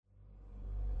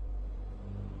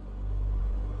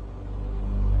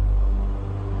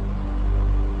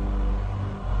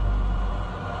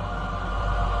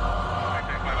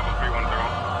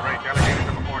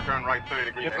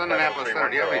Inland Annapolis Center,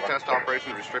 do you have any test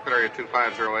operations restricted area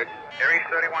 2508? Aries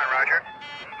 31, roger.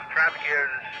 Traffic is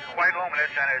quite luminous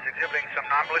and is exhibiting some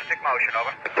non-ballistic motion,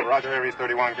 over. Roger, Aries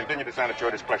 31, continue to sound at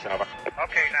your discretion, over.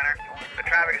 Okay, Center. The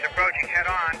traffic is approaching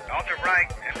head-on, ultra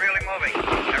bright, and really moving.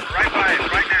 They're right by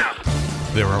us right now.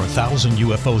 There are 1,000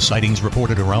 UFO sightings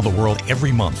reported around the world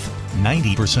every month.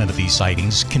 90% of these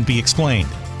sightings can be explained,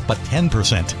 but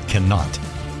 10% cannot.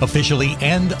 Officially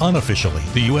and unofficially,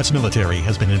 the U.S. military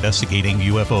has been investigating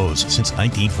UFOs since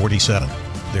 1947.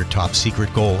 Their top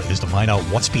secret goal is to find out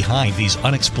what's behind these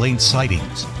unexplained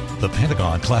sightings. The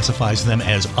Pentagon classifies them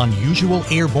as unusual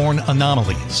airborne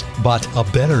anomalies, but a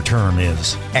better term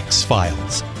is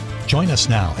X-Files. Join us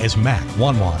now as Mac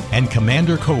Wanwan and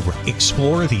Commander Cobra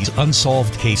explore these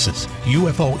unsolved cases,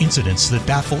 UFO incidents that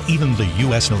baffle even the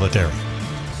U.S. military.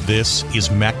 This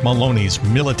is Mac Maloney's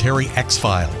Military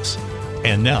X-Files.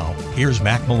 And now, here's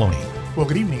Mac Maloney. Well,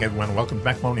 good evening, everyone. Welcome to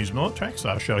Mac Maloney's Military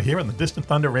X-Files show here on the Distant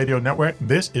Thunder Radio Network.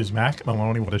 This is Mac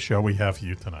Maloney. What a show we have for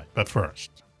you tonight. But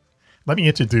first, let me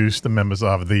introduce the members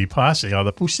of the posse, or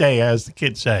the poussée, as the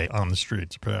kids say on the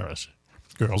streets of Paris.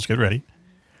 Girls, get ready.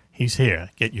 He's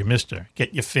here. Get your mister.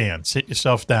 Get your fan. Sit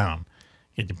yourself down.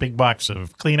 Get your big box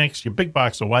of Kleenex, your big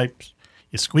box of wipes,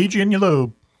 your squeegee and your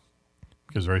lube,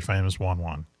 because very famous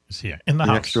Wanwan is here in the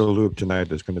house. Extra lube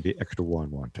tonight is going to be extra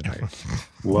Wanwan tonight.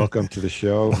 Welcome to the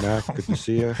show, Mac. Good to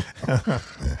see you.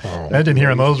 Imagine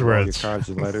hearing those words. Your cards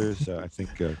and letters. I think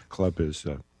Club is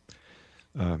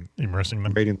immersing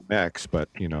them. rating the Max, but,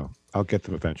 you know, I'll get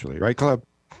them eventually. Right, Club?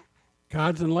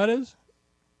 Cards and letters?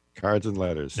 Cards and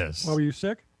letters. Yes. Well, were you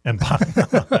sick? And,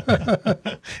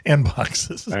 and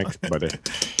boxes. Thanks, buddy.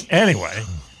 Anyway,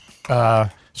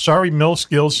 sorry, Mill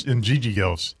Skills and Gigi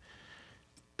Gills.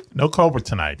 No Cobra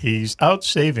tonight. He's out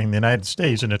saving the United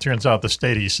States, and it turns out the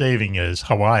state he's saving is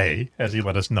Hawaii, as he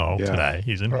let us know today.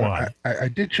 He's in Hawaii. I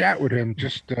did chat with him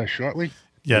just shortly.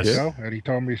 Yes. And he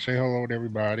told me to say hello to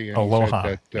everybody. And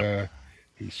Aloha.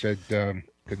 He said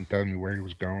couldn't tell me where he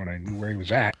was going. I knew where he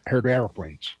was at. Heard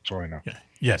airplanes. That's all I know. Yeah.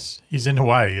 Yes, he's in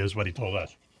Hawaii, is what he told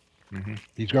us. Mm-hmm.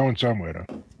 He's going somewhere,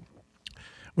 though.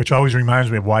 Which always reminds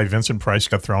me of why Vincent Price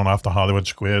got thrown off the Hollywood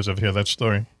Squares. Ever hear that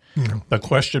story? Mm-hmm. The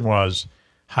question was,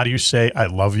 how do you say I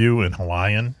love you in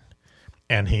Hawaiian?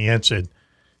 And he answered,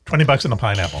 $20 in a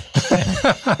pineapple.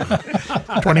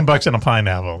 $20 in a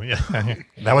pineapple. Yeah,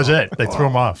 that was it. They threw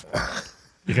him off.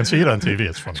 You can see it on TV.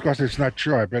 It's funny. It's because it's not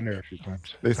true. I've been there a few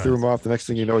times. They threw him off. The next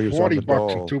thing you know, he was on the $40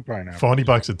 ball. and 2 pineapples.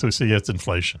 $40 and 2. See, it's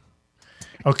inflation.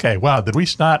 Okay. Wow. Did we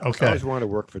start? I Okay. always wanted to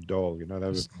work for Dole. You know, that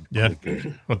was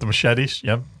With the machetes.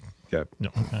 Yep. Yeah. Yeah,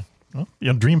 okay. Well,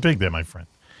 you dream big there, my friend.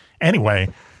 Anyway,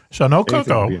 so no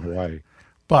Coco. in Hawaii.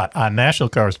 But our national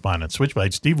correspondent,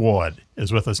 Switchblade Steve Ward,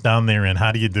 is with us down there in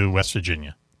How Do You Do, West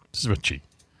Virginia. Switchy.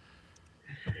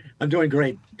 I'm doing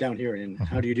great down here in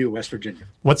How Do You Do, West Virginia.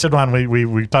 What's it on?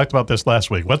 We talked about this last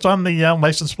week. What's on the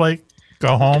license plate?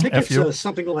 Go home, I think F-U? it's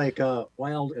something like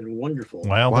Wild and Wonderful.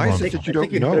 Wild Why and is it Wonderful. that you I don't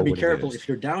think you know better be what it careful is? if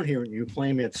you're down here and you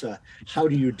claim it's How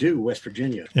Do You Do, West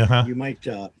Virginia. Uh-huh. You might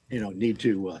need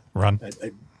to Run.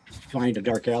 find a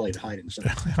dark alley to hide in.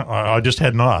 Or just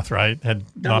head north, right? Head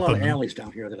Not a north lot of alleys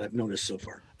down here that I've noticed so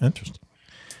far. Interesting.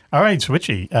 All right,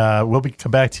 Switchy. We'll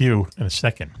come back to you in a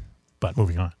second, but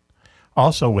moving on.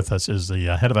 Also with us is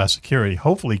the head of our security,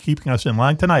 hopefully keeping us in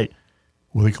line tonight,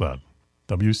 Willie Cloud,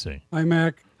 WC. Hi,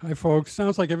 Mac. Hi, folks.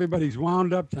 Sounds like everybody's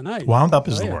wound up tonight. Wound up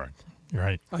is Oh, the yeah. word. You're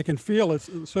right. I can feel it's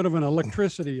sort of an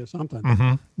electricity or something.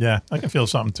 Mm-hmm. Yeah, I can feel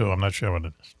something too. I'm not sure what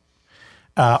it is.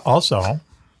 Also,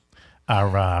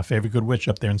 our favorite good witch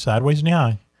up there in Sideways in the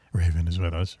Eye, Raven is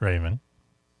with us. Raven,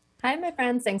 Hi, my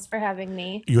friends. Thanks for having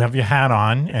me. you have your hat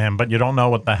on, but you don't know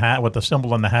what the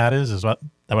symbol on the hat is. Is that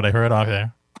what I heard out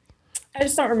there? I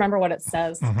just don't remember what it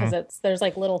says because there's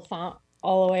like little font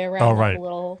all the way around. Oh, like right. a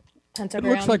little It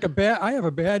pentagram. looks like a badge. I have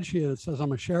a badge here that says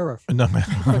I'm a sheriff. No,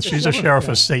 man. She's a sheriff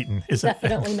of Satan. Is it?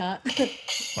 Definitely not.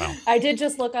 Wow. I did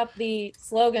just look up the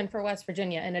slogan for West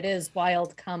Virginia, and it is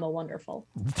wild, wonderful.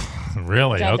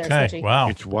 Really? Good job there, Okay. Switchy. Wow.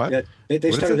 It's what? Yeah, they What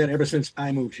is started it? that ever since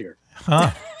I moved here.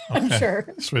 Huh? I'm sure.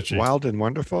 Switchy. Wild and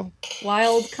Wonderful?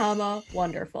 Wild,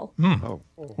 wonderful. Oh.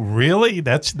 Really?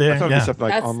 That's I there. thought it Yeah. was something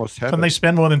like That's- Almost Can Heaven. they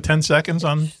spend more than 10 seconds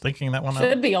on thinking that one out?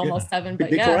 Should be almost 7, but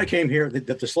Before yeah. I came here,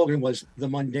 the slogan was the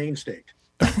mundane state.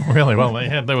 Really? Well,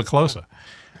 they were closer.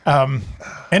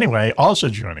 Anyway, also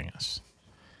joining us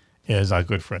is our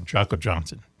good friend Jocko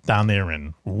Johnson down there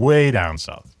in way down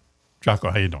south.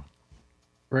 Jocko, how you doing?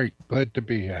 Great. Glad to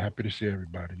be here. Happy to see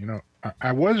everybody. You know,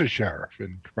 I was a sheriff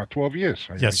in about 12 years.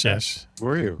 Yes.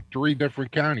 Were you? 3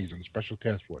 different counties on the special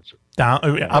task force. Down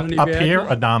any up here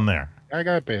badges? or down there? I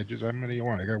got badges. How many you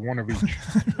want? I got one of each.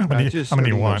 How many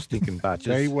you want? Stinking batches.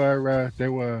 They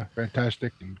were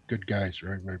fantastic and good guys,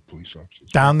 very police officers.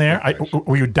 Down there?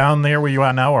 Were you down there where you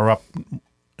are now, or up?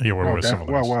 You were with some of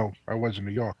those? Well, I was in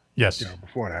New York. Yes.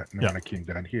 Before that, and then when I came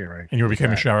down here, and you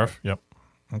became a sheriff. Yep.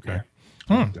 Okay.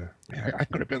 Yeah. I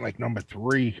could have been like number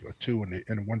 3 or 2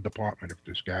 in one department if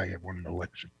this guy had won an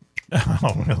election.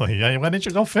 Oh, really? Yeah. Why didn't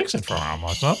you go fix it for him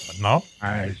or something? No.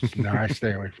 I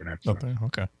stay away from that stuff.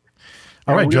 Okay.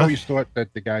 All right, we Joe. always thought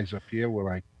that the guys up here were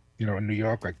like, in New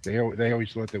York, like they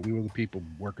always thought that we were the people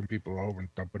working people over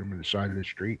and dumping them in the side of the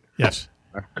street. Yes.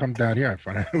 I've come down here, I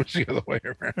find out it was the other way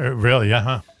around. Really? Yeah.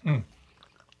 Huh. Mm.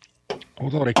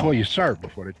 Although they call you sir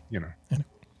before they,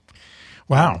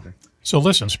 Wow. So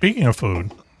listen, speaking of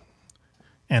food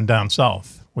and down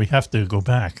south, we have to go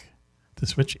back to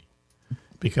Switchy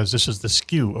because this is the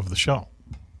skew of the show.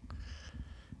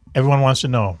 Everyone wants to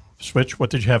know, Switch, what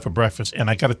did you have for breakfast? And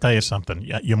I got to tell you something.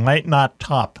 You might not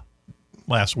top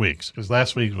last week's because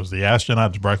last week was the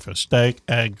astronaut's breakfast: steak,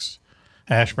 eggs,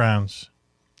 hash browns,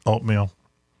 oatmeal.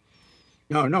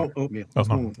 No oatmeal. Oh,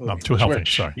 no, I'm too healthy.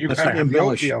 Sorry. You gotta have the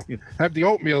oatmeal. Have the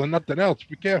oatmeal and nothing else.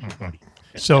 Be careful, buddy.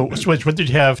 So, Switch, what did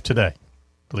you have today?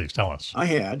 Please tell us. I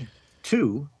had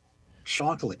 2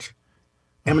 chocolate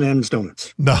M&M's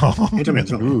donuts. No.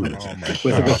 M&M's donuts.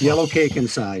 With yellow cake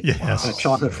inside. Yes.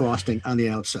 Chocolate frosting on the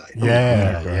outside.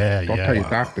 Yeah. Don't tell your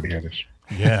doctor the others.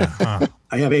 Yeah. Huh.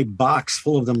 I have a box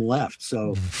full of them left.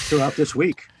 So throughout this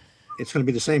week, it's going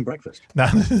to be the same breakfast.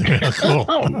 Cool.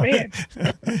 Oh, man.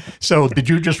 So did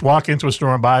you just walk into a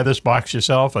store and buy this box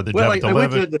yourself, or did you have it I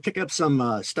delivered? went to pick up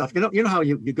some stuff. You know how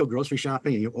you go grocery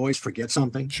shopping and you always forget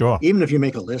something? Sure. Even if you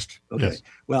make a list. Okay. Yes.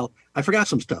 Well, I forgot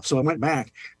some stuff. So I went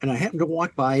back and I happened to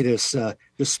walk by this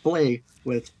display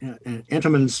with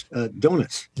Entenmann's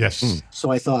donuts. Yes. So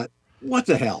I thought, what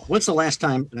the hell? When's the last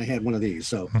time I had one of these?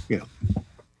 So,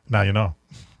 Now you know.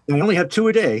 And I only have 2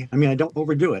 a day. I mean, I don't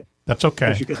overdo it. That's okay.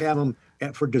 Because you could have them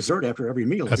for dessert after every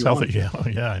meal. That's healthy. Yeah,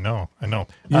 I know.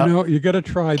 You got to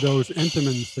try those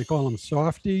Entenmann's. They call them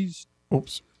softies.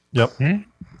 Oops. Yep.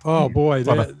 Oh boy,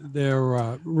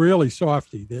 they're really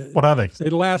softy. What are they?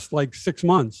 They last like 6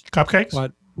 months. Cupcakes?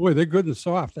 But boy, they're good and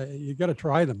soft. You got to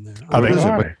try them there. Are they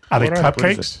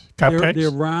cupcakes? Cupcakes? They're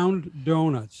round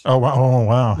donuts. Oh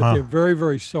wow! But they're very,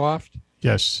 very soft.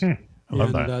 Yes. I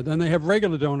love that. Then they have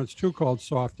regular donuts too called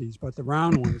softies, but the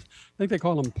round ones, I think they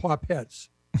call them popettes.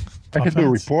 I could do a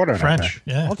report on French.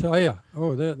 that. Yeah. I'll tell you.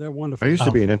 Oh, they're wonderful. I used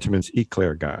to be an Entenmann's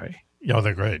Eclair guy. Yeah,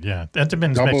 they're great. Yeah,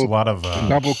 Entenmann's makes a lot of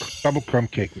double crumb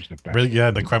cake was the best. Really,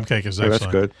 yeah, the crumb cake is excellent.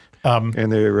 That's good.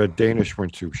 And their Danish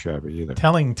weren't too shabby either.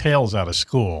 Telling tales out of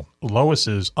school,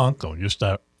 Lois's uncle used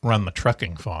to run the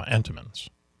trucking for Entenmann's.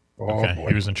 Okay,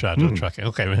 he was in charge of the trucking.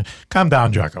 Okay, calm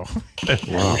down, Jocko.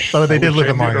 So they did live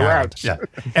in Long Island. Yeah.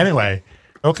 Anyway,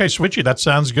 okay, Switchy, that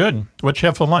sounds good. What'd you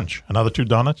have for lunch? Another 2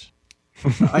 donuts?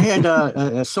 I had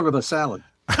a sort of a salad.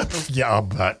 Yeah,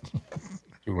 but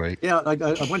too late. Yeah,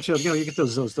 I went to you get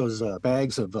those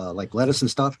bags of like lettuce and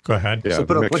stuff. Go ahead. So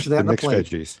put a bunch of that on the plate.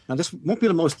 Veggies. Now this won't be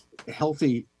the most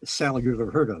healthy salad you've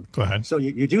ever heard of. Go ahead. So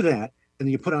you do that, and then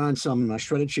you put on some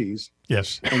shredded cheese.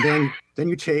 Yes. And then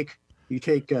you take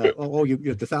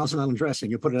the Thousand Island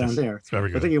dressing. You put it on there. Very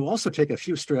good. But then you also take a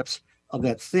few strips of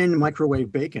that thin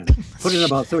microwave bacon, put it in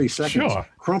about 30 seconds, Sure.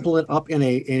 crumple it up in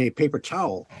a paper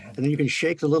towel, and then you can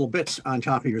shake the little bits on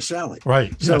top of your salad.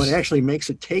 Right. So Yes. it actually makes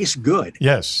it taste good.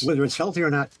 Yes. Whether it's healthy or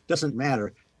not doesn't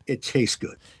matter. It tastes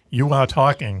good. You are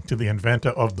talking to the inventor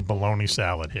of the bologna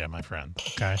salad here, my friend.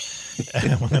 Okay.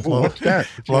 And What's that?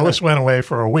 Lois went away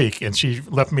for a week, and she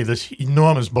left me this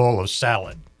enormous bowl of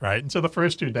salad. Right. And so the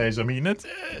first 2 days, I mean, it's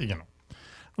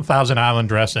Thousand Island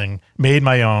dressing, made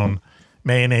my own,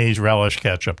 mayonnaise, relish,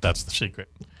 ketchup. That's the secret.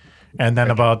 And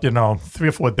then about 3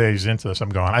 or 4 days into this, I'm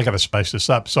going, I got to spice this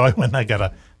up. So I went and I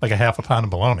got a half a pound of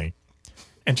bologna,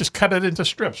 and just cut it into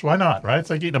strips. Why not? Right?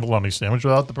 It's like eating a bologna sandwich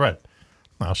without the bread.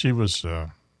 Now she wasn't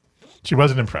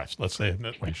impressed. Let's say it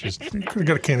that way. She's could have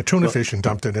got a can of tuna fish and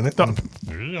dumped it in it. Some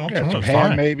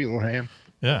ham, maybe a little ham.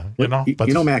 Yeah, But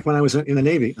Mac, when I was in the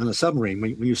Navy on a submarine,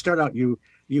 when you start out, you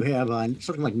have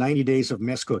something like 90 days of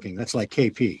mess cooking. That's like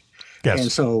KP. Yes.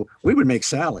 And so we would make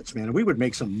salads, man. We would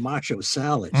make some macho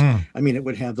salads. I mean, it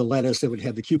would have the lettuce, it would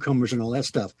have the cucumbers and all that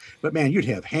stuff. But man, you'd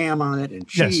have ham on it and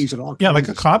cheese and all kinds. Yeah, like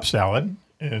a Cobb salad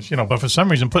is, but for some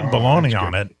reason putting bologna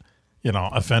on it,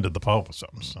 offended the Pope or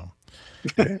something. So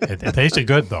it tasted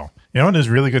good though. You know what is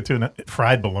really good too?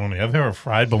 Fried bologna. I've heard a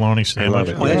fried bologna sandwich. I love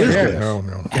it. Oh, it is good. No.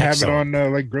 You have it on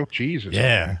like grilled cheese.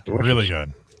 Yeah, really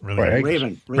good. Really Right.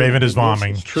 good. Raven is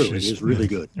bombing. It's true. It She's- is really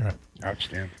good. You're right.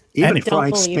 Outstanding. Even Don't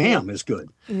fried believe spam it. is good.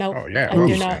 No, Oh, yeah. I do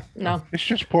Oh, not. No. It's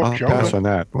just I'll pork pass shoulder. on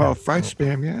that. Well, fried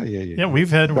spam, yeah. Yeah, we've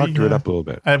had Doctor it up a little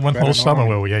bit. I had one Better whole summer not.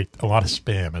 where we ate a lot of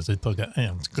spam, as they took it.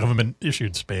 It's government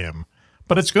issued spam,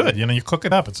 but it's good. You know, you cook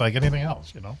it up. It's like anything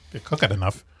else. You know, if you cook it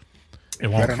enough, it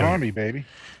won't Got an kill you. army, baby.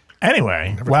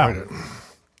 Anyway, Never wow. tried it.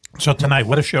 So tonight,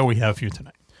 what a show we have for you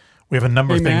tonight. We have a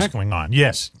number of Hey, things Mac? going on.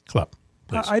 Yes, Club.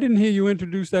 Please. I didn't hear you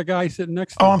introduce that guy sitting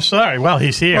next to Oh, you. I'm sorry. Well,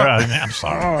 he's here. I'm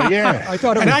sorry. Oh, yeah. I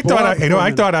thought it was And I thought, Bob for a I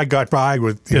minute. thought I got by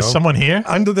with There's someone here?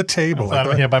 under the table. I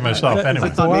thought I'm here by myself. Is Anyway. I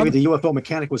thought maybe Bob? the UFO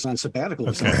mechanic was on sabbatical or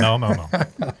Okay,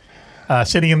 something. no.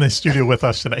 Sitting in the studio with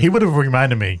us today, he would have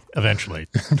reminded me eventually.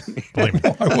 Believe me.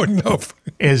 I wouldn't know.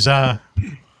 Is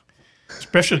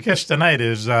special guest tonight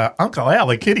is Uncle Al,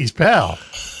 the Kitty's pal.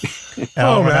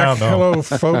 Hello, Mac. Ronaldo. Hello,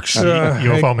 folks.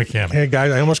 UFO mechanic. Hey,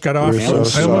 guys. I almost got off. We're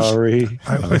so I almost, sorry.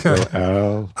 Uncle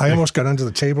Al. I almost got under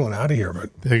the table and out of here. But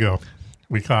There you go.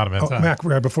 We caught him in time. Mac,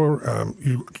 before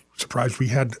you surprised, we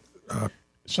had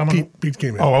Someone. Pete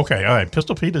came in. Oh, okay. All right.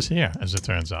 Pistol Pete is here, as it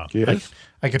turns out. Yes.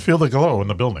 I could feel the glow in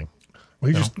the building. Well,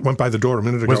 he just went by the door a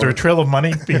minute ago. Was there a trail of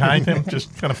money behind him,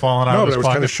 just kind of falling out No, of but his I was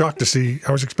kind pocket? of shocked to see.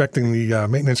 I was expecting the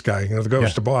maintenance guy, the ghost,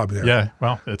 Yeah. the Bob. There. Yeah,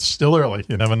 well, it's still early.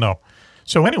 You never know.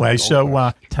 So anyway,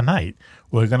 tonight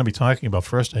we're going to be talking about,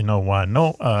 first I know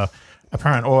no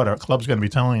apparent order, Club's going to be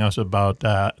telling us about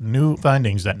new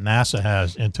findings that NASA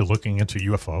has into looking into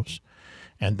UFOs.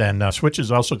 And then Switch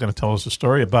is also going to tell us a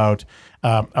story about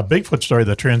a Bigfoot story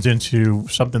that turns into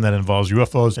something that involves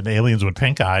UFOs and aliens with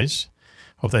pink eyes.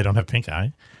 Hope they don't have pink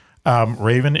eye.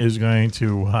 Raven is going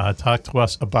to talk to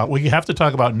us about, we have to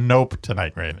talk about Nope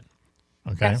tonight, Raven.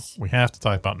 Okay? Yes. We have to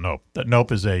talk about Nope. That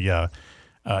Nope is a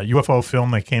UFO film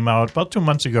that came out about 2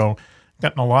 months ago,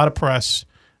 gotten a lot of press.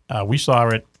 We saw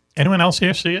it. Anyone else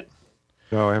here see it?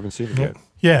 No, I haven't seen it yet.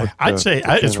 Yeah, What, I'd say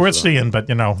what it's channel worth is it on?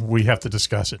 seeing, but, we have to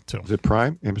discuss it, too. Is it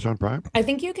Prime? Amazon Prime? I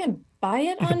think you can buy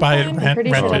it You can on buy it, Prime. rent- I'm pretty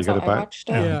rent sure it. that's You how gotta I buy it? watched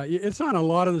it. Yeah, it's on a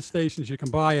lot of the stations. You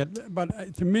can buy it,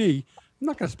 but to me, I'm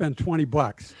not going to spend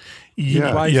 $20.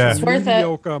 Yeah. Buy Yeah. some Worth it.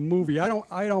 mediocre movie. I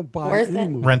don't buy Worth any it.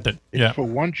 movie. Rent it. Yeah. For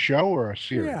one show or a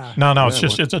series? Yeah. No, it's Yeah,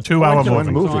 just, one- it's a 2-hour Like one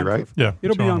movie. movie, on right? for- Yeah.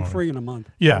 It'll be 2-hour on movie. free in a month.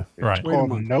 Yeah, It's right. Wait a called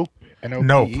month. Nope.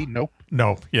 N-O-P-E. Nope. Nope.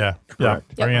 Nope. Yeah. Correct.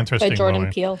 Yeah. Very interesting By Jordan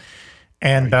movie. Peele.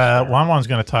 And Wan's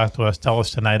going to tell us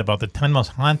tonight about the 10 most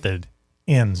haunted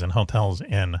inns and hotels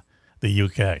in the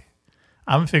UK.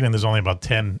 I'm figuring there's only about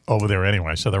 10 over there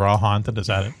anyway, so they're all haunted. Is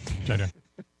that it, JJ?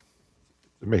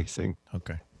 Amazing.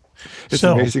 Okay. It's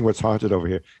So- amazing what's haunted over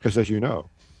here. Because as you know,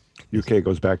 UK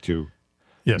goes back to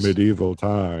Yes. medieval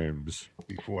times.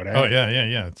 Before that. Oh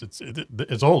yeah.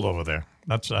 It's old over there.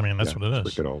 That's what it It's is.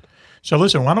 wicked old. So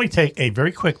listen, why don't we take a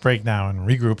very quick break now and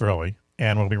regroup early,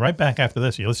 and we'll be right back after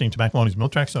this. You're listening to Mac Maloney's Mill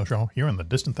Track Show here on the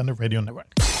Distant Thunder Radio Network.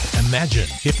 Imagine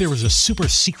if there was a super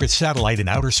secret satellite in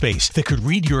outer space that could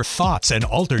read your thoughts and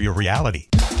alter your reality.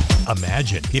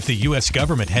 Imagine if the U.S.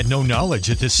 government had no knowledge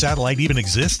that this satellite even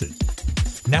existed.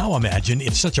 Now imagine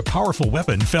if such a powerful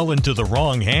weapon fell into the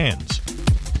wrong hands.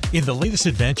 In the latest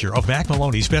adventure of Mac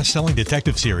Maloney's best-selling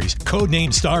detective series,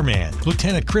 Codename Starman,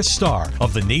 Lieutenant Chris Starr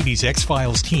of the Navy's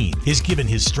X-Files team is given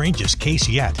his strangest case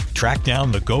yet. Track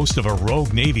down the ghost of a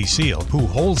rogue Navy SEAL who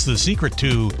holds the secret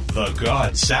to the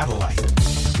God Satellite.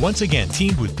 Once again,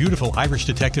 teamed with beautiful Irish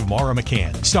detective Maura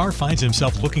McCann, Starr finds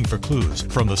himself looking for clues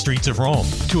from the streets of Rome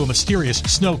to a mysterious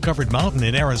snow-covered mountain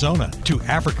in Arizona to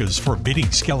Africa's forbidding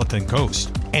skeleton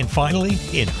coast, and finally,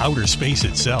 in outer space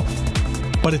itself.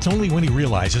 But it's only when he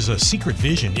realizes a secret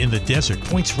vision in the desert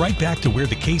points right back to where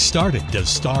the case started does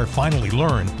Starr finally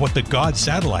learn what the God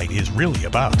Satellite is really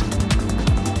about.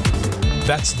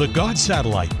 That's The God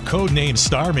Satellite, codename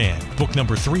Starman, book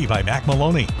number 3 by Mac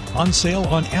Maloney, on sale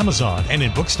on Amazon and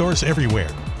in bookstores everywhere.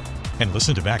 And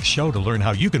listen to Mac's show to learn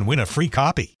how you can win a free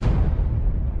copy.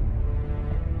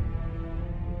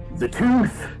 The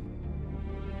tooth.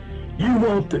 You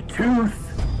want the tooth?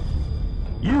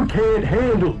 You can't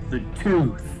handle the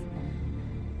tooth.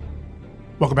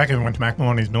 Welcome back, everyone, to Mac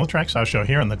Maloney's Mill Track Show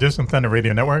here on the Distant Thunder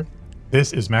Radio Network.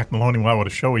 This is Mac Maloney. Wow, what a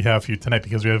show we have for you tonight,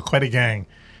 because we have quite a gang.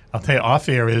 I'll tell you, off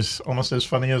air is almost as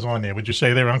funny as on air. Would you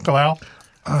say there, Uncle Al?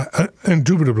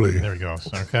 Indubitably. There he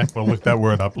goes. Okay, we'll look that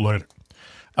word up later.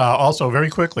 Also, very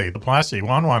quickly, the Posse,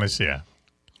 Wan is here.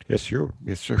 Yes, sir.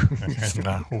 Yes, sir. Okay,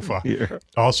 nah, oofa. Yeah.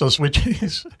 Also, Switchy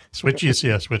is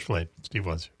here. Switchblade. Steve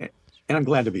was. And I'm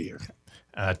glad to be here.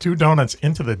 2 donuts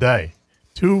into the day.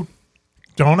 2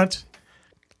 donuts,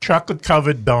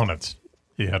 chocolate-covered donuts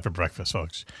he had for breakfast,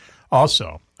 folks.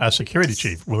 Also, our security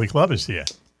chief, Willie Clubb, is here.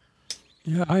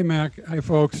 Yeah, hi, Mac. Hi,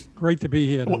 folks. Great to be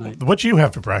here tonight. What do you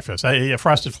have for breakfast?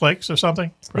 Frosted Flakes or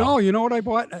something? No, you know what I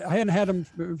bought? I hadn't had them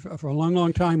for a long,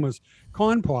 long time. Was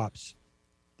Corn Pops.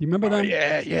 Do you remember them?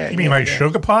 You mean like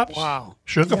Sugar Pops? Wow.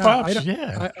 Sugar Yeah, Pops? I don't-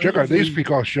 Yeah. Sugar. They used to be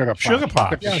called Sugar Pops. Sugar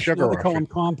Pops. Yeah, Sugar they off call it. them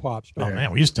Corn Pops. Oh,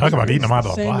 man, we used to talk about eating them out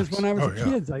of the Same box. as when I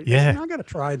was a kid. I got to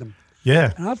try them.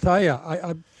 Yeah. And I'll tell you,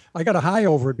 I got a high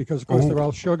over it because, of course, they're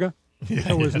all sugar. Yeah, So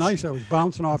it was yes. nice. I was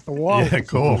bouncing off the wall. Yeah,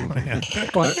 cool. Yeah.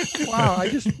 But wow,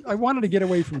 I wanted to get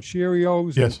away from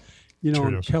Cheerios. Yes. And, Cheerios.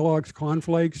 and Kellogg's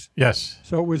cornflakes. Yes.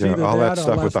 So it was Yeah, either all that or stuff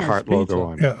with last the night's heart logo pizza.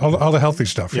 on it. Yeah, all the healthy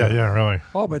stuff. Yeah, really.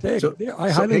 Oh, but I so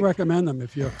highly hey- recommend them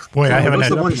if you're. Boy, I Are haven't those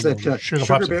had the ones that Sugar Sugar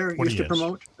Pops Bear in 20 used to years.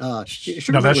 promote.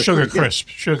 Sugar No, Bear that's was Sugar pretty good. Crisp.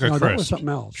 Sugar No, that was Crisp. something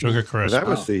else. Sugar Crisp. That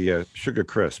was the Sugar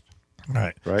Crisp.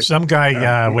 Right. Right. Some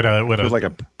guy with It was a like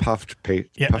a puffed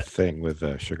Yeah. puff thing with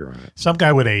sugar on it. some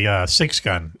guy with a six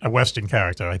gun, a Western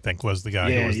character, I think, was the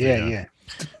guy who was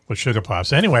with Sugar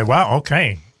Pops. Anyway, wow,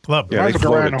 okay, club. Yeah, I they look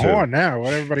around the floated, too. horn now.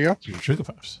 What everybody else is. Sugar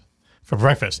Pops for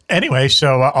breakfast. Anyway,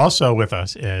 so also with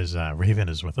us is Raven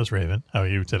is with us. Raven, how are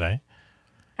you today?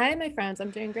 Hi, my friends. I'm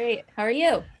doing great. How are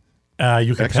you?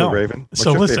 You can Excellent, tell. Raven. What's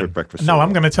So your listen, favorite breakfast no, I'm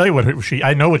cereal? going to tell you what she.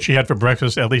 I know what she had for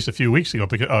breakfast at least a few weeks ago,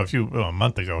 because a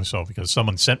month ago or so, because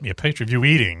someone sent me a picture of you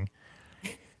eating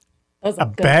Those a are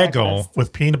good bagel breakfast.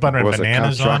 with peanut butter and Was it Count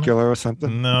bananas on it. Chocula or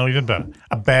something? No, even better.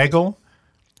 A bagel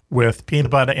with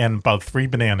peanut butter and about 3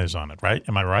 bananas on it. Right?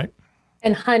 Am I right?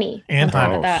 And honey. And on top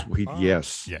honey. of that. Sweet,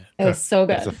 yes. Yeah. It was so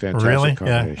good. That's a fantastic Really? Yeah. I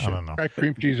combination. don't know. Try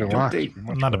cream cheese and lox.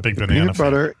 I'm not a big The banana peanut fan.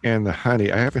 butter and the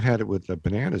honey. I haven't had it with the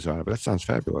bananas on it, but that sounds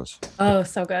fabulous. Oh,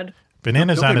 so good.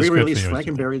 Bananas Don't aren't they as good re-release for you.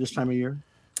 Frankenberry this time of year?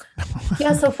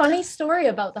 Yeah, so funny story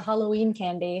about the Halloween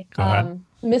candy. Go ahead.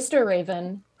 Mr.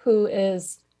 Raven, who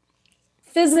is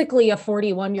physically a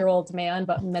 41-year-old man,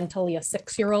 but mentally a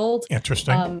 6-year-old.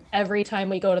 Interesting. Every time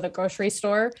we go to the grocery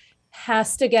store,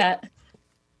 has to get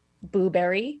Boo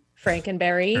Berry,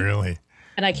 Frankenberry, Really?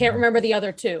 and I can't remember the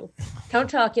other two,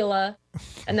 Count Chocula,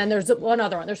 and then there's one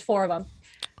other one. There's 4 of them.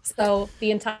 So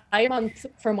the entire month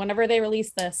from whenever they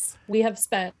release this, we have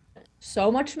spent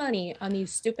so much money on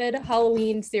these stupid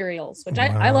Halloween cereals, which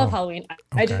I love Halloween.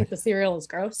 I Okay. think the cereal is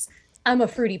gross. I'm a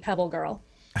Fruity Pebble girl.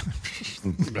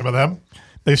 Remember them?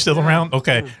 They still around?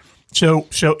 Okay. So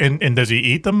and does he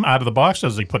eat them out of the box?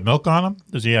 Does he put milk on them?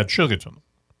 Does he add sugar to them?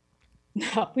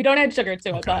 No, we don't add sugar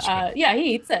to it, but yeah,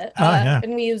 he eats it. yeah.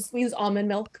 And we use almond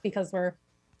milk because we're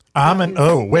Almond.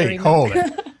 Oh, wait, dairy hold milk.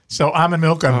 it. So almond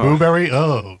milk on blueberry.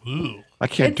 Oh, ooh. I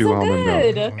can't It's do so almond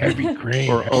good. milk Heavy cream.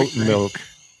 or oat milk.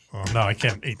 Oh, no, I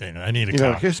can't eat that. I need a You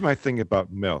know, cow. here's my thing about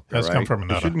milk. That's all come right? from You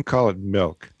another. shouldn't call it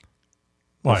milk.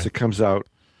 Why? Unless it comes out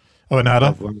Oh, another.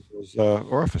 of one of those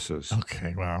orifices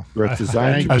Okay, wow. where it's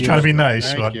designed I was to trying to be. be nice,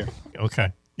 Thank but you.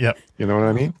 okay. Yep. You know what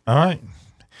I mean? All right.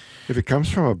 If it comes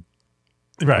from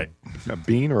Right. a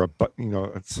bean or a but, you know,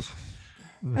 it's a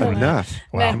Oh, nut.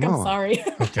 Wow. Mac, Come I'm on. sorry.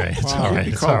 Okay. It's Well, all it right. should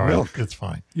be It's called all right. milk. It's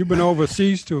fine. You've been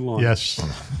overseas too long. Yes.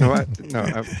 No, I No,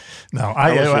 was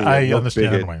I a milk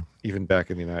understand. bigot, Anyway. even back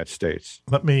in the United States.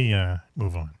 Let me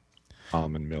move on.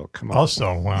 Almond milk. Come on.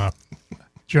 Also,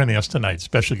 joining us tonight,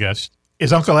 special guest,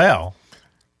 is Uncle Al,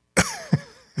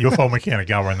 UFO mechanic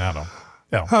Al Renato.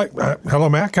 Al. Hi, hello,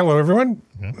 Mac. Hello, everyone.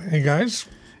 Hey, guys.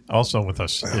 Also with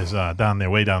us is down there,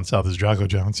 way down south, is Jocko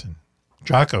Johnson.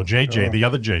 Jocko, JJ, the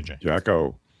other JJ.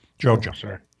 Jocko. Jojo.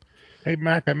 Sir. Hey,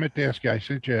 Mac, I meant to ask you. I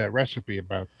sent you a recipe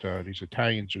about these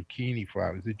Italian zucchini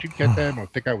flowers. Did you get them or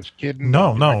think I was kidding?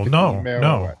 No, Did no, I get the no, email or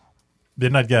no. what?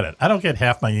 Did not get it. I don't get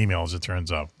half my emails, it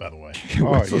turns out, by the way.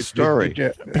 What's the you- story?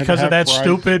 did you Because of have that fried-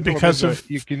 stupid- well, because there's of-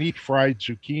 you can eat fried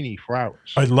zucchini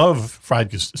flowers. I love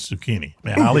fried zucchini.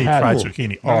 Man, I'll eat fried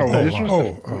zucchini all No, day this long.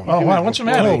 was Oh, wow, what's the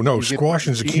matter? Oh, no, You get squash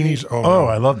and zucchini. zucchinis. Oh, Oh, no.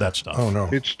 I love that stuff. Oh, no.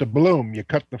 It's the bloom. You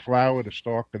cut the flower, the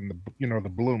stalk, and the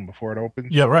bloom before it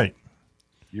opens. Yeah, right.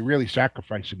 You're really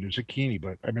sacrificing the zucchini,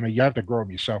 but I mean, you have to grow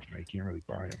them yourself, Mate. You can't really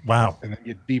buy them. Wow. And then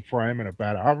you deep fry them in a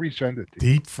batter. I'll resend it to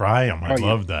you. Deep fry them. I Oh, yeah,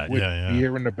 love that. with Yeah, yeah.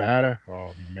 beer in the batter.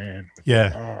 Oh man.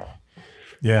 Yeah. Oh.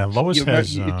 Yeah, Lois You know,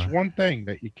 has. it's one thing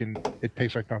that you can. It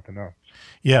tastes like nothing else.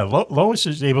 Yeah, Lois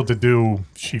is able to do.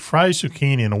 She fries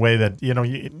zucchini in a way that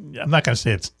I'm not going to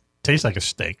say it tastes like a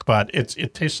steak, but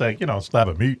it tastes like a slab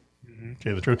of meat. To tell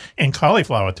you the truth, and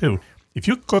cauliflower too. If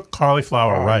you cook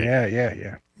cauliflower Oh, right,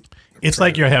 Yeah. it's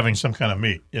like you're having some kind of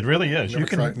meat. It really is. Never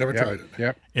tried it.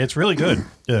 Yep. It's really good.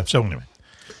 Yeah. So anyway,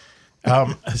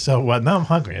 so now I'm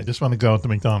hungry. I just want to go to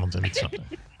McDonald's and eat something.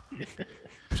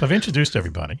 So I've introduced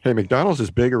everybody. Hey, McDonald's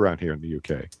is big around here in the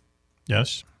UK.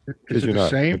 Yes. Is Did you it the not?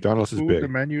 same? McDonald's is food, big. The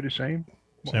menu the same?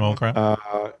 Same old crap.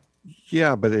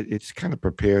 Yeah, but it's kind of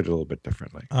prepared a little bit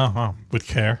differently. With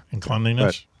care and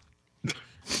cleanliness.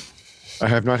 I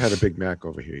have not had a Big Mac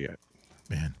over here yet.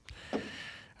 Man,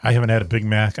 I haven't had a Big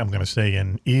Mac, I'm going to say,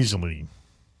 in easily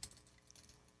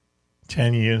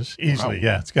 10 years. Easily, Wow.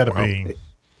 yeah. It's got to Wow. be.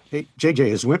 Hey, JJ,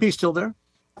 is Wimpy still there?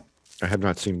 I have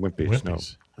not seen Wimpy's.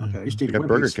 Wimpy's. No. Okay, I used to eat Got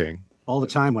Burger Wimpy's King. all the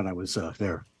time when I was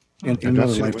there. In I've not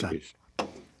another seen lifetime. Wimpy's.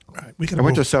 Right, we can I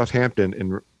went to move.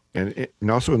 Southampton and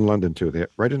also in London too. They,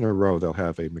 right in a row, they'll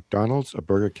have a McDonald's, a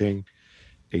Burger King,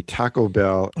 a Taco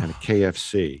Bell, and a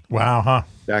KFC. Wow, huh?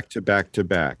 Back to back to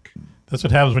back. That's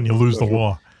what happens when you lose the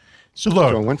war. So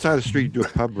look. So on one side of the street, you do a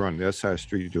pub run. The other side of the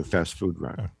street, you do a fast food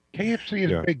run. KFC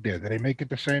is Yeah. big there. Do they make it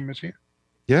the same as here?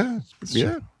 Yeah,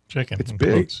 yeah. Chicken. It's and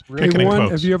big. quotes. Really? Chicken and Everyone,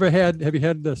 quotes. have you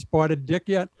had the spotted dick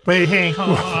yet? Wait, hey,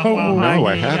 No,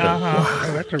 I haven't.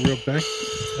 Oh, that's a real thing.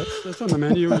 That's on the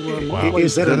menu. Wow.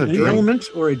 Is that an Is that a drink? ailment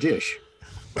or a dish?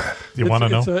 You want to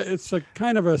know? It's a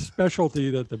kind of a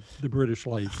specialty that the British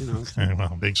like, you know.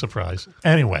 Well, big surprise.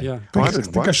 Anyway, Yeah. I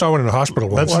think I saw one in the hospital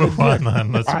once. let's move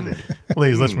on. Then.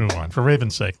 Please, let's move on. For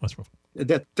Raven's sake, let's move.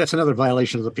 That's another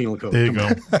violation of the penal code. There you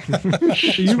Come go. on.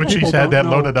 You Switchy's people had that don't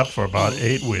know loaded up for about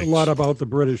 8 weeks. a lot about the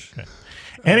British.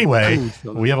 Anyway, food,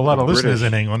 so we have a lot of British. listeners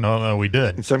in England. No, we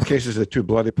did. In some cases, they're too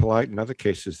bloody polite. In other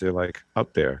cases, they're like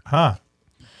up there. Huh.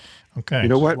 Okay. You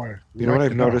know what? Why? You know what Like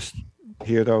I've to know. noticed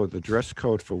here, though? The dress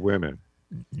code for women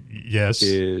Yes.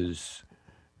 is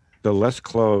the less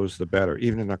clothes, the better,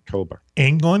 even in October.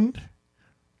 England?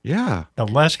 Yeah. The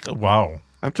less. Wow.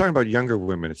 I'm talking about younger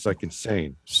women. It's like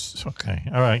insane. Okay.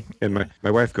 All right. And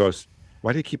my wife goes,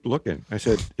 "Why do you keep looking?" I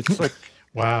said, "It's like,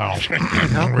 Wow.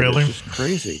 help it. Really? It's just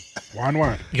crazy."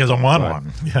 One. Because I'm on Right.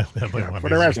 one. Yeah. For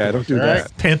the rest Yeah, of don't us, do all right?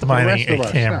 that. Pantomiming For the a rest of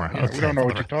us, camera. no, yeah, Okay, we don't know for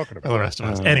what the- you're talking For about. the rest of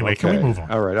us. Anyway, can we Okay. move on?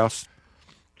 All right.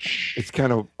 It's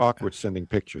kind of awkward sending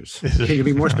pictures. Can you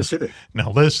be more specific?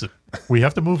 Now listen, we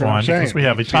have to move That's what I'm on because saying. we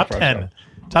have a See top for 10, ourselves.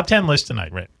 top 10 list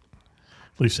tonight, right?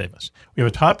 Please save us. We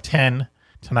have a top 10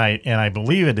 tonight, and I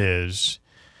believe it is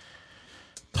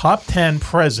top 10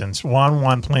 presents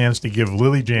Juan plans to give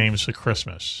Lily James for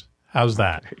Christmas. How's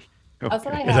that? That's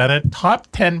what I Is have. that it? Top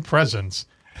 10 presents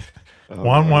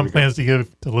Juan plans to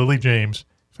give to Lily James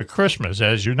for Christmas.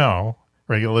 As you know,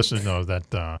 regular listeners know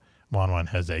that Juan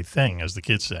has a thing, as the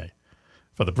kids say,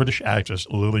 for the British actress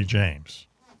Lily James.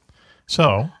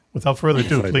 So, without further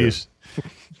ado, Yes, I please,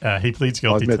 he pleads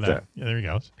guilty to admit that. that. Yeah, there he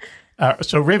goes.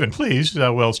 So, Raven, please,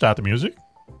 we'll start the music.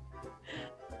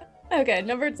 Okay,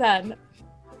 number 10.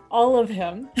 All of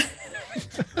him.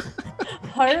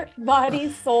 Heart,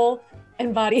 body, soul,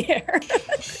 and body hair.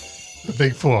 The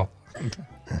big four.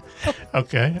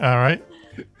 Okay, all right.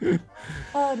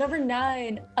 Number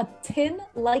 9, a tin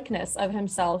likeness of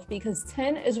himself, because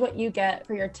tin is what you get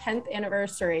for your 10th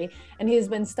anniversary, and he's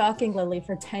been stalking Lily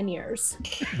for 10 years.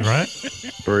 Right?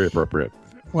 Very appropriate.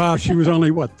 Wow, she was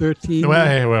only what, 13?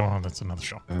 Well, that's another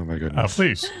show. Oh my goodness.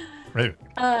 Please, Raven.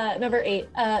 Number 8,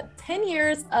 10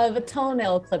 years of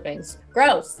toenail clippings.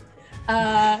 Gross.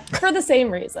 For the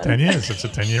same reason. 10 years. It's a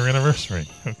 10-year anniversary.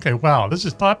 Okay, wow. This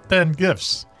is top 10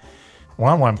 gifts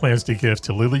Juan plans to give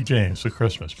to Lily James for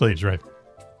Christmas. Please, Raven.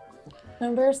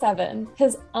 Number 7,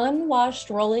 his unwashed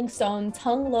Rolling Stone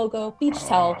tongue logo beach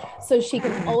towel, so she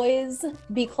can always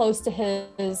be close to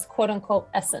his quote-unquote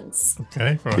essence.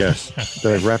 Okay. Yes.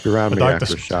 They wrap around me Dr.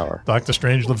 after a shower. Dr.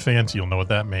 Strangelove fans, you'll know what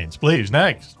that means. Please,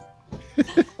 next.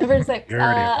 Number 6, You're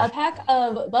already a pack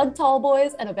of Bud Tall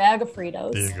Boys and a bag of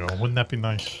Fritos. There you go. Wouldn't that be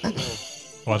nice?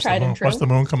 Tried and true. Watch the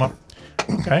moon come up.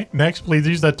 Okay, next, please.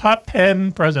 These are the top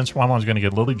 10 presents Juan's going to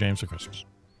get Lily James for Christmas.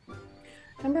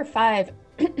 Number 5,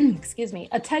 excuse me,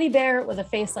 a teddy bear with a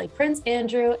face like Prince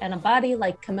Andrew and a body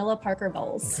like Camilla Parker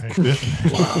Bowles. Okay.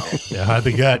 Wow. They're hard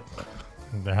to get.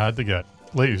 They're hard to get.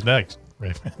 Please, next.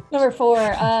 Raven. Number 4,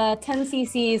 10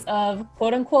 cc's of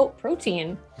quote-unquote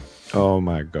protein. Oh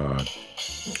my God.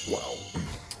 Wow.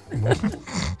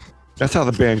 That's how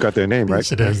the band got their name, right?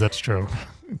 Yes, it is. That's true.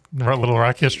 A little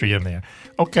rock history in there.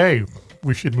 Okay,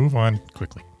 we should move on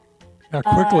quickly.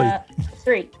 Quickly.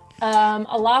 3,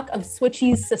 a lock of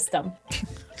Switchy's system.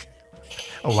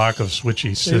 A lock of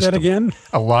Switchy's Say system. that again.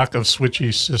 A lock of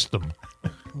Switchy's system.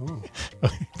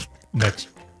 Next.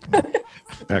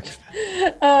 Next.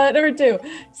 Number 2,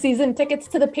 season tickets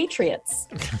to the Patriots.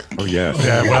 Oh yes.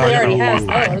 Yeah, well, She you already know, has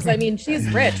those. I mean,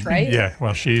 she's rich, right? Yeah,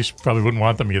 well, she probably wouldn't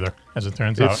want them either, as it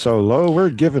turns It's out. so low, we're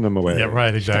giving them away. Yeah,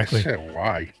 right, exactly. I said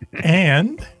why?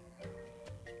 And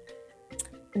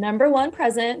Number 1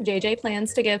 present JJ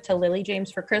plans to give to Lily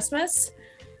James for Christmas,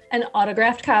 an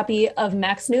autographed copy of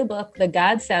Mac's new book, The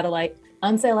God Satellite,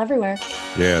 on sale everywhere.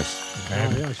 Yes.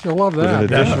 Oh, yeah, she'll love With an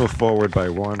that. additional forward by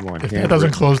Juan. if that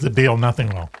doesn't close the deal, nothing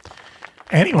will.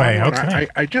 Anyway, Hold on, okay.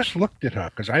 I just looked at her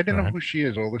because I didn't know Right. who she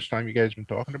is all this time. You guys been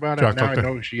talking about her. Chuck, Now I okay.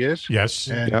 know who she is. Yes.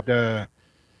 And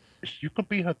you could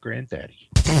be her granddaddy.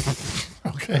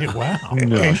 Okay, wow.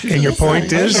 No, And your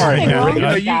point is? Sorry, You, know,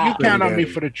 Gary. you count on me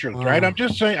for the truth, right? I'm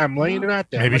just saying. I'm laying it out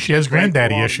there. Maybe Let's she has just break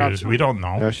granddaddy the law, issues. We don't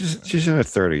know. No, she's in her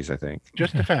 30s, I think.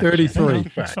 Just the facts. 33. Just the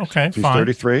facts. Okay, She's fine.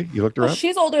 33. You looked her Well, up?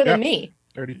 she's older than Yep. me.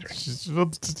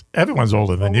 33. Everyone's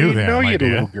older than Well, you we there, know my you're the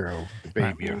dear. little girl, the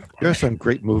baby. There's some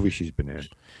great movies she's been in.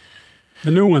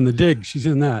 The new one, The Dig. She's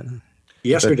in that.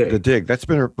 Yesterday. The Dig. That's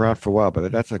been around for a while,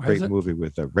 but that's a Why great is it? movie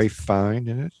with Rafe Fine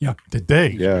in it. Yeah. The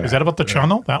Dig. Yeah. Is that about the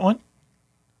channel, that one?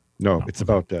 No, it's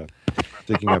about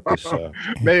digging up this.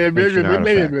 Maybe ancient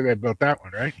artifact. about that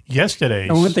one, right? Yesterday.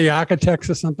 And weren't they architects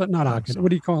or something? Not architects. What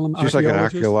do you call them? She's like an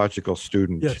Archaeologists? archaeological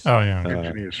student. Yes. Oh, yeah.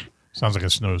 Engineers. Sounds like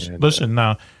a snooze. And, Listen,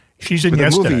 she's in But the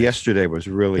Yesterday. movie Yesterday was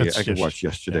really. That's I could just- watch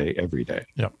Yesterday every day.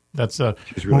 Yep. That's a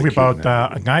She's really movie cute in about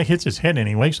that a guy hits his head and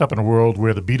he wakes up in a world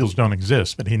where the Beatles don't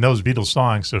exist, but he knows Beatles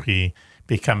songs, so he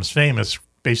becomes famous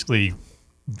basically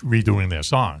redoing their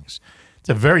songs. It's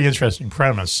a very interesting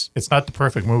premise. It's not the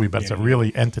perfect movie, but it's a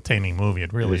really entertaining movie.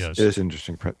 It really is. It is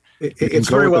interesting. You can It's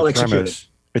go very with well the executed. premise.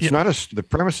 It's not the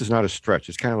premise is not a stretch.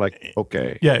 It's kind of like,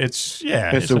 okay. Yeah, it's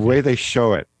the way they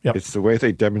show it. Yep. It's the way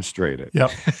they demonstrate it. Yep.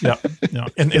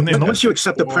 And But once you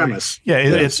accept the premise, yeah,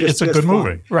 then it's a just good fun.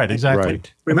 movie. Right, exactly.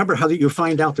 Right. Remember how you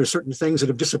find out there's certain things that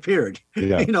have disappeared.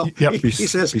 Yeah. You know, Yep. he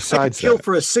says, I could Besides kill that.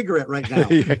 for a cigarette right now.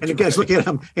 Yeah, And the guys look at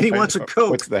him and he wants a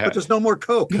Coke, What's that? but there's no more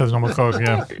Coke. There's no more Coke,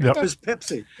 yeah. Yep. There's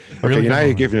Pepsi. Okay, Really now good you're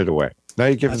movie. giving it away. Now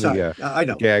you're giving Sorry, the I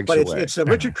know, gags but away. it's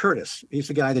Richard Curtis. He's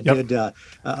the guy that Yep. did a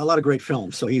lot of great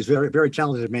films. So he's very, very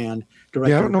talented man,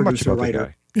 director, Yeah, I don't know much producer, about the writer.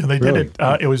 guy. Yeah, they Really? did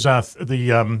it. It was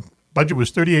the budget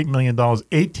was $38 million,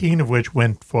 18 of which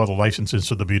went for the licenses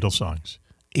to the Beatles songs.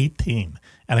 18.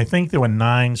 And I think there were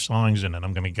 9 songs in it,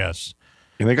 I'm going to guess.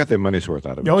 And they got their money's worth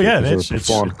out of it. Oh, too, yeah. 'cause they were It's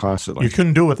performed constantly. You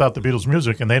couldn't do it without the Beatles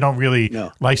music, and they don't really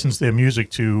No. license their music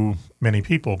to many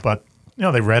people. But,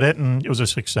 they read it, and it was a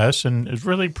success, and it's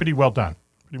really pretty well done.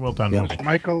 Pretty well done movie.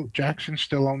 Michael Jackson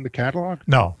still own the catalog?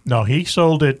 No, he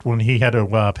sold it when he had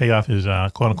to pay off his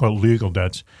quote-unquote legal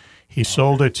debts. He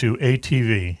sold it to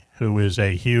ATV, who is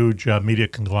a huge media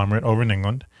conglomerate over in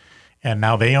England, and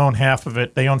now they own half of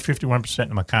it. They own 51%,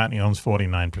 and McCartney owns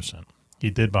 49%. He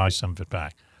did buy some of it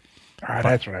back.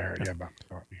 That's what I heard. Yeah, about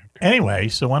Anyway,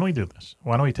 so why don't we do this?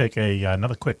 Why don't we take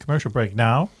another quick commercial break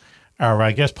now?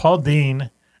 Our guest, Paul Dean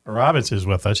Roberts, is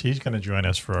with us. He's going to join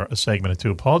us for a segment or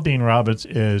two. Paul Dean Roberts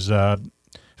is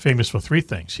famous for 3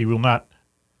 things. He will not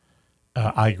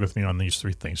argue with me on these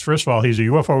 3 things. First of all, he's a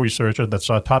UFO researcher that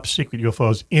saw top secret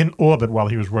UFOs in orbit while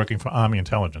he was working for Army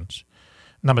intelligence.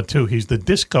 Number 2, he's the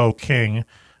disco king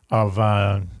of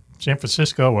San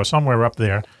Francisco or somewhere up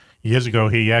there. Years ago,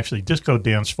 he actually disco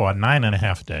danced for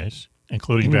 9.5 days,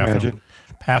 including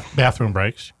bathroom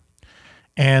breaks.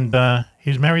 And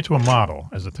he's married to a model,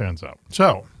 as it turns out.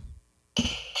 So,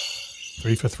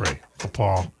 3 for 3 for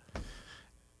Paul.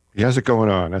 He has it going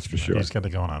on, that's for sure. He's got it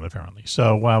going on, apparently.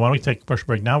 So why don't we take a commercial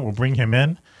break now? We'll bring him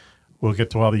in. We'll get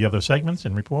to all the other segments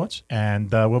and reports,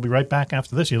 and we'll be right back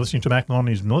after this. You're listening to Mac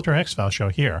Maloney's Military X-Files show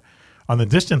here on the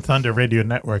Distant Thunder Radio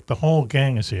Network. The whole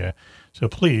gang is here, so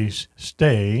please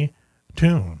stay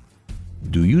tuned.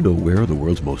 Do you know where the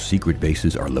world's most secret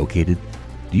bases are located?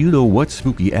 Do you know what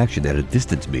spooky action at a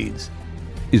distance means?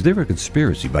 Is there a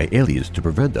conspiracy by aliens to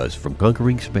prevent us from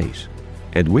conquering space?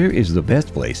 And where is the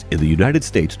best place in the United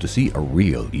States to see a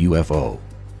real UFO?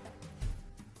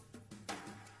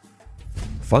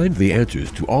 Find the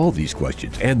answers to all these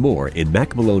questions and more in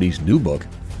Mac Maloney's new book,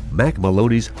 Mac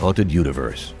Maloney's Haunted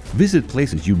Universe. Visit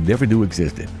places you never knew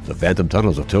existed: the Phantom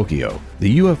Tunnels of Tokyo,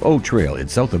 the UFO Trail in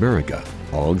South America,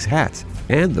 Ong's Hat,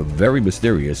 and the very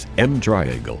mysterious M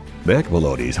Triangle. Mac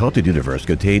Maloney's Haunted Universe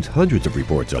contains hundreds of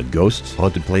reports on ghosts,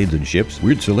 haunted planes and ships,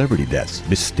 weird celebrity deaths,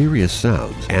 mysterious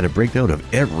sounds, and a breakdown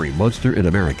of every monster in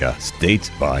America, state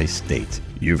by state.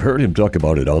 You've heard him talk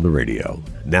about it on the radio.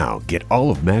 Now, get all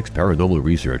of Mac's paranormal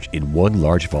research in one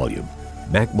large volume.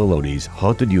 Mac Maloney's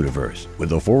Haunted Universe,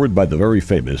 with a foreword by the very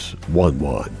famous Wan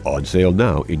Wan. On sale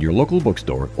now in your local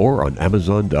bookstore or on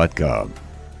Amazon.com.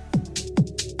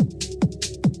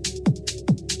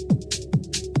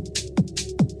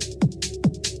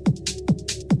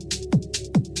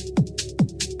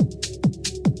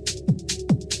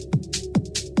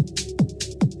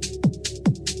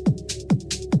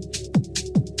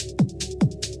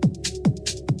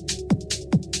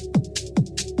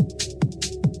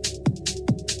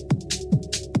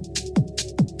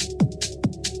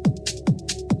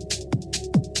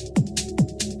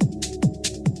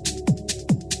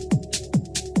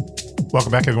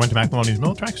 Welcome back, everyone, to Mac Maloney's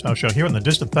Mill Tracks Now Show here on the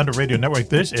Distant Thunder Radio Network.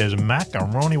 This is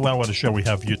Macaroni. Well, what a show we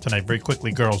have for you tonight. Very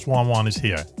quickly, girls, Juan is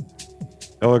here.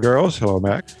 Hello, girls. Hello,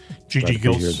 Mac. Gigi Glad to be here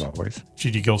Gills. as always.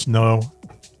 Gigi Gills, no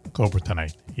Cobra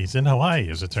tonight. He's in Hawaii,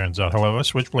 as it turns out. However,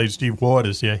 Switchblade Steve Ward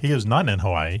is here. He is not in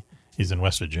Hawaii. He's in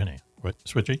West Virginia. What,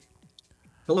 Switchy?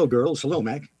 Hello, girls. Hello,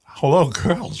 Mac. Hello,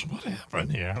 girls. What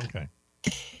happened here? Okay.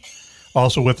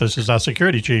 Also with us is our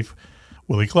security chief,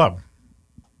 Willie Clubb,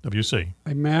 WC.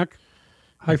 Hi, Mac.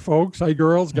 Hi, folks. Hi,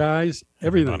 girls, guys,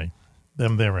 everything. Everybody.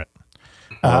 Them, they're it.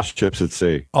 Lost chips at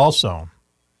sea. Also,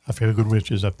 our favorite good witch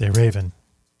is up there, Raven.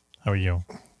 How are you?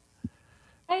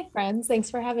 Hi, friends. Thanks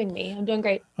for having me. I'm doing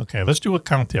great. Okay, let's do a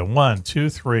count here. 1,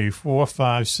 2, 3, 4,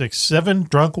 5, 6, 7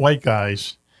 drunk white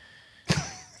guys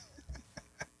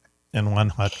and 1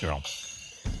 hot girl.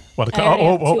 What?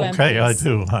 Okay, I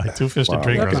do. Two-fisted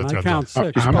drinkers. I count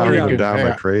 6. I'm drinking down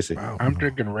like crazy. I'm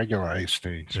drinking regular iced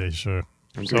tea. Yeah, sure.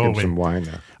 I'm drinking some wine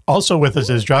now. Also with us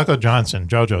is Jocko Johnson,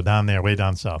 Jojo, down there, way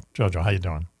down south. Jojo, how you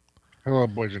doing? Hello,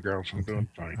 boys and girls. I'm doing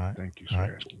fine. Thank you for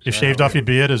asking. You shaved off your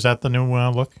beard? Is that the new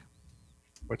look?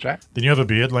 What's that? Did you have a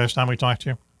beard last time we talked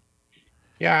to you?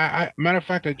 Yeah, matter of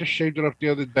fact, I just shaved it off the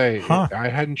other day. Huh. I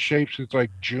hadn't shaved since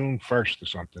like June 1st or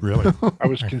something. Really? I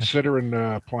was considering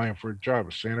applying for a job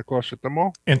as Santa Claus at the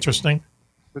mall. Interesting.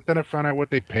 But then I found out what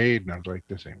they paid, and I was like,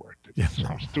 this ain't worth it. Yeah,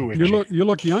 It's too itchy. You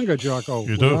look younger, Jocko,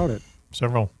 You do. without it.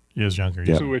 Several years younger.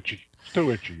 It's too itchy. It's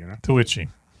too itchy, you know? Too itchy.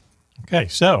 Okay,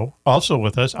 so also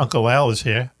with us, Uncle Al is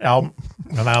here. Al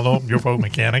Ronaldo, your boat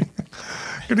mechanic.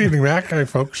 Good evening, Mac. Hi,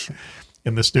 folks.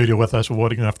 In the studio with us,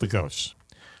 warding off the ghosts.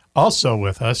 Also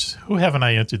with us, who haven't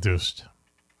I introduced?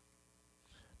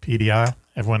 PDR,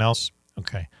 everyone else?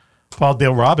 Okay. Paul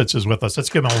Dale Roberts is with us. Let's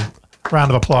give him a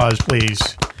round of applause,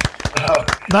 please.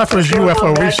 Not for his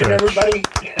UFO research. Everybody.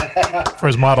 For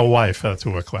his model wife, that's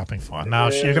who we're clapping for. Now,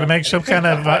 you're going to make some kind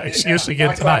of excuse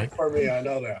again tonight. For me, I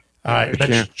know that. All right,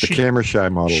 The camera shy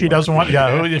model. She doesn't want.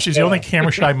 Yeah, she's the only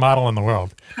camera shy model in the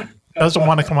world. Doesn't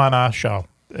want to come on our show.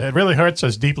 It really hurts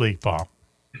us deeply, Paul.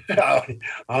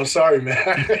 I'm sorry,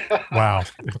 man. Wow.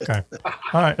 Okay.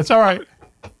 All right. It's all right.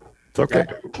 It's okay.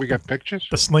 We got pictures?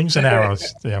 The slings and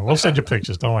arrows. Yeah, we'll send you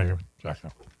pictures. Don't worry,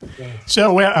 Jocko.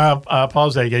 So,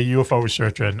 Paul's a UFO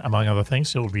researcher, and among other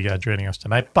things, he'll be joining us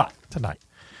tonight. But tonight,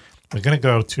 we're going to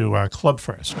go to Club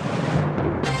first.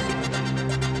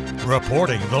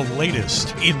 Reporting the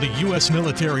latest in the U.S.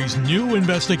 military's new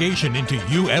investigation into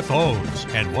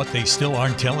UFOs and what they still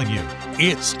aren't telling you.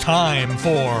 It's time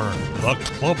for the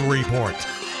Club Report.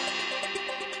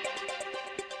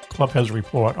 Club has a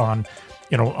report on,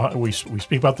 we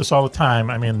speak about this all the time.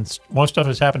 I mean, most stuff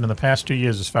has happened in the past 2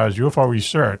 years as far as UFO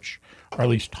research, or at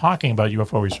least talking about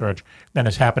UFO research, than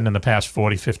has happened in the past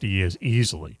 40, 50 years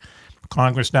easily.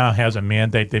 Congress now has a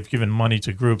mandate. They've given money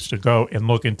to groups to go and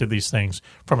look into these things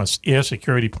from an air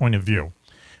security point of view.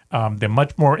 They're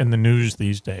much more in the news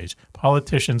these days.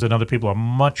 Politicians and other people are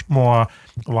much more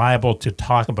liable to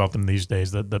talk about them these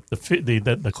days.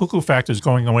 The cuckoo factor is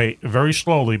going away very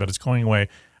slowly, but it's going away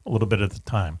a little bit at a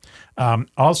time.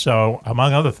 Also,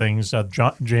 among other things,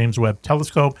 James Webb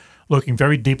Telescope looking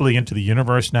very deeply into the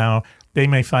universe now. They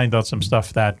may find out some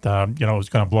stuff that is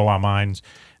going to blow our minds.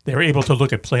 They're able to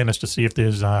look at planets to see if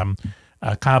there's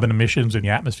carbon emissions in the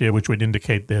atmosphere, which would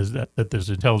indicate that there's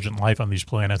intelligent life on these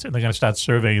planets, and they're going to start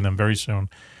surveying them very soon.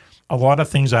 A lot of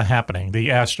things are happening.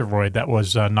 The asteroid that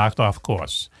was knocked off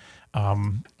course.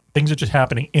 Things are just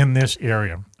happening in this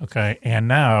area, okay? And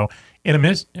now,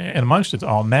 amongst it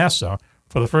all, NASA,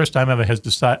 for the first time ever, has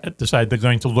decided they're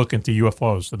going to look into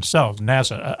UFOs themselves.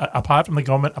 NASA, apart from the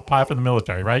government, apart from the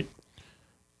military, right?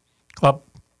 Club?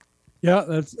 Yeah,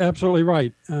 that's absolutely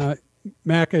right.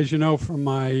 Mac, as you know from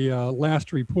my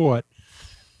last report,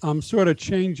 I'm sort of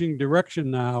changing direction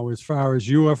now as far as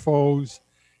UFOs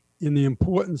in the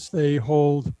importance they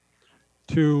hold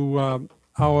to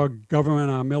our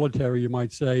government, our military, you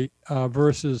might say,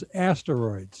 versus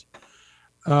asteroids.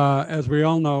 As we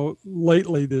all know,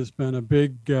 lately there's been a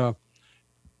big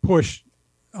push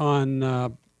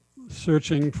on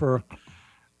searching for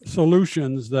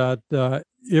solutions that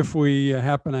if we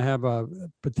happen to have a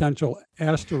potential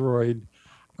asteroid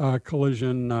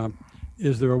collision,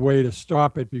 is there a way to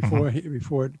stop it before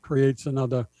it creates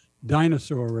another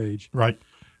dinosaur age? Right.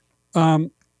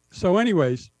 So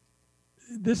anyways,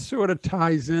 this sort of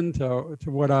ties into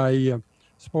what I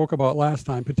spoke about last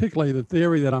time, particularly the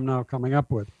theory that I'm now coming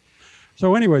up with.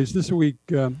 So anyways, this week,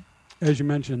 as you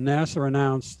mentioned, NASA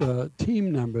announced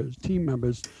team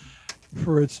members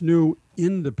for its new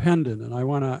independent, and I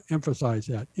want to emphasize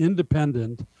that,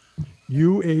 independent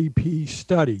UAP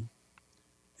study.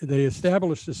 they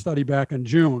established the study back in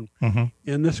June. Mhm.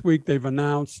 And this week they've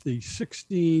announced the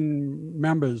 16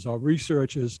 members or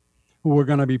researchers who are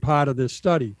going to be part of this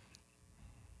study.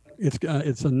 It's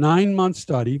a 9-month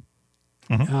study,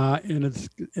 and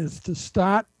it's to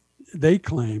start, they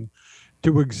claim,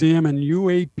 to examine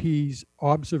UAP's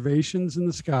observations in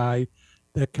the sky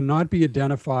that cannot be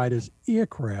identified as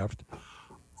aircraft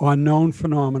or known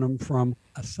phenomenon from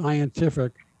a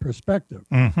scientific perspective.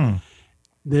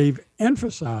 They've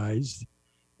emphasized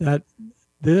that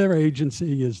their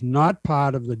agency is not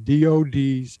part of the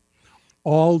DoD's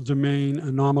All-Domain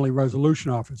Anomaly Resolution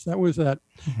Office. That was that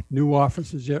new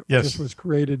office that just was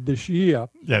created this year.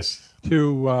 Yes.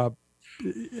 To,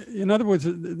 in other words,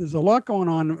 there's a lot going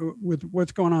on with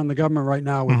what's going on in the government right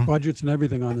now with budgets and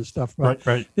everything on this stuff. But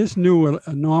Right. this new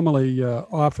anomaly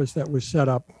office that was set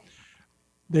up,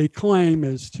 they claim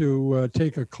is to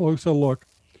take a closer look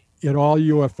at all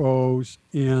UFOs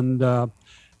and,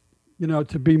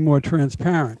 to be more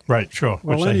transparent. Right, sure,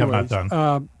 which they have not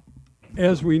done.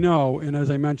 As we know, and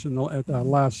as I mentioned at the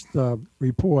last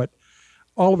report,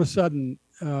 all of a sudden,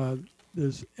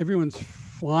 everyone's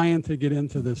flying to get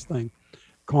into this thing.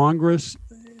 Congress,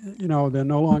 they're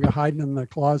no longer hiding in the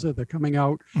closet. They're coming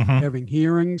out, having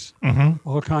hearings,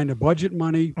 all kind of budget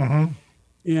money.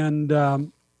 And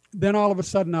then all of a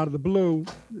sudden, out of the blue,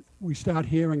 we start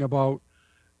hearing about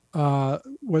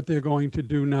what they're going to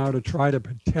do now to try to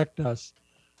protect us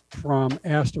from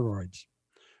asteroids.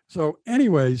 So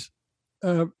anyways,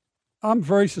 I'm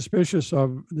very suspicious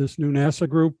of this new NASA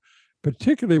group,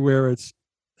 particularly where it's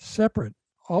separate,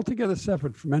 altogether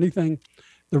separate from anything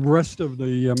the rest of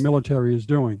the military is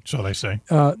doing. So they say.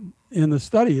 In the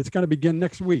study, it's going to begin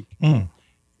next week. And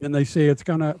they say it's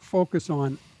going to focus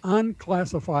on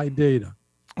unclassified data.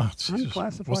 Oh, Jesus.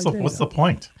 Unclassified What's the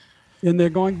point? And they're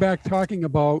going back talking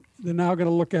about, they're now going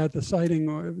to look at the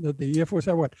sighting that the Air Force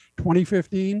had,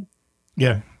 2015?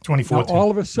 Yeah, 2014. Now, all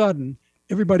of a sudden,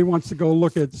 everybody wants to go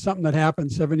look at something that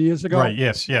happened 7 years ago. Right,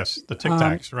 yes, the Tic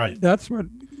Tacs, right. That's what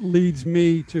leads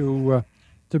me to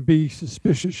be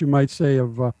suspicious, you might say,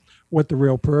 of what the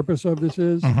real purpose of this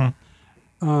is.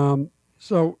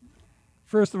 So,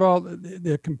 first of all,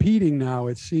 they're competing now,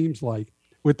 it seems like,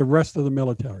 with the rest of the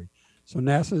military. So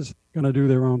NASA's going to do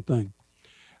their own thing.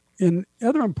 And the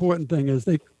other important thing is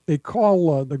they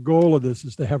call the goal of this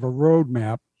is to have a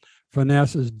roadmap for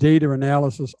NASA's data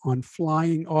analysis on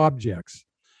flying objects.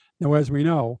 Now, as we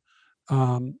know,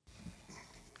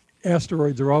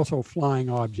 asteroids are also flying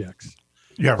objects.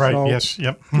 Yeah, right. So, Yes.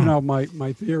 Yep.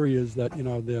 My theory is that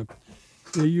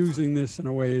they're using this in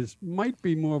a way as might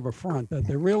be more of a front, that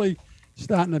they're really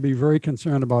starting to be very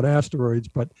concerned about asteroids,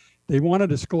 but they want to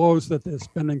disclose that they're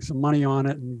spending some money on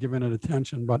it and giving it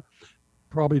attention, but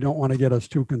probably don't want to get us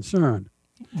too concerned.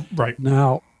 Right.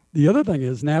 Now, the other thing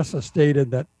is NASA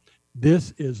stated that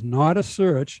this is not a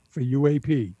search for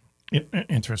UAP.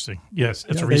 Interesting. Yes,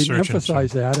 it's a They research.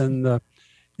 emphasize that, and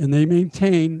they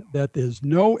maintain that there's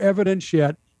no evidence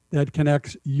yet that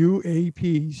connects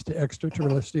UAPs to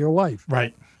extraterrestrial life.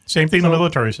 Right. Same thing the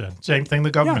military said. Same thing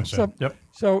the government said. Yep.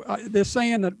 So they're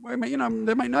saying that,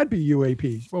 there might not be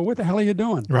UAPs. Well, what the hell are you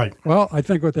doing? Right. Well, I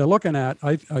think what they're looking at,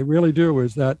 I really do,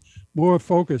 is that more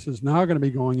focus is now going to be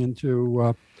going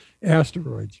into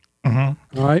asteroids. All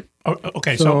right. Oh,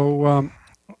 okay. So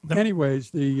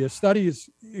anyways, the study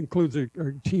includes a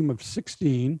team of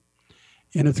 16,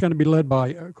 and it's going to be led by,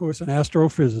 of course, an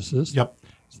astrophysicist. Yep.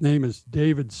 His name is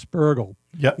David Spergel.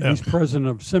 Yep. He's president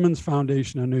of Simmons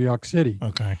Foundation in New York City.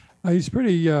 Okay. He's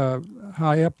pretty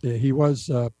high up there. He was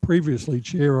previously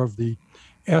chair of the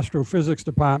astrophysics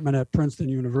department at Princeton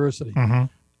University.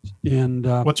 And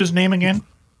what's his name again?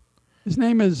 His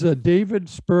name is David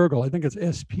Spergel. I think it's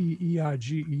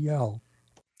Spergel.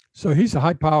 So he's a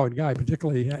high-powered guy,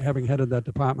 particularly having headed that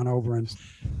department over in,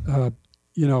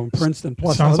 Princeton.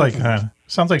 Plus, sounds like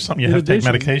something you have to take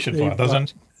medication for,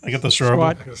 doesn't? I get the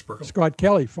Scott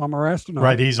Kelly, former astronaut.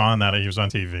 Right, he's on that. He was on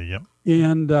TV. Yep.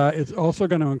 And it's also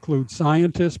going to include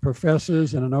scientists,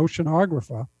 professors, and an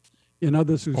oceanographer, and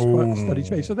others who study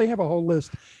space. So they have a whole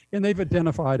list, and they've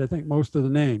identified, I think, most of the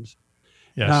names.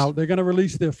 Yes. Now they're going to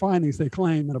release their findings, they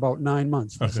claim, in about 9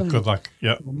 months. Okay, good luck.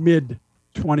 Yep. Mid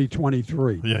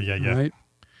 2023. Yeah. Right.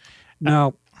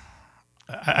 Now,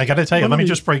 I got to tell you, let me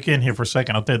just break in here for a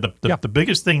second. I'll tell you, the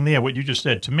biggest thing there, what you just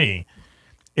said to me,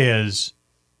 is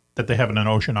that they have an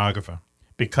oceanographer,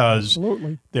 because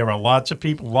there are lots of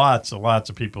people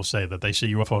say that they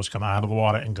see UFOs come out of the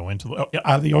water and go out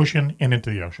of the ocean and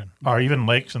into the ocean, or even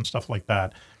lakes and stuff like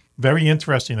that. very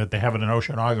interesting that they have an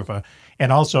oceanographer,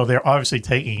 and also they're obviously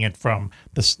taking it from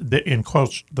in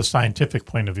quotes the scientific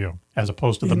point of view as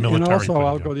opposed to the military. And also, point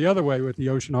I'll of view. go the other way with the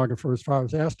oceanographer as far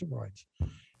as asteroids.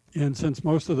 And since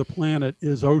most of the planet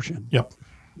is ocean, yep.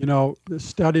 You know, the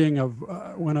studying of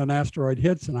when an asteroid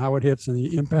hits and how it hits and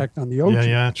the impact on the ocean.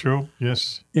 Yeah, true.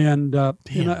 Yes. And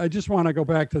I just want to go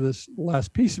back to this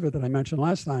last piece of it that I mentioned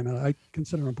last time, and I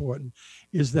consider important,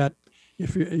 is that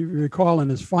if you recall in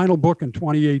his final book in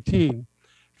 2018,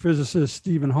 physicist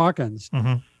Stephen Hawkins,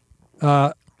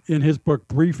 in his book,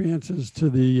 Brief Answers to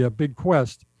the Big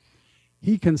Quest,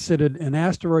 he considered an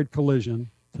asteroid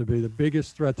collision to be the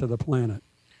biggest threat to the planet.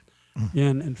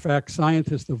 And in fact,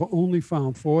 scientists have only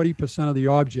found 40% of the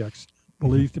objects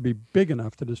believed to be big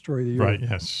enough to destroy the Earth. Right,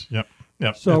 yes, yep.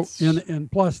 So,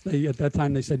 and plus, they at that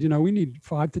time, they said, we need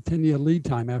 5 to 10 year lead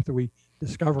time after we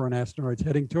discover an asteroid's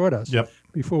heading toward us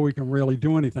before we can really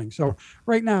do anything. So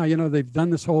right now, they've done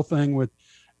this whole thing with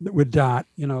DOT.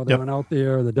 They went out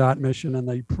there, the DOT mission, and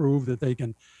they proved that they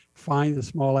can find the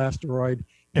small asteroid,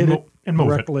 hit it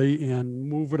correctly, and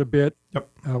move it a bit,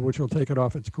 which will take it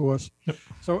off its course.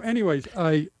 So anyways,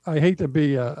 I hate to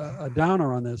be a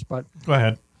downer on this, but go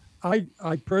ahead. I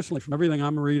personally, from everything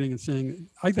I'm reading and seeing,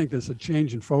 I think there's a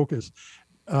change in focus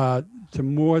to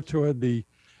more toward the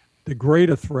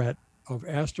greater threat of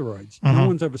asteroids. No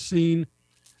one's ever seen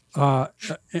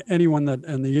anyone that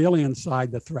on the alien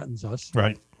side that threatens us.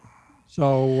 Right.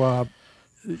 So,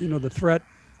 the threat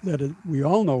that we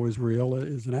all know is real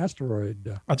is an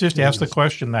asteroid. I'll just ask the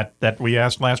question that we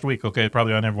asked last week. Okay,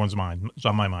 probably on everyone's mind. It's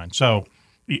on my mind. So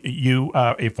you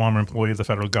are a former employee of the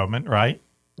federal government, right?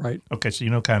 Right. Okay, so you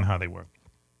know kind of how they work.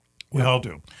 We all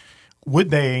do.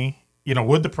 Would they,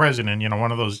 would the president,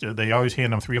 one of those, they always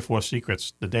hand them 3 or 4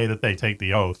 secrets the day that they take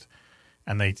the oath,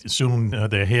 and they assume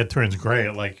their hair turns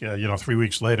gray, 3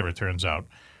 weeks later, it turns out.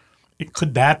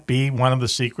 Could that be one of the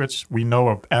secrets? We know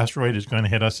an asteroid is going to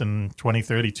hit us in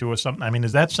 2032 or something. I mean,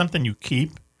 is that something you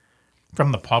keep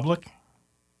from the public?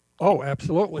 Oh,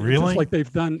 absolutely. Really? Just like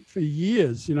they've done for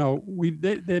years.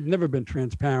 They've never been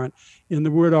transparent. And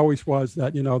the word always was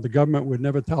that, the government would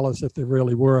never tell us if there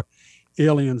really were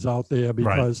aliens out there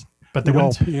because but they we'd all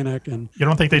wouldn't. panic. And you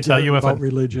don't think they tell you about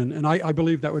religion? And I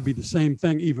believe that would be the same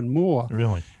thing even more.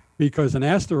 Really? Because an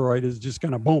asteroid is just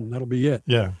going to boom. That'll be it.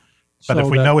 Yeah. But if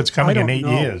we know it's coming in 8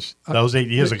 years, those 8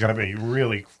 years are going to be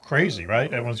really crazy,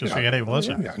 right? Everyone's just saying, hey,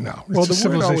 listen. Well, the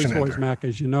word always was, Mac,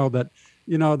 as you know, that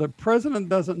the president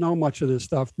doesn't know much of this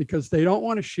stuff because they don't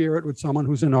want to share it with someone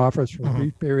who's in office for a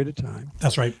brief period of time.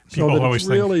 That's right. People so that always it's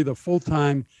really the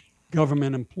full-time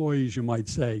government employees, you might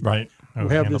say, right, who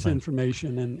have this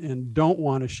information and don't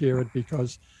want to share it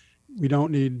because we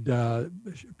don't need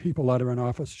people that are in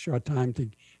office a short time to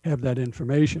have that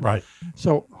information. Right.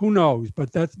 So who knows?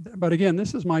 But again,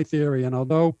 this is my theory. And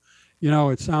although,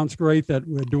 it sounds great that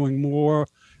we're doing more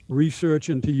research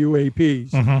into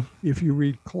UAPs, if you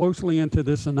read closely into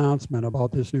this announcement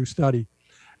about this new study,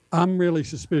 I'm really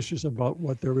suspicious about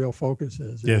what their real focus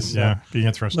is. Yes, be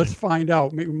interesting. Let's find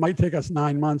out. It might take us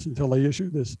 9 months until they issue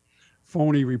this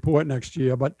phony report next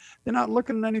year, but they're not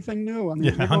looking at anything new. I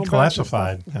mean,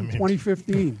 unclassified.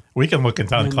 2015. We can look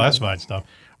into unclassified stuff.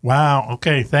 Wow.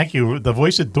 Okay. Thank you. The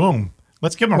voice of doom.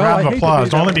 Let's give him a round of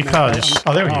applause, only because.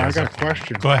 Oh, there he is. I got a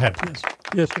question. Go ahead.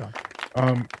 Yes,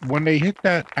 John. When they hit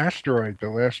that asteroid the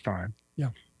last time,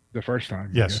 the first time,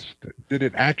 yes, did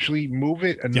it actually move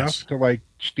it enough to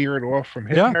steer it off from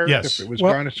hitting Earth? Yes. If it was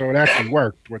going to, so it actually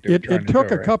worked. What they were trying to do. It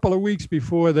took a couple of weeks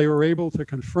before they were able to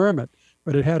confirm it,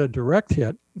 but it had a direct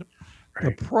hit.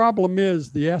 Right. The problem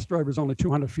is the asteroid was only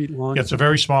 200 feet long. Yeah, it's a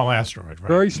very small asteroid, right?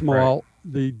 Very small.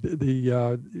 Right.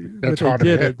 That's what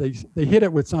they did they hit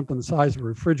it with something the size of a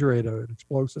refrigerator, an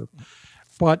explosive.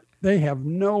 But they have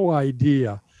no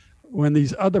idea when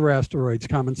these other asteroids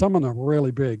come, and some of them are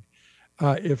really big,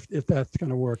 if that's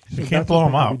going to work. So you can't blow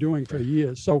them up. Been doing for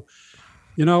years. So,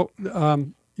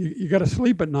 you got to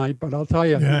sleep at night, but I'll tell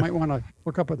you, you might want to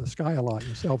look up at the sky a lot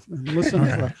yourself and listen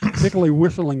for particularly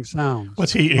whistling sounds.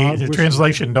 What's the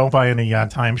translation? Don't buy any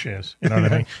timeshares. You know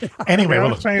what I mean? Anyway, I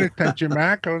was paying attention,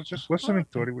 Mac. I was just listening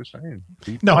to what he was saying.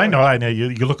 No, I know. You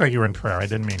look like you were in prayer. I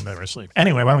didn't mean they were asleep.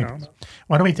 Anyway, why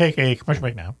don't we take a commercial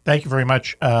break now? Thank you very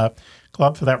much,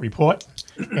 Club, for that report.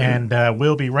 And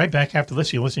we'll be right back after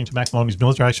this. You're listening to Mac Maloney's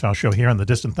Military Style Show here on the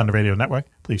Distant Thunder Radio Network.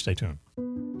 Please stay tuned.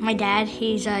 My dad,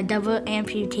 he's a double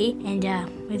amputee, and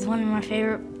he's one of my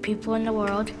favorite people in the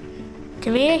world. To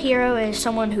me, a hero is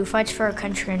someone who fights for our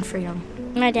country and freedom.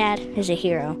 My dad is a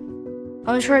hero.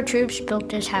 Most of our troops built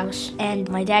this house, and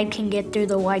my dad can get through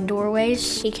the wide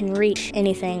doorways. He can reach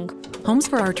anything Homes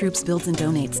for Our Troops builds and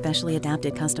donates specially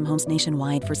adapted custom homes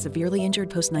nationwide for severely injured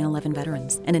post 9/11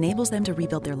 veterans and enables them to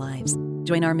rebuild their lives.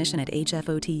 Join our mission at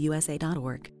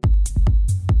hfotusa.org.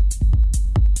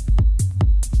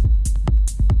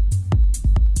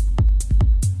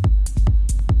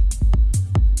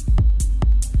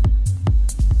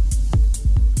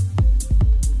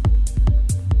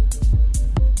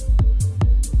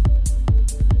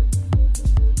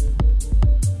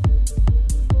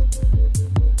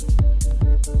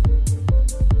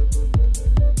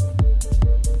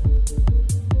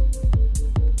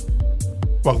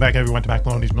 Welcome back, everyone, to Mac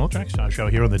Maloney's Mill Tracks, our show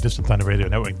here on the Distant Thunder Radio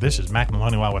Network. This is Mac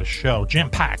Maloney. Wow, what a show.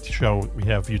 Jam-packed show we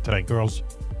have for you today. Girls,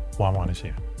 Juan is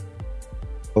here.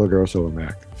 Hello, girls. Hello,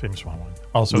 Mac. Famous Juan.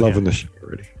 Also, loving the show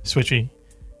already.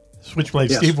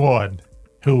 Switchblade Yes. Steve Ward,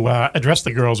 who addressed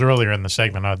the girls earlier in the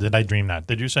segment. Did I dream that?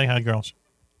 Did you say hi, girls?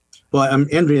 Well, I'm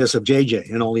envious of JJ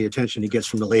and all the attention he gets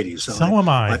from the ladies. So am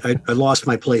I. I lost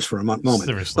my place for a moment.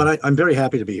 Seriously. But I'm very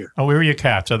happy to be here. Oh, where are your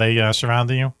cats? Are they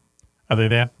surrounding you? Are they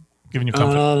there? Giving you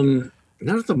comfort?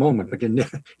 Not at the moment, but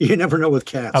you never know with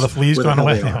cats. Are the fleas where the gone hell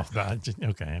away? they are.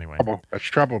 Okay, anyway. That's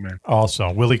trouble, man. Also,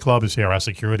 Willie Clubb is here, our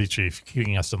security chief,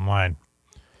 keeping us in line.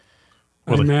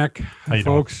 Hi, Willie, Mac. how you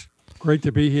Folks. Great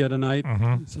to be here tonight.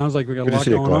 Sounds like we got Good a to lot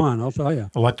see you, going Club. on, I'll tell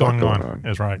you. A lot going on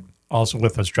is right. Also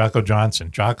with us, Jocko Johnson.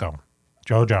 Jocko.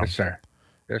 Jojo. Yes, sir.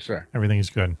 Yes, sir. Everything is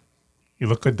good. You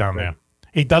look good down there.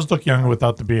 He does look younger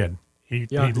without the beard. He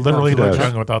Yeah, literally he looks does.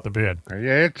 younger without the beard.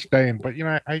 Yeah, it's staying, but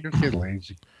I just get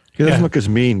lazy. He doesn't Yeah. look as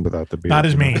mean without the beard. Not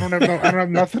as mean. I don't have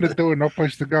nothing to do and no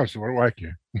place to go. So what do I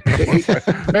care?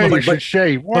 Hey, you should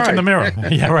shave. Why? Look in the mirror.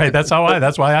 Yeah, right. That's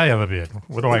why I have a beard.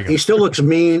 What do I He get? still looks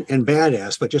mean and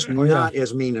badass, but just not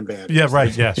as mean and badass. Yeah,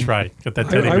 right. Yes, right. Get that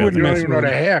teddy I bear. wouldn't You don't mess even know with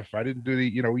the him. half. I didn't do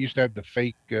the. We used to have the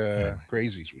fake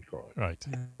crazies, we call it. Right.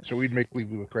 So we'd make believe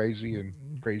we were crazy and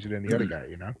crazier than the other guy.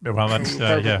 Well, that's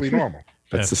perfectly yeah. normal.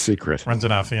 That's the secret. Runs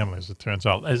in our family, as it turns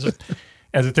out.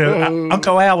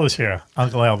 Uncle Al is here.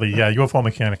 Uncle Al, the UFO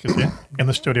mechanic, is here in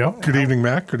the studio. Good evening,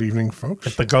 Mac. Good evening, folks.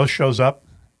 If the ghost shows up,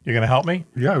 you're going to help me?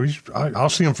 Yeah, I'll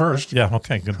see him first. Yeah,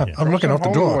 okay, good. Yeah. I'm looking out the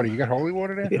Holy door. water. You got holy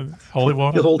water there? Holy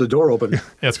water? He'll hold the door open. Yeah,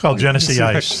 it's called Genesee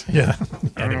Ice. Yeah. I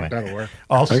don't know Anyway. if that'll work.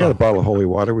 Also, I got a bottle of holy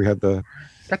water. We had the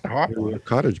Got the hot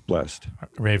cottage blessed.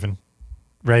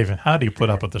 Raven, how do you put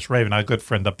up with this? Raven, our good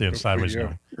friend up there in Sideways.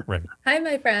 you. Raven. Hi,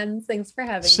 my friends. Thanks for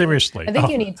having Seriously. me. I think Oh.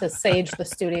 you need to sage the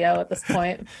studio at this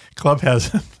point. Club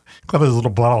has a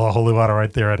little bottle of holy water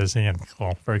right there at his hand.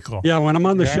 Cool. Very cool. Yeah, when I'm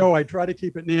on the show, I try to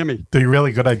keep it near me. Do you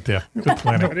really? Good idea. Good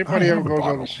planning. Anybody ever goes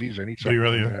overseas, I need Do you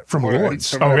really? From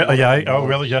Lords. Oh, really? Yeah. Oh,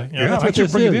 really? Yeah. Yeah, That's I what should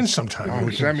this bring it is. in sometime. Oh,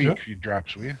 send me a few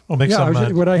drops, will you? We'll make Yeah,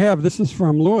 some. what I have, this is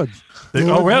from Lords.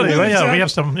 Oh, really? Lords, Yeah, yeah. we have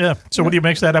some. Yeah. So, what do you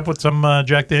mix that up with? Some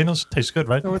Jack Daniels? Tastes good,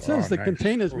 right? So it says the nice.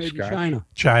 container's Little made in scotch. China.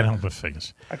 China with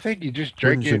figures. I think you just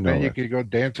drink Wouldn't it, you and then know you it? could go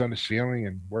dance on the ceiling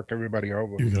and work everybody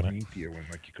over. You got it. Mean to you when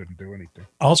you couldn't do anything.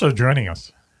 Also joining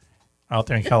us out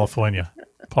there in California,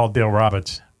 Paul Dale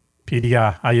Roberts,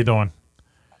 PDR. How you doing?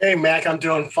 Hey, Mac, I'm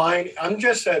doing fine. I'm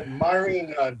just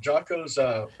admiring Jocko's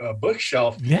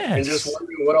bookshelf Yes. and just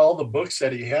wondering what all the books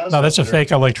that he has. No, that's a up there. fake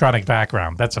electronic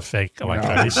background. That's a fake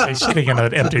electronic. He's sitting in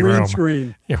an empty Green room.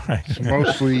 screen. You're right. It's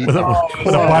mostly with a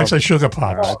box of sugar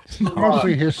pops.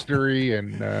 mostly history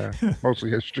and mostly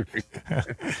history.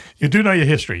 You do know your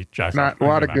history, Jack. Not a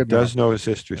lot of good. Does know his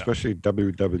history, especially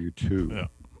WW2. Yeah.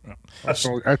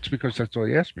 That's because that's all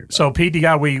he asked me about. So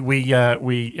PDR,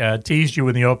 we teased you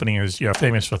in the opening as you're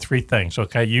famous for three things.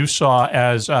 Okay, you saw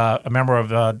as a member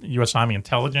of U.S. Army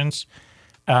Intelligence,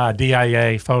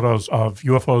 DIA photos of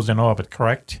UFOs in orbit.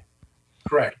 Correct.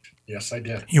 Correct. Yes, I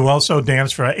did. You also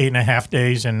danced for 8.5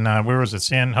 days in where was it?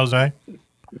 San Jose,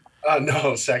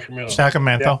 No, Sacramento.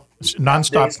 Sacramento,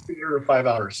 nonstop Dance theater, 5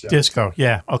 hours. Yeah. disco.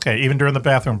 Yeah. Okay. Even during the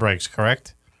bathroom breaks.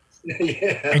 Correct.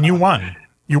 Yeah. And you won.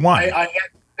 You won.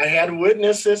 I had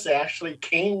witnesses that actually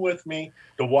came with me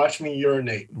to watch me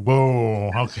urinate.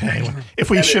 Whoa. Okay. If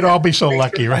we should all be so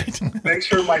lucky, right? Make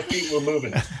sure my feet were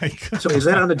moving. So is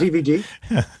that on the DVD?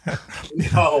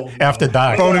 No. After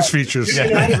dark. Bonus features.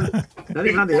 Yeah. Not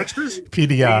even on the extras?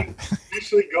 PDR.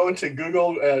 Actually go into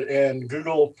Google and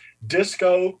Google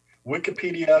disco,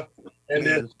 Wikipedia, and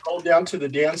then scroll down to the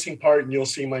dancing part and you'll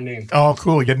see my name. Oh,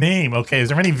 cool. Your name. Okay. Is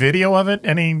there any video of it?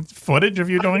 Any footage of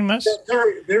you doing this?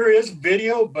 There is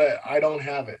video, but I don't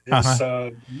have it.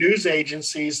 It's news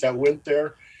agencies that went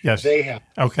there. Yes. They have.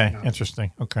 Okay.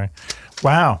 Interesting. Okay.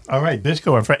 Wow. All right.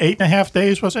 Disco. And for 8.5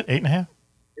 days, was it? 8.5?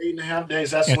 8.5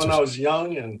 days. That's when I Interesting. was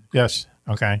young and Yes.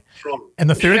 Okay. strong. And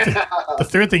the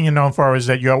third thing you're known for is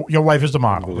that your wife is a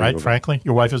model, right? Unbelievable. Frankly,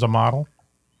 your wife is a model.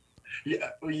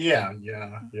 Yeah.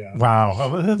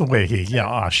 Wow. Well, the way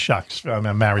oh, shucks.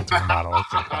 I'm married to a model.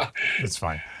 Okay. It's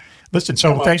fine. Listen,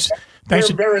 so thanks.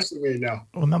 You're embarrassing me now.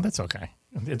 Well, no, that's okay.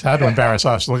 It's hard to embarrass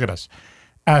us. Look at us.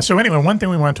 So anyway, one thing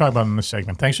we want to talk about in this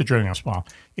segment, thanks for joining us, Paul,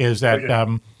 is that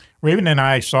Raven and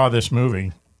I saw this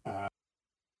movie.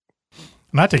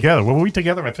 Not together. Were we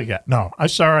together? I forget. No, I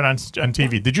saw it on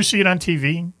TV. Did you see it on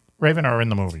TV, Raven, or in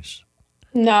the movies?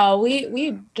 No,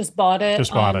 we just bought it.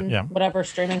 Just bought it, yeah. Whatever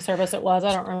streaming service it was,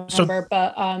 I don't remember.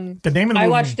 But the name of the I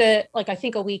movie, watched it like I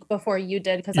think a week before you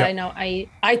did because I know I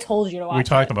told you to watch it. We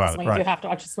talked about it. Like, right. you have to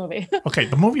watch this movie. Okay,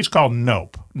 the movie is called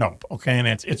Nope. Okay, and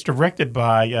it's directed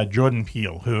by Jordan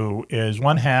Peele, who is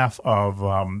one half of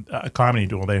a comedy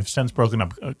duo. They've since broken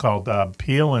up, called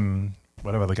Peele and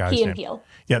whatever the guy's name. Peele.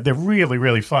 Yeah, they're really,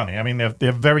 really funny. I mean,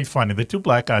 they're very funny. The two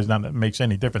black guys, not that it makes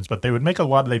any difference, but they would make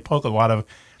they poke a lot of,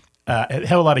 it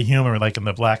had a lot of humor, like in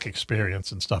the black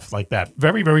experience and stuff like that.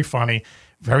 Very, very funny,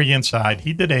 very inside.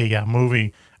 He did a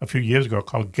movie a few years ago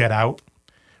called Get Out,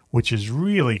 which is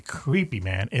really creepy,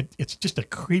 man. It's just a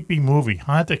creepy movie,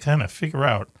 hard to kind of figure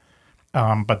out,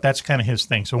 but that's kind of his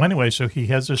thing. So anyway, so he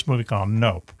has this movie called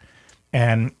Nope,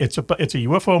 and it's a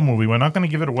UFO movie. We're not going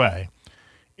to give it away.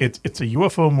 It's a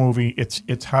UFO movie.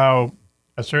 It's how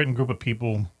a certain group of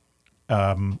people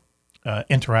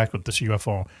interact with this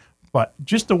UFO, but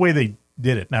just the way they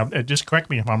did it. Now, just correct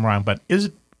me if I'm wrong, but is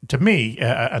it, to me,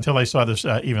 until I saw this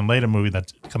even later movie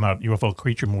that's come out, UFO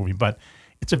creature movie, but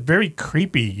it's a very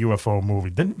creepy UFO movie.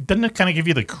 Doesn't it kind of give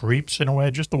you the creeps in a way,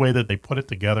 just the way that they put it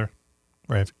together,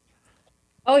 right?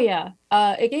 Oh yeah,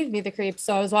 it gave me the creeps.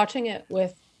 So I was watching it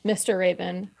with Mr.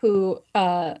 Raven, who,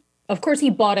 of course, he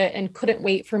bought it and couldn't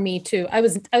wait for me to. I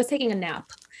was taking a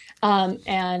nap,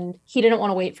 and he didn't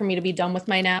want to wait for me to be done with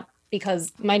my nap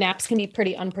because my naps can be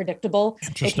pretty unpredictable.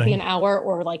 It could be an hour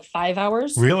or like 5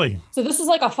 hours. Really? So this was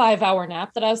like a 5-hour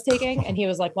nap that I was taking, and he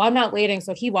was like, "Well, I'm not waiting,"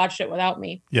 so he watched it without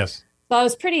me. Yes. So I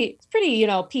was pretty,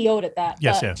 PO'd at that.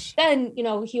 Yes, but yes. Then,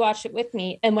 he watched it with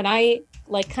me. And when I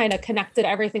like kind of connected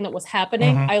everything that was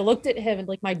happening, I looked at him and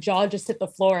like my jaw just hit the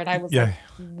floor and I was like,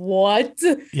 what?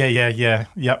 Yeah.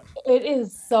 Yep. It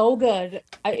is so good.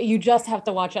 You just have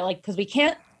to watch it, like, because we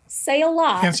can't say a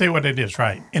lot. Can't say what it is,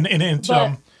 right? And it's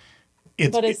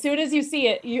but as soon as you see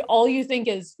it, all you think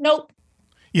is nope.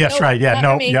 Yes, nope, right. Yeah, not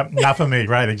nope. for me. Yep, not for me.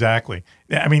 Right, exactly.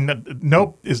 Yeah, I mean,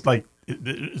 nope is like,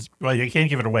 well, you can't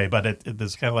give it away, but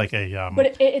it's kind of like a.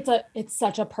 But it's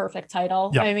such a perfect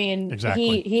title. Yeah, I mean,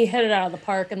 exactly. he hit it out of the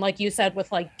park, and like you said,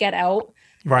 with like Get Out,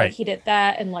 right? Like he did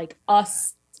that, and like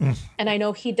Us, and I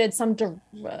know he did some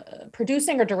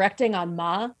producing or directing on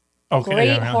Ma. Okay, great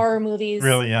yeah. horror movies.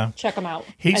 Really, yeah. Check them out.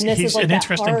 He's and this is like an that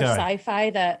interesting horror guy. sci-fi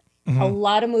that a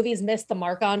lot of movies miss the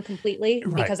mark on completely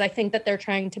because I think that they're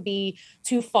trying to be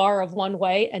too far of one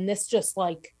way, and this just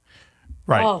like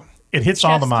it hits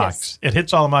all the chef's marks. kiss. It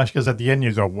hits all the marks because at the end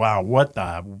you go, wow, what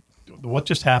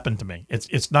just happened to me?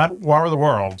 It's not War of the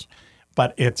Worlds,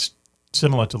 but it's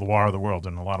similar to the War of the Worlds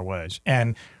in a lot of ways,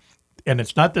 and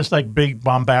it's not this like big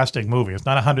bombastic movie. It's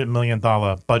not $100 million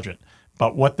budget,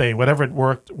 but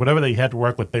whatever they had to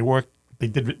work with, they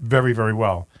did it very, very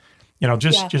well.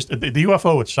 Just the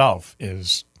UFO itself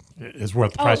is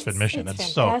worth the price of admission.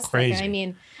 It's so crazy. I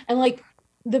mean, and like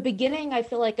the beginning, I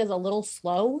feel like is a little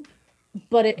slow,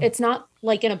 but it's not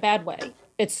like in a bad way.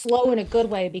 It's slow in a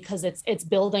good way because it's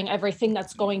building everything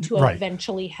that's going to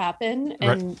eventually happen.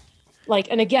 And like,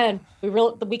 and again,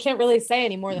 we can't really say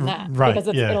any more than that because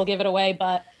it'll give it away.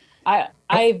 But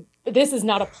this is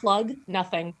not a plug,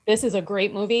 nothing. This is a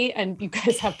great movie, and you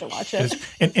guys have to watch it.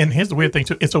 And here's the weird thing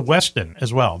too: it's a Western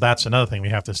as well. That's another thing we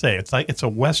have to say. It's a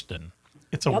Western.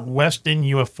 It's a Western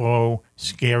UFO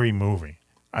scary movie.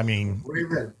 I mean,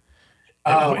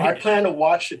 I plan to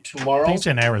watch it tomorrow. I think it's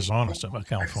in Arizona,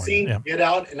 California. I've seen Get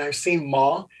Out, and I've seen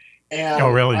Ma. And oh,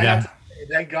 really? Yeah.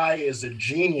 That guy is a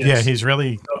genius. Yeah, he's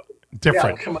really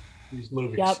different. Yeah, come on, these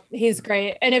movies. Yep, he's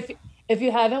great. And if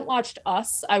you haven't watched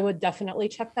Us, I would definitely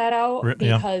check that out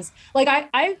because like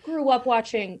I grew up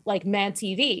watching like Mad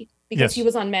TV because he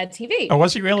was on Mad TV. Oh,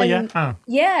 was he really? And,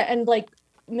 yeah, and like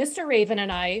Mr. Raven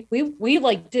and I, we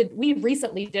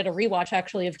recently did a rewatch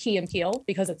actually of Key and Peele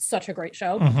because it's such a great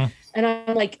show. And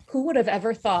I'm like, who would have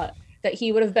ever thought that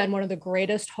he would have been one of the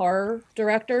greatest horror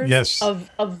directors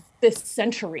of this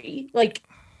century? Like,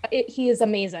 he is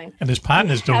amazing. And his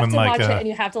partner's doing like like watch it and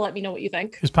you have to let me know what you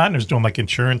think. His partner's doing like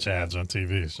insurance ads on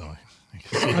TV. So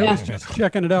I was just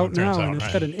checking it out now, and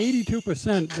it's got an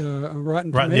 82%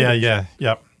 Rotten Tomatoes.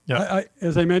 Yep.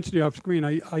 As I mentioned to you off screen,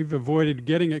 I've avoided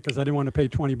getting it because I didn't want to pay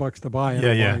 $20 to buy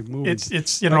it.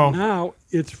 It's now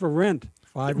it's for rent.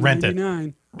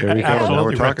 $5.99. There you go. Now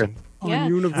we're talking. On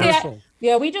Universal.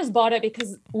 Yeah, we just bought it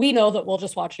because we know that we'll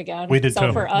just watch it again. We did so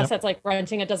too. for us, Yep. it's like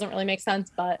renting it doesn't really make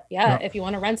sense. But yeah, Yeah. if you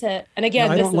want to rent it, and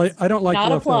again, I this don't like. is I don't like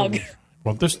not a plug. leftovers.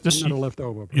 Well, this I'm not a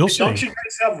leftover. you'll Don't see. you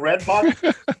guys have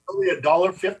Redbox? Only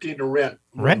 $1.50 to rent.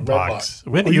 Redbox.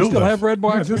 Where do Oh, you you still live? have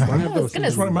Redbox? Yeah, I have those.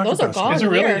 Goodness, things. those are gone Is it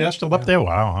really? here. They're still up there?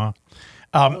 Wow,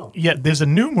 huh? Yeah, there's a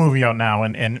new movie out now,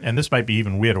 and this might be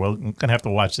even weirder. We're going to have to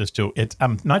watch this too.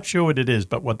 I'm not sure what it is,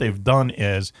 but what they've done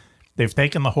is they've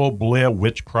taken the whole Blair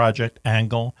Witch Project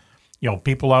angle.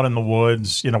 People out in the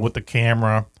woods, with the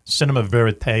camera, cinema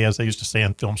verite, as they used to say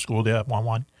in film school there at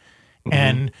 1-1.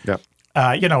 And, Yep.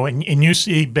 And you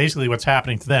see basically what's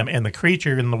happening to them. And the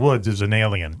creature in the woods is an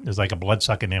alien, is like a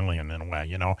blood-sucking alien in a way,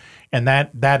 And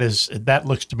that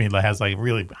looks to me like has like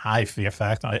really high fear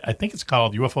factor. I think it's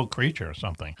called UFO Creature or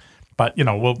something. But,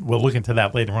 we'll look into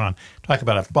that later on, talk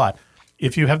about it. But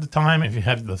if you have the time, if you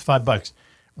have the $5,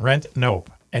 rent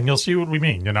Nope. And you'll see what we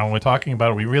mean. We're talking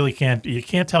about it. We really you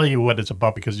can't tell you what it's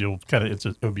about because it'll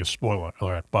be a spoiler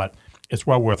alert, but it's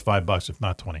well worth $5 if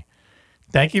not 20.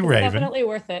 Thank you, It's Raven. definitely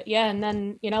worth it. Yeah, and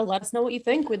then let us know what you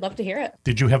think. We'd love to hear it.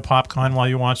 Did you have popcorn while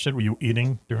you watched it? Were you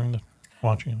eating during the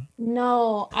watching it?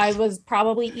 No, I was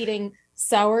probably eating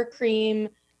sour cream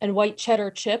and white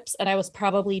cheddar chips, and I was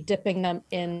probably dipping them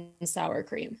in sour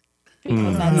cream.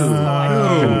 Because that's how I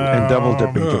do it. And double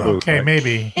dipping to boot. Okay, right?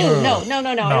 maybe. Ew, no. I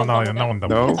don't double no one dip.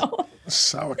 double. No?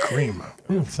 Sour cream.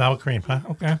 Sour cream, huh?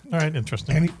 Okay, all right,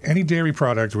 interesting. Any dairy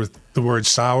product with the word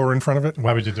sour in front of it,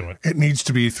 Why would you do it? it needs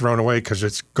to be thrown away because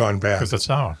it's gone bad. Because it's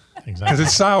sour. Because Exactly.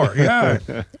 it's sour. Yeah.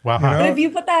 Wow. But if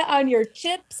you put that on your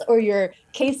chips or your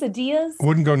quesadillas,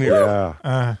 Wouldn't go near it.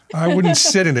 Yeah. I wouldn't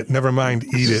sit in it, never mind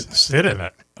eat it. Sit in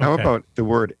it. How Okay. about the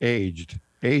word aged?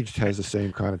 Aged has the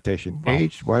same connotation.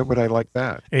 Aged? Why would I like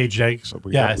that? Aged eggs? But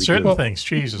we Yeah, don't- we certain do. things.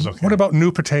 Cheese is okay. What about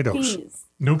new potatoes? peas.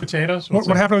 New potatoes? What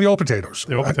happened to the old potatoes?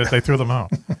 They threw them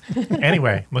out.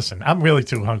 Anyway, listen, I'm really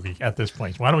too hungry at this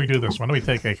point. Why don't we do this? Why don't we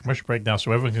take a commercial break now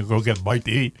so everyone can go get a bite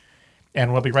to eat?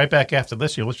 And we'll be right back after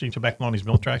this. You're listening to Mac Maloney's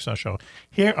Mill Tracks Show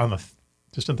here on the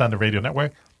Distant Thunder Radio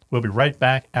Network. We'll be right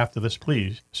back after this.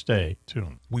 Please stay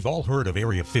tuned. We've all heard of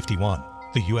Area 51,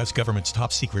 the U.S. government's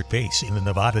top secret base in the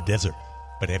Nevada desert.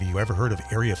 But have you ever heard of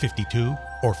Area 52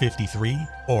 or 53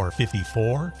 or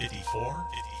 54? 54?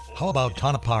 How about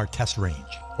Tonopah Test Range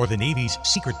or the Navy's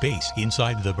secret base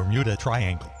inside the Bermuda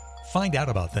Triangle? Find out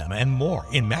about them and more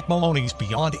in Mac Maloney's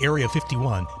Beyond Area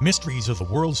 51, Mysteries of the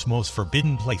World's Most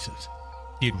Forbidden Places.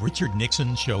 Did Richard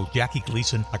Nixon show Jackie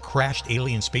Gleason a crashed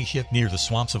alien spaceship near the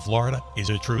swamps of Florida? Is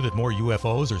it true that more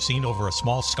UFOs are seen over a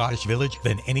small Scottish village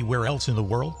than anywhere else in the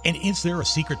world? And is there a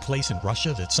secret place in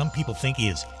Russia that some people think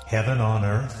is heaven on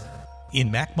earth? In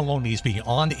Mac Maloney's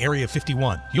Beyond Area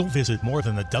 51, you'll visit more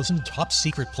than a dozen top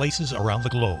secret places around the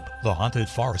globe. The haunted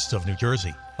forests of New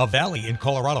Jersey, a valley in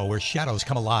Colorado where shadows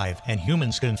come alive and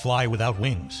humans can fly without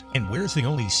wings. And where's the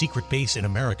only secret base in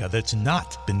America that's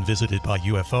not been visited by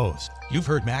UFOs? You've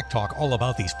heard Mac talk all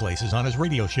about these places on his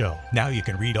radio show. Now you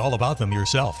can read all about them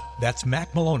yourself. That's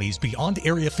Mac Maloney's Beyond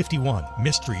Area 51,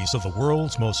 Mysteries of the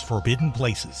World's Most Forbidden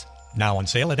Places. Now on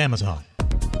sale at Amazon.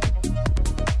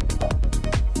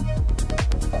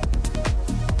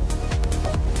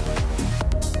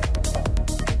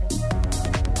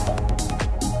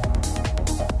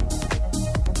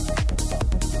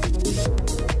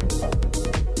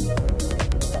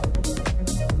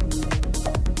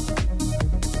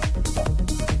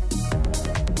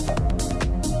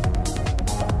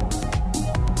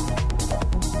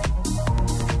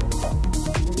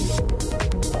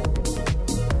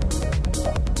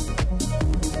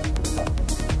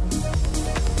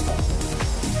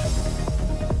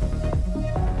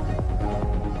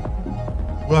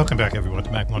 Welcome back, everyone,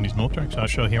 to Mac Maloney's Mill Tracks, our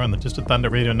show here on the Distant Thunder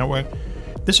Radio Network.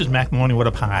 This is Mac Maloney. What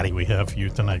a party we have for you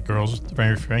tonight, girls. The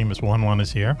very famous 1-1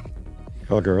 is here.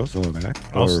 Hello, girls. Hello, Mac.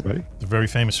 Hello, Also, everybody. The very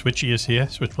famous Switchy is here.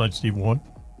 Switchblade Steve Ward.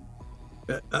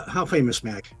 How famous,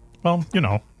 Mac? Well, do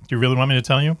you really want me to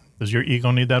tell you? Does your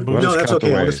ego need that boost? No, that's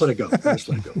okay. I'll just let it go. Just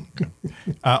let it go.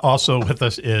 Also with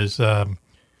us is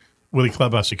Willie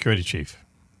Club, our security chief.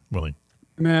 Willie.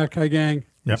 Mac, hi, gang.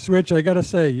 Yep. Switch, I got to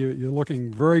say, you're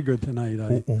looking very good tonight.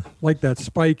 I like that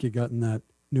spike you got in that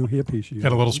new hair piece. You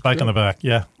Got a little spike on the back.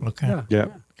 Yeah. Okay. Yeah.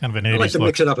 Kind of an 80s I like to look.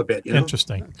 mix it up a bit.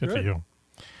 Interesting. Good for you.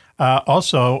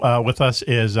 Also with us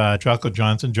is Jocko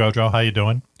Johnson. Jojo, how you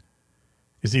doing?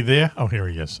 Is he there? Oh, here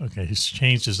he is. Okay, he's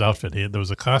changed his outfit. There was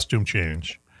a costume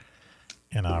change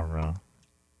in our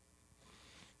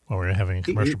while we were having a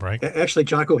commercial break. Actually,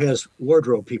 Jocko has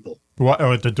wardrobe people. What,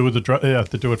 to do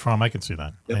it from? I can see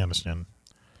that. Yep. I understand.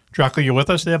 Jocko, you with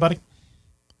us there, buddy?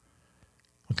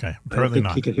 Okay, apparently think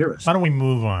not. he can hear us. Why don't we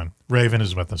move on? Raven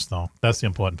is with us, though. That's the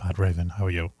important part. Raven, how are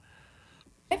you?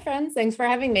 friends. Thanks for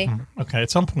having me. Okay,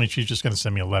 at some point she's just going to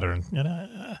send me a letter,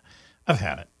 and I've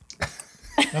had it.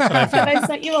 Have I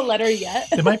sent you a letter yet?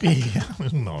 There might be, who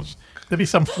knows? There'd be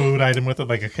some food item with it,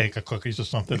 like a cake or cookies or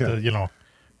something. Yeah. To,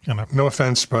 kind of. No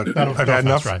offense, but I've had offense,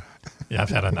 enough. Right? Yeah, I've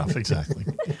had enough. Exactly.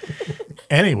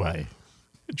 Anyway,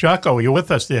 Jocko, you're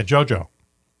with us there, Jojo.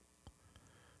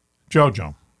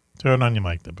 Jojo, turn on your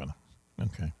mic there, brother.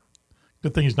 Okay.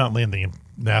 Good thing he's not landing in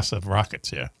NASA rockets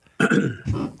here.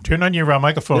 Turn on your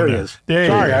microphone. There he there. is. There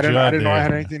Sorry, you I go. didn't know I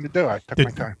had There. anything to do. I took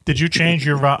my time. Did you change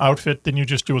your outfit? Didn't you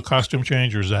just do a costume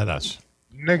change, or is that us?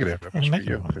 Negative. That must be you,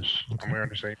 Negative. because I'm wearing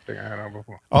the same thing I had on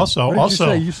before. Also, What did you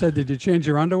say? You said, did you change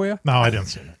your underwear? No, I didn't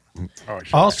say that. Oh, I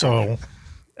should- Also,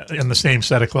 in the same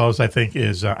set of clothes, I think,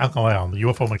 is Uncle Al, the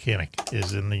UFO mechanic,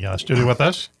 is in the studio with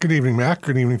us. Good evening, Mac.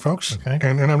 Good evening, folks. Okay.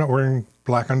 And I'm not wearing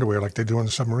black underwear like they do on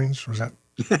the submarines. Was that?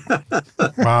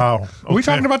 Wow. Are we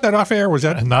talking about that off air? Was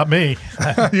that not me?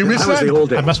 You missed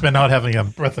that? I must have been out having a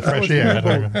breath of fresh air. I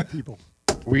don't know.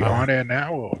 We on air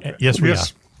now? Or? Yes, we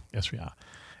Yes. are. Yes, we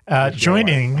are.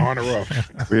 Joining On or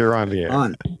off? We are on the air.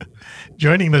 On.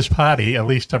 Joining this party, at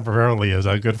least temporarily, is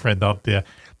our good friend out there,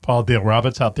 Paul Dale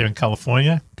Roberts, out there in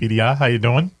California. PDR, how you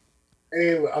doing?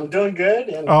 Hey, I'm doing good.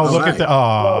 And Oh, look at that!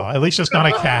 Oh, at least it's not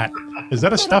a cat. Is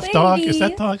that a stuffed dog? Is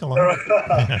that dog alive?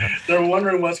 They're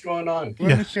wondering what's going on.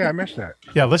 Let me see. I missed that.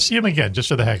 Yeah, let's see him again, just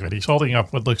for the heck of it. He's holding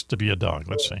up what looks to be a dog.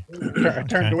 Let's see. I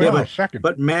turned away Yeah, for a but, second.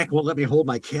 but Mac won't let me hold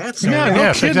my cats. Yeah, no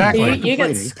yes, kidding. exactly. You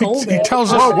get scolded. He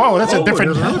tells us. Whoa, that's a Oh,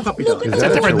 different. there's another puppy dog. That's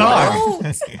a different dog.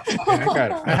 Yeah, I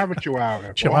got it. I have a Chihuahua. All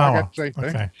I Chihuahua. got to say, Okay. I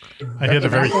hear That's they're an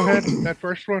very, applehead, that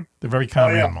first one. they're very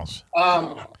calm Oh, yeah. animals.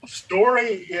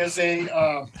 Story is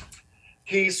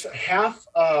he's half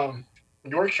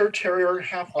Yorkshire Terrier,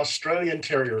 half Australian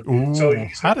Terrier. Ooh, So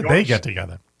he's how did they Yorkshire- get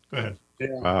together? Go ahead. Yeah.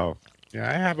 Wow. Yeah,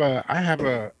 I have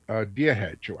a deer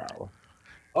head Chihuahua.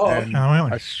 Oh, And Oh,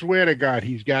 really? I swear to God,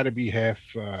 he's got to be half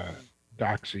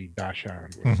Dachshund.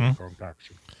 Mhm. Call him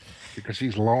Dachshund. Because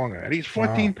he's longer. And he's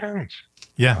 14 pounds.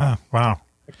 Yeah. Huh. Wow.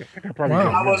 I could probably Wow.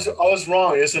 get I rid was of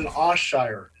wrong. It's an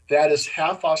Ayrshire. That is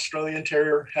half Australian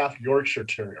Terrier, half Yorkshire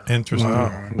Terrier. Interesting.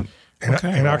 Wow. And,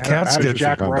 Okay. and our I cats had a get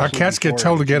Jack Russell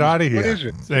told to get out of What here. is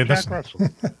it? Hey, Jack listen. Russell.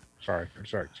 Sorry. I'm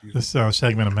sorry. Excuse me. This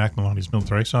segment of Mac Maloney's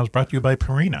Military Sounds brought to you by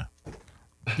Purina.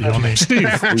 The only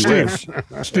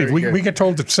Steve, we get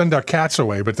told to send our cats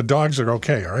away, but the dogs are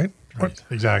okay, all right? Right,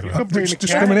 exactly. Bring It's the cat.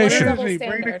 discrimination. Where is he?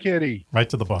 Bring the kitty. Right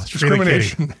to the boss.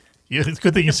 Discrimination. Yeah, it's a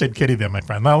good thing you said kitty there, my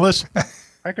friend. Now listen.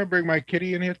 I can bring my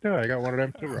kitty in here too. I got one of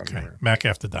them too. Running Okay. around. Mac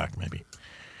after dark, maybe.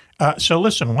 So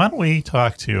listen, why don't we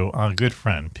talk to our good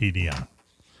friend, PDR.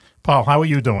 Paul, how are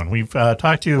you doing? We've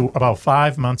talked to you about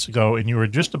 5 months ago, and you were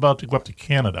just about to go up to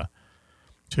Canada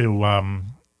to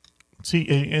see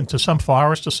into some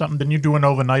forest or something. Didn't you do an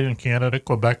overnight in Canada,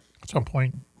 Quebec, at some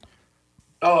point?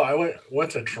 Oh, I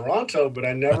went to Toronto, but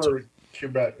I never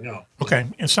Quebec. No. Okay,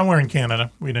 and somewhere in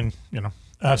Canada. We didn't,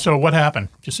 So what happened?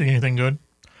 Did you see anything good?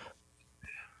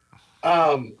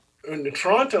 In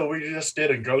Toronto, we just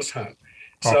did a ghost hunt.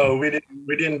 So we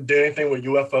didn't do anything with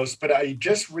UFOs, but I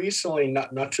just recently,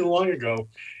 not too long ago,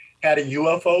 had a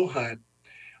UFO hunt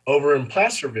over in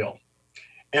Placerville,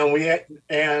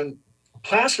 and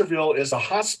Placerville is a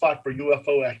hotspot for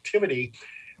UFO activity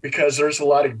because there's a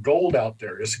lot of gold out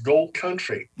there. It's gold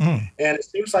country, and it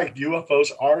seems like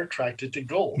UFOs are attracted to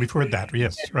gold. We've heard that.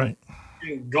 Yes, right.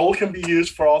 And gold can be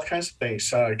used for all kinds of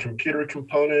things, computer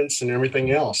components and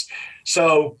everything else.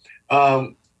 So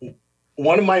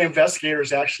one of my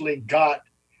investigators actually got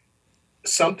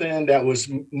something that was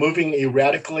moving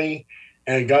erratically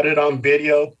and got it on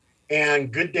video.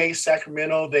 And Good Day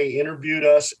Sacramento, they interviewed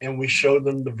us and we showed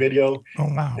them the video. Oh,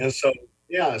 wow. And so,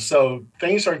 yeah, so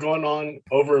things are going on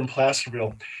over in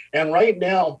Placerville. And right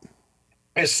now,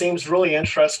 it seems really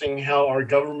interesting how our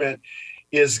government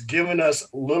is giving us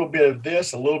a little bit of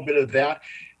this, a little bit of that.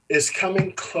 Is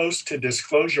coming close to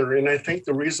disclosure. And I think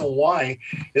the reason why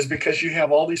is because you have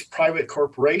all these private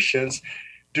corporations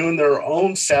doing their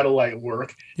own satellite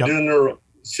work, doing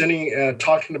their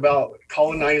talking about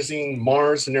colonizing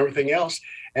Mars and everything else.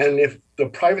 And if the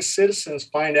private citizens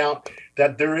find out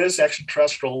that there is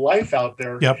extraterrestrial life out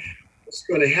there, what's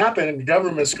going to happen? And the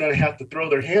government's going to have to throw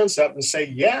their hands up and say,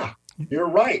 yeah, you're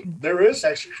right. There is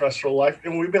extraterrestrial life,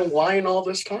 and we've been lying all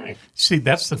this time. See,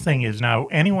 that's the thing is now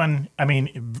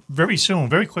very soon,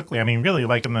 very quickly, really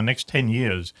like in the next 10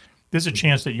 years, there's a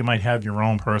chance that you might have your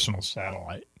own personal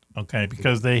satellite, okay?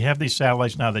 Because they have these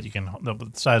satellites now that you can, the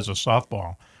size of a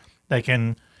softball, they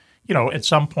can, at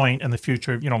some point in the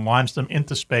future, launch them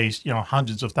into space,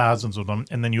 hundreds of thousands of them,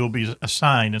 and then you'll be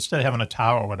assigned, instead of having a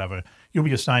tower or whatever, you'll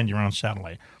be assigned your own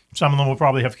satellite. Some of them will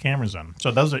probably have cameras on them.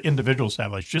 So those are individual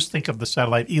satellites. Just think of the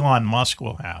satellite Elon Musk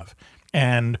will have.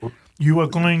 And you are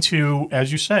going to,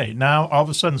 as you say, now all of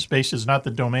a sudden space is not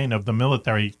the domain of the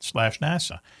military /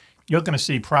 NASA. You're going to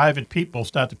see private people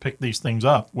start to pick these things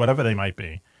up, whatever they might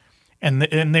be. And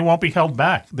they won't be held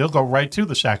back. They'll go right to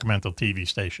the Sacramento TV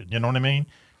station. You know what I mean?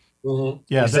 Mm-hmm.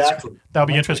 Yeah, exactly. That'll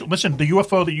be interesting. Listen, the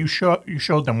UFO that you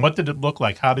showed them, what did it look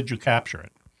like? How did you capture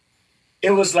it? It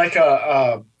was like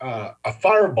a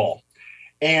fireball.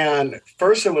 And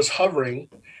first it was hovering.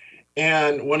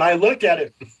 And when I looked at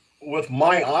it with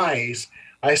my eyes,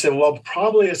 I said, well,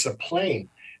 probably it's a plane.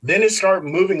 Then it started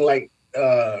moving like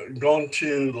going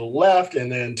to the left and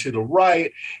then to the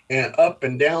right and up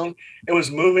and down. It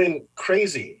was moving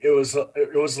crazy. It was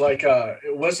like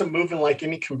it wasn't moving like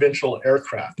any conventional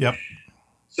aircraft. Yep.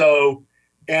 So,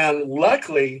 and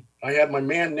luckily I had my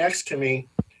man next to me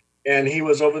and he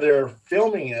was over there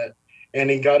filming it and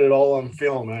he got it all on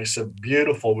film. And I said,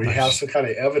 beautiful. We have some kind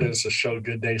of evidence to show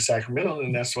Good Day Sacramento.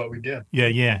 And that's what we did.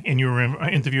 Yeah. And you were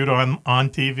interviewed on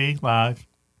TV live.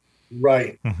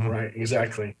 Right. Right.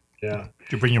 Exactly. Yeah.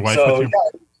 Did you bring your wife with you?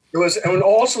 Yeah, it was, and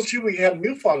also too, we had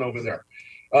MUFON over there.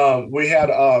 We had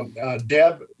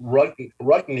Deb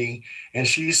Ruckney, and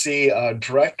she's the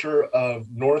director of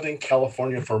Northern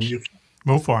California for MUFON.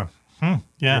 MUFON.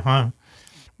 Yeah. Huh.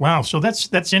 Wow. So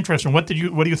that's interesting. What do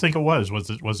you think it was?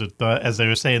 Was it as they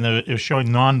were saying, it was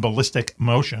showing non-ballistic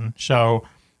motion? So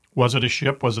was it a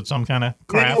ship? Was it some kind of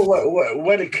craft? You know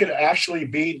what it could actually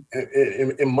be,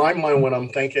 in my mind, what I'm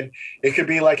thinking, it could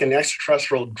be like an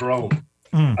extraterrestrial drone.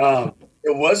 It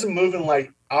wasn't moving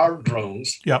like our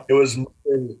drones. Yep. It was,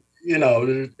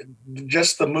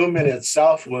 just the movement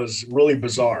itself was really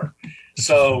bizarre.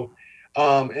 So,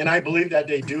 and I believe that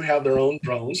they do have their own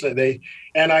drones. I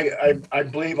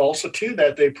believe also too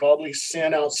that they probably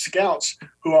send out scouts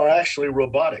who are actually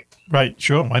robotic. Right.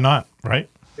 Sure. Why not? Right.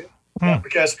 Yeah,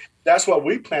 because that's what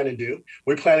we plan to do.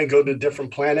 We plan to go to different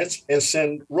planets and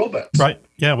send robots. Right.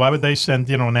 Yeah. Why would they send,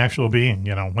 an actual being,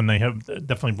 when they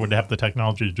definitely would have the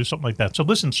technology to do something like that? So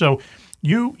listen,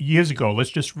 you, years ago,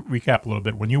 let's just recap a little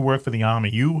bit. When you worked for the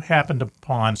Army, you happened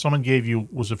upon, someone gave you,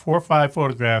 was it 4 or 5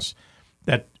 photographs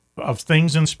of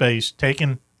things in space,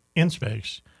 taken in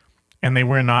space, and they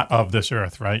were not of this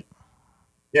Earth, right?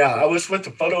 Yeah, I was with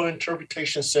the Photo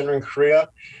Interpretation Center in Korea.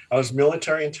 I was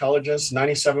military intelligence,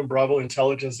 97 Bravo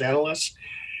intelligence analyst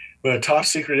with a top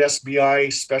secret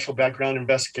SBI special background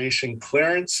investigation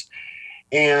clearance.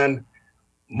 And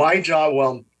my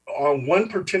job, on one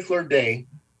particular day,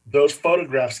 those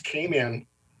photographs came in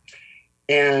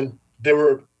and there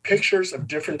were pictures of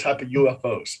different type of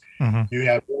UFOs. Mm-hmm. You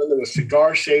had one that was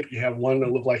cigar shaped. You had one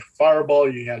that looked like a fireball.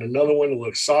 You had another one that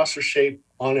looked saucer shaped,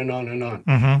 on and on and on.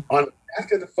 Mm-hmm. On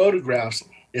after the photographs,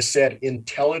 it said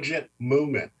intelligent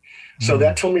movement. So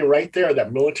that told me right there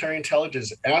that military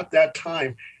intelligence at that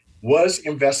time was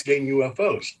investigating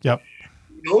UFOs. Yep.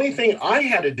 The only thing I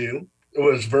had to do, it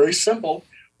was very simple,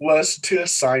 was to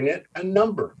assign it a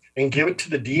number and give it to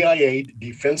the DIA,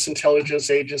 Defense Intelligence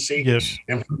Agency. Yes.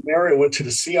 And from there, it went to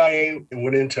the CIA and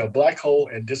went into a black hole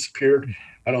and disappeared.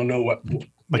 I don't know what.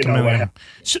 Like a million.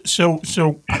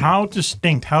 So how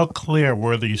distinct, how clear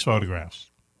were these photographs?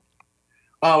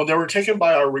 They were taken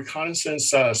by our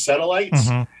reconnaissance satellites,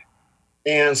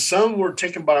 and some were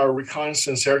taken by our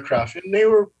reconnaissance aircraft, and they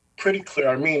were pretty clear.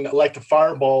 I mean, like the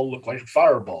fireball looked like a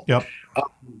fireball. Yep.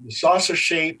 Saucer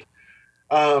shape.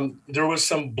 There was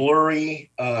some blurry.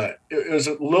 It was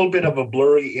a little bit of a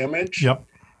blurry image. Yep.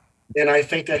 And I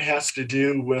think that has to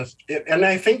do with it. And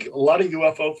I think a lot of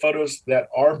UFO photos that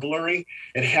are blurry,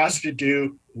 it has to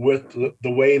do with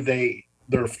the way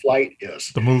their flight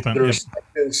is. The movement. There's,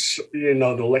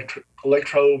 the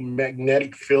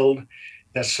electromagnetic field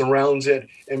that surrounds it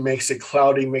and makes it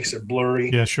cloudy, makes it blurry.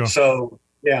 Yeah, sure. So,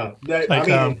 yeah.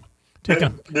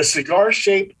 The cigar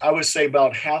shape, I would say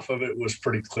about half of it was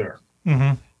pretty clear.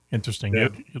 Mm-hmm. Interesting. Yeah.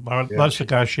 A lot of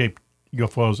cigar-shaped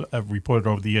UFOs I've reported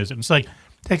over the years. And it's like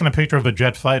taking a picture of a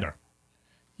jet fighter.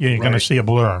 You're going to see a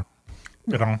blur.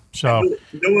 So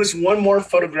there was one more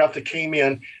photograph that came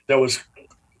in that was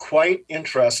quite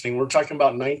interesting. We're talking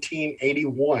about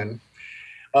 1981.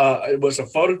 It was a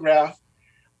photograph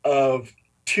of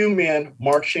 2 men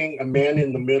marching, a man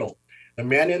in the middle. The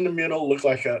man in the middle looked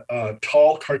like a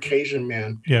tall Caucasian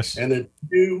man. Yes. And the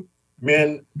 2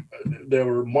 men that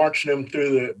were marching them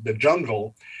through the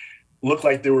jungle looked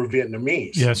like they were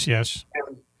Vietnamese. Yes.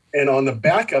 And on the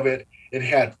back of it, it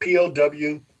had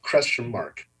POW ?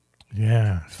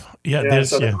 Yeah.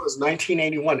 So that was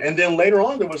 1981. And then later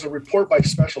on, there was a report by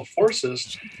Special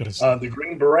Forces, the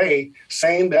Green Beret,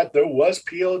 saying that there was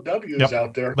POWs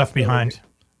out there. Left behind.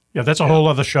 Yeah, that's a whole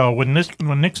other show. When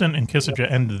Nixon and Kissinger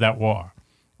ended that war,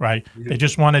 right, they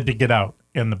just wanted to get out.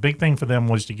 And the big thing for them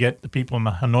was to get the people in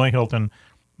the Hanoi Hilton,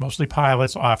 mostly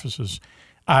pilots, officers,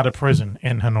 out of prison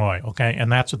in Hanoi, okay? And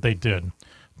that's what they did.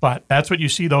 But that's what you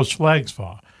see those flags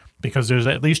for, because there's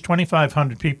at least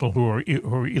 2,500 people who are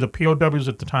either POWs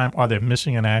at the time or they're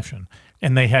missing in action.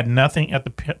 And they had nothing at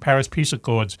the Paris Peace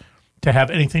Accords to have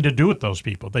anything to do with those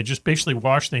people. They just basically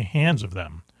washed their hands of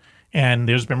them. And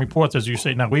there's been reports, as you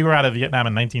say, now we were out of Vietnam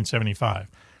in 1975.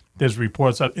 There's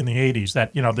reports up in the 80s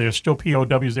that, there's still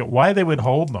POWs there. Why they would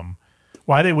hold them,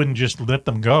 why they wouldn't just let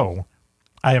them go,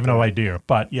 I have no idea.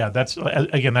 But, yeah, that's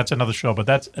another show. But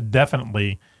that's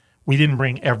definitely, we didn't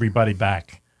bring everybody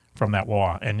back from that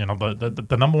war. And,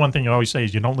 the number one thing you always say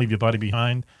is you don't leave your buddy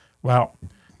behind. Well,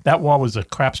 that war was a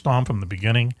crap storm from the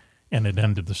beginning, and it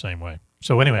ended the same way.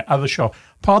 So, anyway, other show.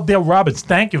 Paul Dale Roberts,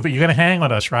 thank you. You're going to hang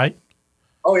with us, right?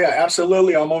 Oh, yeah,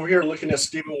 absolutely. I'm over here looking at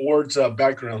Stephen Ward's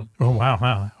background. Oh,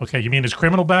 wow. Okay, you mean his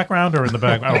criminal background or in the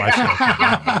background? Oh,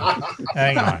 I see.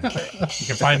 Hang on. You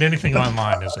can find anything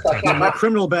online. My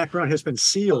criminal background has been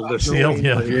sealed. Sealed,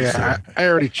 yeah. I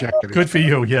already checked it. Good for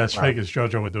you. Yes, figures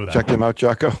JoJo would do that. Check him out,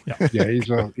 Jocko. Yeah,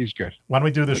 he's good. Why don't we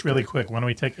do this really quick? Why don't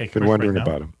we take a quick Been wondering break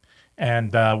now? about him.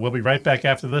 And we'll be right back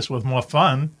after this with more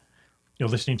fun. You're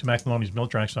listening to Mac Maloney's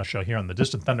Milk Dragstore Show here on the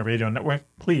Distant Thunder Radio Network.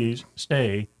 Please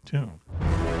stay tuned.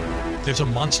 There's a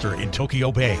monster in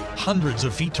Tokyo Bay, hundreds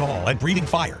of feet tall and breathing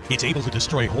fire. It's able to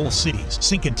destroy whole cities,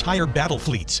 sink entire battle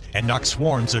fleets, and knock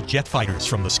swarms of jet fighters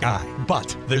from the sky.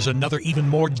 But there's another even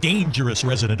more dangerous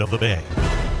resident of the bay.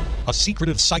 A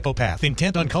secretive psychopath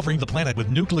intent on covering the planet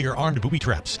with nuclear-armed booby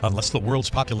traps unless the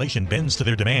world's population bends to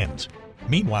their demands.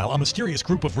 Meanwhile, a mysterious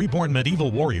group of reborn medieval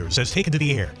warriors has taken to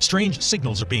the air. Strange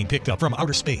signals are being picked up from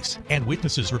outer space, and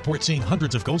witnesses report seeing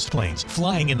hundreds of ghost planes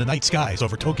flying in the night skies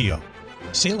over Tokyo.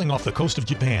 Sailing off the coast of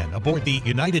Japan aboard the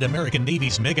United American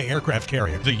Navy's mega aircraft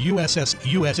carrier, the USS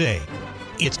USA,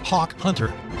 it's Hawk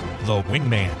Hunter, the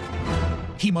Wingman.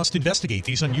 He must investigate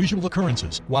these unusual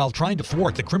occurrences while trying to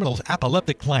thwart the criminal's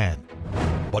apoplectic plan.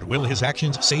 But will his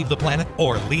actions save the planet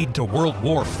or lead to World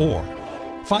War IV?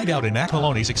 Find out in Mac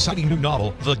Maloney's exciting new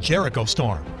novel, The Jericho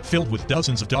Storm. Filled with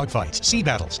dozens of dogfights, sea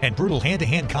battles, and brutal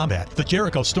hand-to-hand combat, The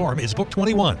Jericho Storm is book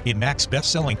 21 in Mac's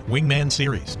best-selling Wingman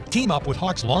series. Team up with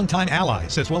Hawk's longtime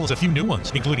allies, as well as a few new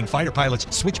ones, including fighter pilots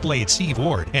Switchblade Steve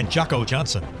Ward and Jocko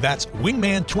Johnson. That's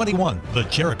Wingman 21, The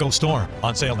Jericho Storm.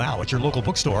 On sale now at your local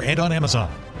bookstore and on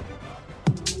Amazon.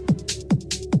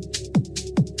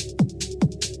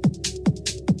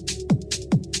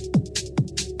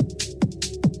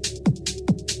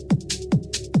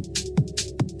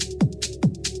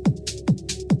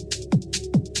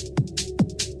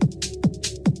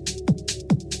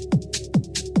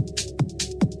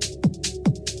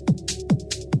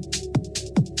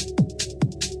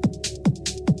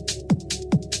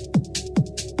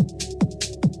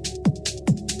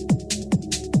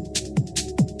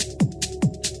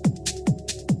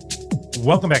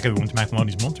 Welcome back, everyone, to Mac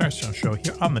Maloney's Milk Dragstore Show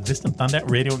here on the Distant Thunder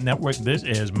Radio Network. This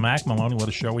is Mac Maloney. What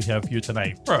a show we have for you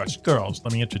tonight. First, girls,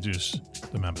 let me introduce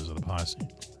the members of the posse.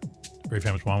 Very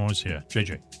famous one was here.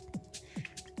 JJ.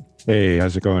 Hey,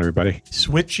 how's it going, everybody?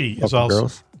 Switchy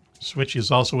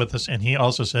is also with us, and he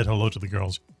also said hello to the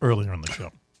girls earlier in the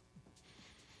show.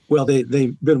 Well,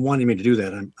 they've been wanting me to do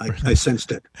that. I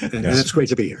sensed it, and it's great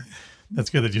to be here. That's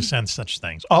good that you sense such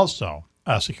things. Also,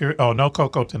 no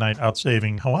Coco tonight, out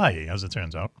saving Hawaii, as it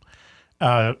turns out.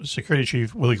 Security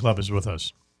Chief Willie Clubb is with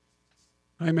us.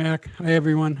 Hi, Mac. Hi,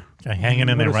 everyone. Okay, hanging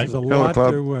in there, right? There's a lot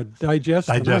to digest.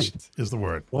 Digest is the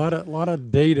word. A lot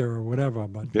of data or whatever.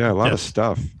 But yeah, a lot of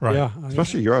stuff. Right. Yeah,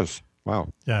 especially yours. Wow.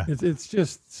 Yeah. It's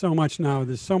just so much now.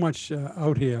 There's so much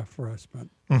out here for us. But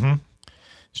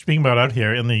Speaking about out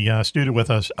here, in the studio with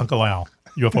us, Uncle Al,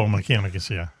 UFO mechanic, is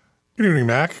here. Good evening,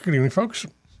 Mac. Good evening, folks.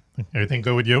 Everything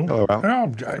good with you? Hello,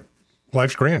 Al.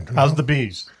 Life's grand. How's the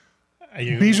bees?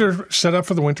 Bees are set up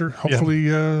for the winter. Hopefully,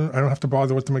 I don't have to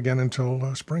bother with them again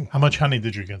until spring. How much honey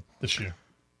did you get this year?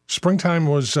 Springtime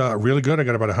was really good. I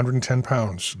got about 110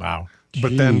 pounds. Wow.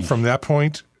 But then from that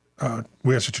point,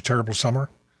 we had such a terrible summer,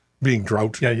 being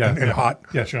drought and hot.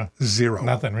 Yeah, sure. Zero.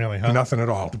 Nothing really, huh? Nothing at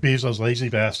all. The bees, those lazy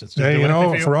bastards.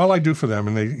 Yeah, for all I do for them,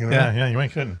 and they, Yeah, you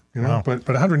ain't kidding. Wow. But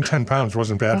 110 pounds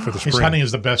wasn't bad for the spring. His honey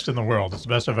is the best in the world. It's the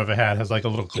best I've ever had. It has like a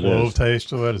little clove taste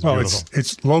to it. It's beautiful.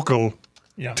 It's local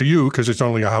to you because it's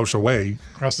only a house away.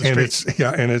 Across the street.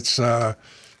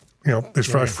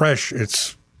 It's fresh.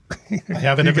 It's I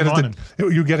have it every morning.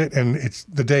 You get it, and it's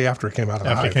the day after it came out of the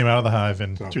hive. After it came out of the hive,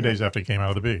 and 2 days after it came out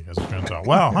of the bee, as it turns out.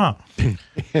 Wow,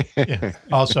 huh?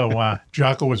 Also,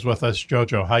 Jocko was with us.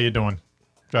 JoJo, how you doing?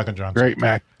 Dragon Johnson. Great,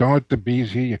 Mac. Don't let the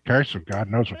bees hear you curse them. God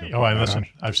knows what they're Oh, I listen.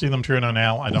 I've seen them turn on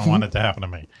Al. I don't want it to happen to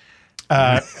me.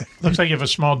 Looks like you have a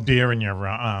small deer in your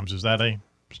arms. Is that a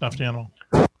stuffed animal?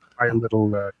 My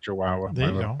little Chihuahua. There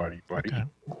my you little go. buddy. Okay.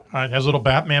 All right. Has a little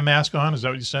Batman mask on. Is that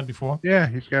what you said before? Yeah,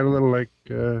 he's got a little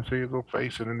see his little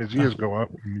face, and then his ears go up,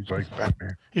 and he's like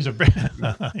Batman. He's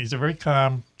a he's a very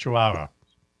calm Chihuahua.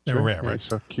 They're Sure. rare, Yeah, right? he's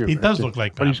so cute. He does look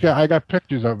like But I got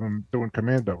pictures of him doing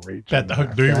commando raids.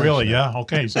 Do you really? Yeah.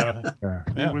 Okay. So,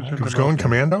 He was going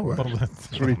commando?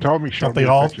 That's what he told me. Don't Showed they me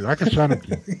the all? pictures. I can send them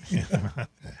to you.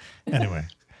 Anyway,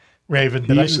 Raven,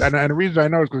 did and the reason I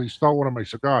know is because he stole one of my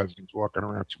cigars. And he's walking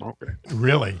around smoking it.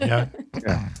 Really? Yeah.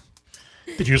 Yeah.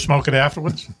 Did you smoke it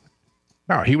afterwards?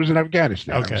 No, he was in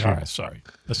Afghanistan. Okay. All right. Sorry.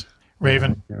 Listen,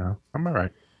 Raven. I'm all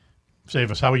right.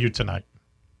 Save us. How are you tonight?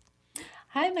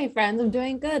 Hi, my friends. I'm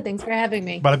doing good. Thanks for having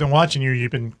me. But I've been watching you.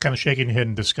 You've been kind of shaking your head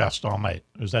in disgust all night.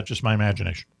 Is that just my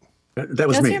imagination? That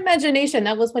was That's me. your imagination.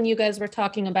 That was when you guys were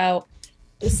talking about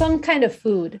some kind of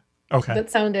food. Okay.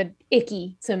 That sounded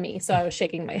icky to me, so I was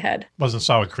shaking my head. Wasn't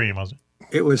sour cream, was it?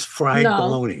 It was fried No.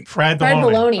 bologna. Fried Fried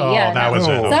bologna. bologna, Oh, yeah. that was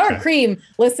it. Sour Okay. cream.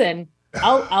 Listen,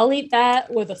 I'll eat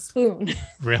that with a spoon.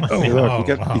 Really? Hey, look,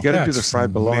 you got to do the That's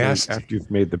fried bologna nasty. after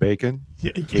you've made the bacon.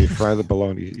 Yeah. So you fry the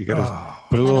bologna. You got to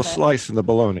put a little slice in the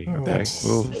bologna. Okay.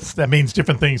 That means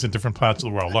different things in different parts of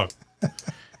the world. Look,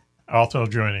 also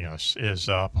joining us is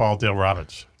Paul Dale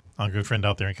Roberts, our good friend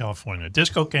out there in California,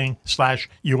 Disco King /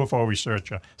 UFO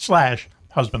researcher /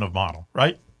 husband of model,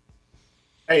 right?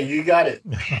 Hey, you got it.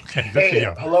 Okay, good for Hey,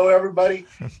 you. hello everybody,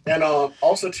 and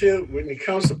also too, when it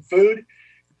comes to food,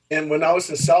 and when I was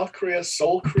in South Korea,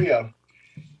 Seoul, Korea,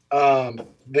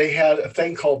 they had a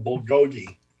thing called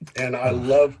bulgogi, and I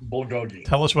love bulgogi.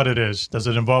 Tell us what it is. Does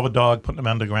it involve a dog putting them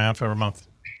underground for a month?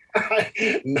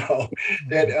 No,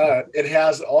 it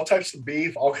has all types of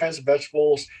beef, all kinds of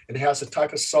vegetables. It has a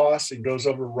type of sauce. It goes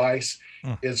over rice.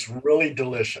 It's really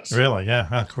delicious. Really?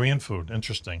 Yeah. Korean food.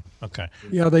 Interesting. Okay.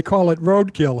 Yeah, they call it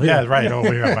roadkill here. Yeah, right.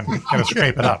 Over here. I'm going to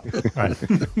scrape it up. Right.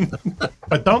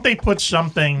 But don't they put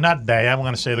something, not they, I'm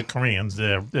going to say the Koreans,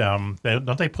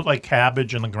 don't they put like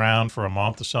cabbage in the ground for a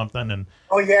month or something? And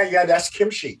Oh yeah, that's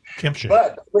kimchi. Kimchi.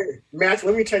 But wait, Matt,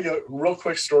 let me tell you a real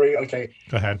quick story. Okay.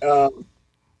 Go ahead.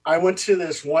 I went to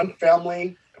this one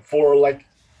family for like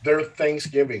their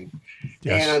Thanksgiving,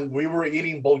 Yes. and we were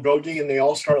eating bulgogi, and they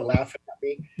all started laughing at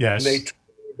me. Yes. And they told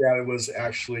me that it was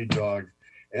actually dog,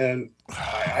 and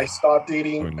I stopped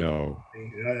eating. Oh, no.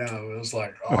 Yeah, it was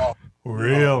like, oh,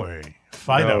 Really?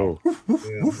 Fido.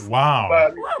 yeah.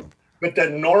 Wow. But the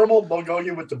normal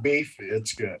bulgogi with the beef,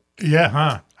 it's good. Yeah,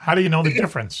 huh? How do you know the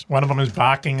difference? One of them is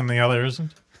barking and the other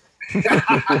isn't?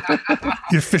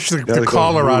 You fish the goes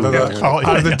collar out of really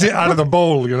the out of the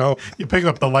bowl, you know. You pick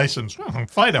up the license. Oh,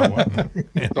 Fido.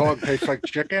 Dog tastes like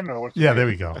chicken, or what's Yeah, there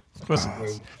we go. Of course it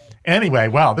does. Anyway,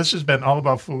 wow, this has been all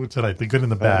about food tonight, the good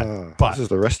and the bad. But This is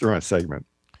the restaurant segment.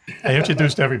 I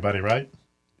introduced everybody, right?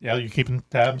 Yeah, you keeping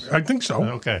tabs? I think so.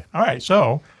 Okay. All right.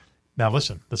 So now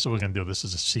listen, this is what we're going to do. This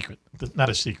is a secret. Not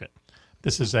a secret.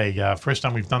 This is a first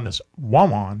time we've done this.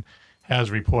 Wawan has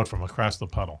a report from across the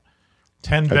puddle.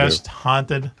 10 best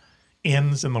haunted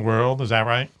inns in the world. Is that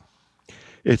right?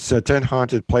 It's 10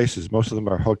 haunted places. Most of them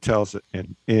are hotels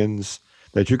and inns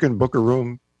that you can book a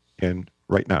room in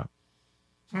right now.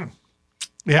 Yeah.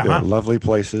 They're huh? lovely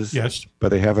places. Yes. But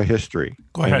they have a history.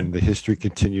 Go ahead. And the history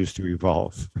continues to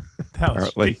evolve. Tell us.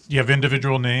 Apparently. Do you have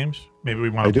individual names? Maybe we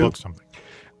want I to do. book something.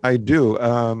 I do.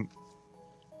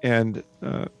 And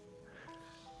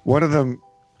one of them,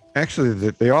 actually,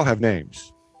 they all have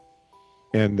names.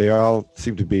 And they all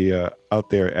seem to be out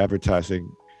there advertising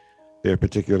their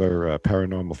particular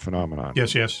paranormal phenomenon.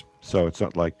 Yes, yes. So it's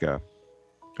not like a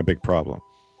big problem.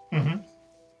 Mm-hmm.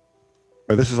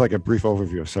 But this is like a brief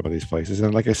overview of some of these places.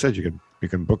 And like I said, you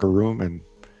can book a room and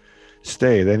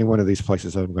stay at any one of these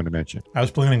places I'm going to mention. I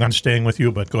was planning on staying with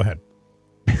you, but go ahead.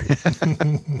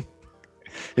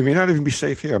 It may not even be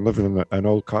safe here. I'm living in an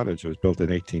old cottage that was built in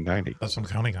 1890. That's what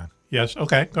I'm counting on. Yes.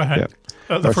 Okay. Go ahead. Yeah.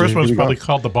 The All right, first so one was here we probably go.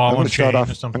 called the Ball I'm gonna and start Chain off-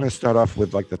 or I'm something. going to start off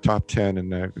with like the top 10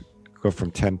 and go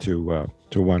from 10 to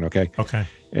 1, okay? Okay.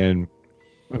 And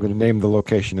I'm going to name the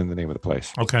location and the name of the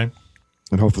place. Okay.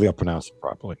 And hopefully I'll pronounce it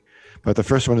properly. But the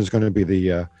first one is going to be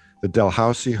the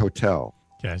Dalhousie Hotel.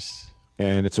 Yes.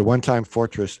 And it's a one-time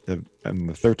fortress in the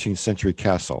 13th century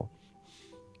castle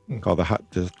called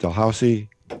the Dalhousie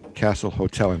Castle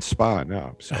Hotel and Spa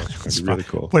now. So it's going to be really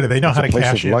cool. Boy, do they know It's how a to place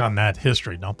cash of in luck- on that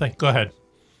history, don't they? Go ahead.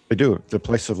 They do. It's a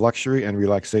place of luxury and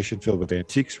relaxation filled with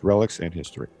antiques, relics, and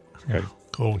history. Okay.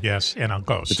 Cool. Yes. And on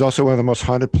ghosts. It's also one of the most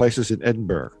haunted places in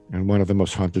Edinburgh and one of the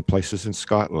most haunted places in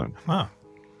Scotland. Huh.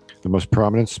 The most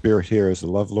prominent spirit here is the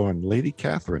lovelorn Lady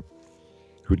Catherine,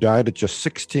 who died at just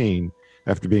 16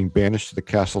 after being banished to the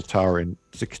castle tower in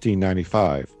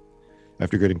 1695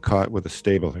 after getting caught with a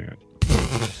stable hand.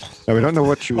 Now, we don't know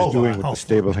what she was doing with the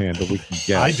stable hand, but we can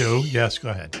guess. I do. Yes, go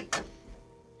ahead.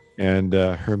 And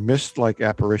her mist-like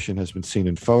apparition has been seen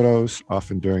in photos,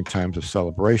 often during times of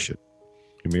celebration.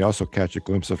 You may also catch a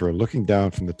glimpse of her looking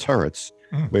down from the turrets,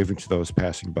 waving to those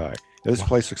passing by. Now, this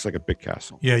place looks like a big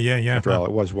castle. Yeah. After all,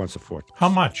 it was once a fort. How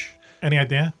much? Any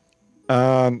idea?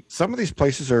 Some of these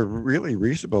places are really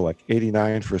reasonable, like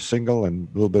 $89 for a single and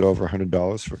a little bit over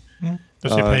 $100 for.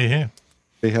 Does it pay here?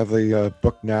 They have the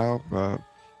book now.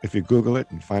 If you Google it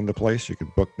and find the place, you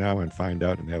can book now and find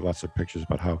out. And they have lots of pictures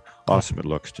about how awesome it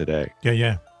looks today.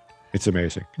 Yeah. It's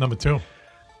amazing. Number 2.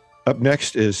 Up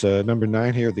next is number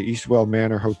 9 here, the Eastwell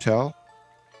Manor Hotel.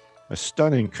 A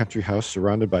stunning country house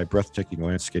surrounded by breathtaking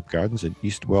landscape gardens in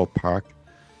Eastwell Park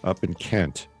up in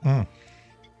Kent.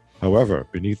 However,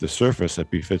 beneath the surface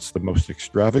that befits the most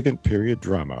extravagant period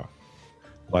drama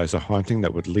lies a haunting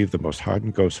that would leave the most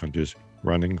hardened ghost hunters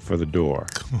running for the door.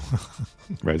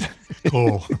 Right.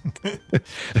 Cool.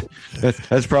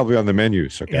 That's probably on the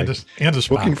menus. Okay. And a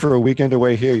spot. Looking for a weekend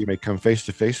away here, you may come face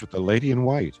to face with the Lady in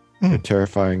White. A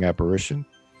terrifying apparition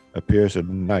appears at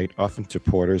night, often to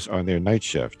porters on their night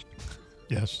shift.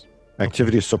 Yes.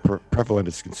 Activity is so prevalent,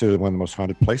 it's considered one of the most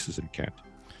haunted places in Kent.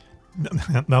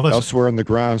 Now Elsewhere on the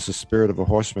grounds, the spirit of a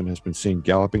horseman has been seen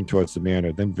galloping towards the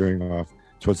manor, then veering off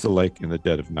towards the lake in the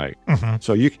dead of night.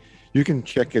 So you can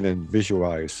check in and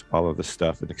visualize all of the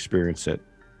stuff and experience it.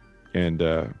 And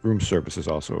room service is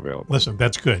also available. Listen,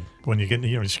 that's good. When you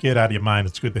get scared out of your mind,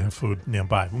 it's good to have food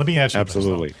nearby. Let me ask you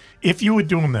Absolutely. this, though. If you were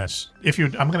doing this,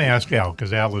 I'm going to ask Al,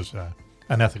 because Al is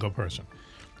an ethical person.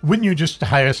 Wouldn't you just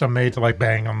hire some maid to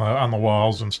bang on the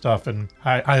walls and stuff, and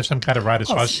hire some kind of rider?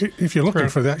 If you're looking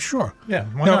for that, sure. Yeah,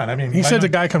 why not? I mean, he said the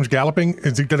guy comes galloping.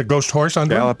 Is he got a ghost horse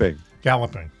under him?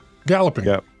 Galloping.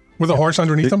 Yep. With a horse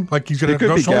underneath him, like he's got a ghost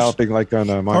horse. He could be galloping like on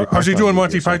Monty Python. How's he doing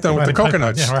Monty Python with the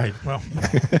coconuts? Yeah, right. Well,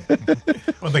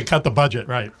 when they cut the budget,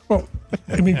 right? Well,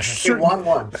 I mean,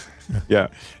 one. Yeah.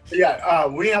 Yeah.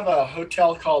 We have a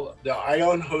hotel called the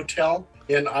Ione Hotel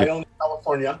in Ione,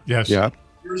 California. Yes. Yeah.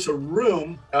 There's a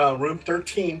room, room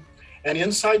 13, and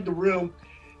inside the room,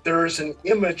 there is an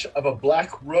image of a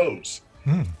black rose.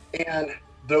 And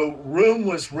the room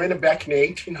was rented back in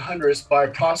the 1800s by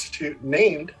a prostitute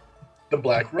named the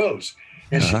Black Rose.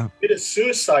 And she committed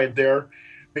suicide there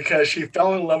because she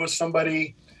fell in love with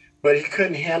somebody, but he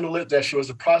couldn't handle it that she was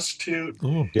a prostitute.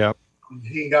 Yep.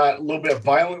 He got a little bit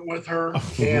violent with her,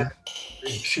 and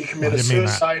she committed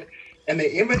suicide. And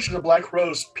the image of the Black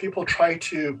Rose, people try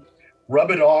to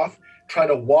rub it off, try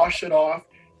to wash it off,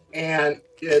 and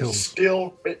it's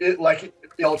it'll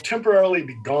temporarily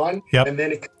be gone, and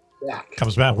then it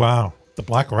comes back. Wow, the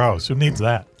Black Rose. Who needs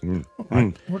that?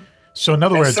 Right. So, in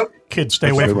other words, kids,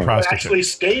 stay away from prostitutes. Actually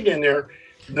stayed in there.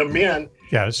 The men,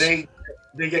 they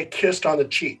get kissed on the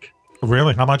cheek.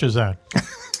 Really? How much is that?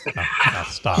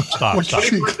 Stop.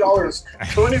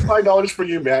 $25 for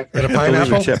you, Mac. And a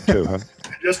pineapple? Tip too, huh?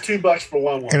 Just $2 for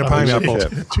one. And a pineapple.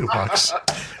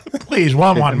 $2. Please,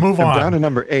 one. Move on. Down to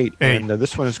number 8. And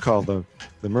this one is called the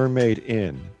Mermaid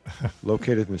Inn,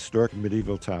 located in the historic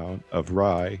medieval town of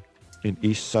Rye in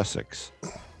East Sussex.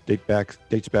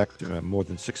 Dates back to more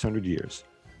than 600 years.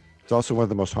 It's also one of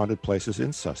the most haunted places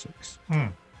in Sussex.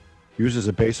 Used as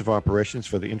a base of operations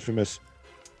for the infamous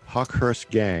Hawkhurst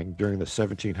gang during the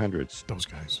 1700s. Those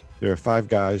guys. There are 5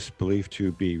 guys believed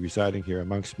to be residing here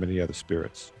amongst many other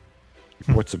spirits.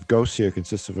 Reports of ghosts here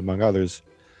consist of, among others,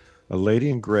 a lady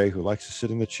in gray who likes to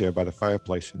sit in the chair by the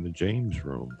fireplace in the James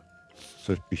Room.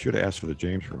 So be sure to ask for the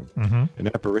James Room. An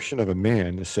apparition of a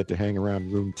man is said to hang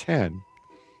around room 10,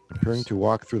 appearing to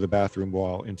walk through the bathroom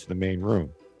wall into the main room.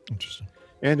 Interesting.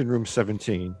 And in room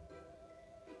 17,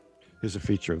 here's a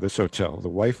feature of this hotel. The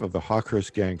wife of the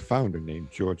Hawkhurst gang founder,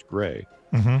 named George Gray,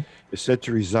 is said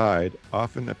to reside,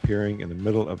 often appearing in the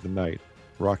middle of the night,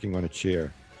 rocking on a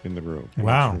chair in the room. And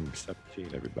Wow. that's room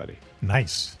 17, everybody.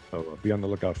 Nice. So be on the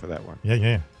lookout for that one.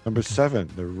 Yeah. Number 7,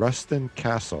 the Ruston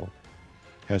Castle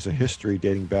has a history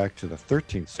dating back to the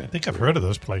 13th century. I think I've heard of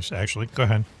this place, actually. Go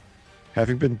ahead.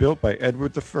 Having been built by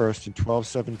Edward I in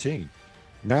 1217.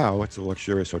 Now it's a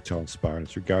luxurious hotel and spa, and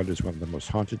it's regarded as one of the most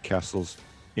haunted castles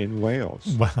in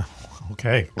Wales. Wow.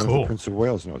 Okay, One of the Prince of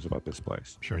Wales knows about this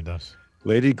place. Sure he does.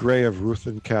 Lady Grey of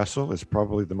Ruthin Castle is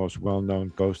probably the most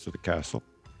well-known ghost of the castle,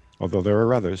 although there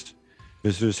are others.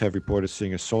 Visitors have reported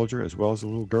seeing a soldier as well as a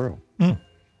little girl.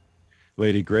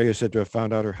 Lady Grey is said to have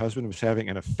found out her husband was having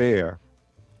an affair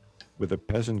with a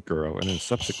peasant girl and then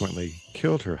subsequently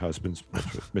killed her husband's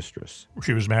mistress.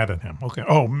 She was mad at him. Okay.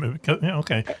 Oh, yeah,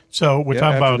 okay. So we're Yeah,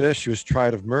 talking after about. this, she was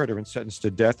tried of murder and sentenced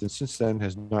to death, and since then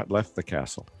has not left the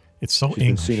castle. It's so She's been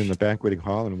English. seen in the banqueting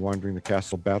hall and wandering the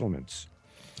castle battlements.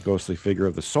 The ghostly figure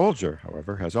of the soldier,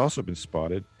 however, has also been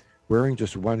spotted wearing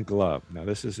just one glove. Now,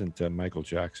 this isn't Michael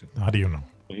Jackson. How do you know?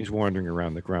 He's wandering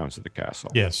around the grounds of the castle.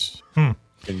 Yes.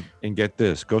 And get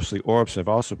this, ghostly orbs have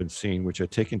also been seen, which are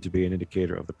taken to be an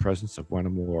indicator of the presence of one or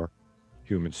more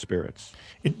human spirits.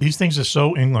 These things are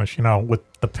so English, with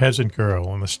the peasant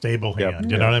girl and the stable Yep.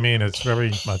 hand. You know what I mean? It's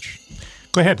very much.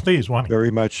 Go ahead, please, Wani.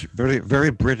 Very much, very, very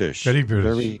British. Very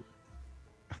British.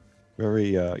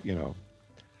 Very,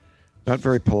 not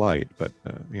very polite, but,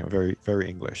 very, very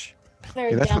English.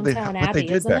 Very that's what Downton what they Abbey,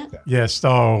 did isn't back it? then. Yes.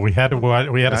 Oh, we had to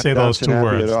Not say those two Downton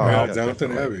Abbey words. at all. Not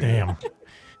Downton Abbey. Damn.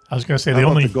 I was going to say How the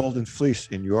about only. the Golden Fleece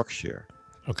in Yorkshire.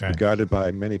 Okay. Regarded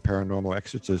by many paranormal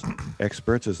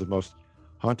experts as the most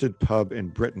haunted pub in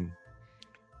Britain.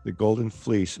 The Golden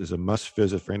Fleece is a must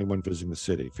visit for anyone visiting the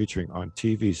city, featuring on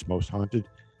TV's Most Haunted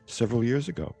several years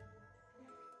ago.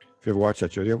 If you ever watched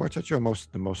that show, you ever watch that show,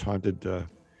 The Most Haunted?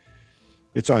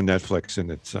 It's on Netflix, and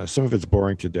it's some of it's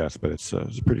boring to death, but it's a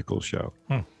pretty cool show.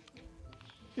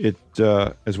 It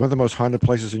is one of the most haunted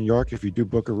places in York. If you do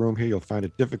book a room here, you'll find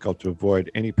it difficult to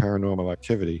avoid any paranormal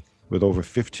activity, with over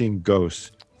 15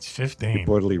 ghosts 15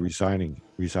 reportedly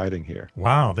residing here.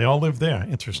 Wow, they all live there.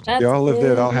 Interesting. They all live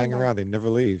there. They all hang around. They never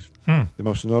leave. Hmm. The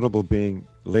most notable being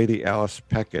Lady Alice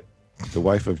Peckett, the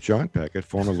wife of John Peckett,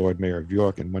 former Lord Mayor of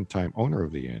York and one-time owner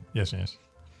of the inn. Yes, yes.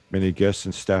 Many guests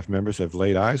and staff members have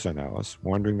laid eyes on Alice,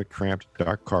 wandering the cramped,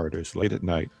 dark corridors late at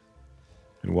night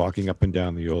and walking up and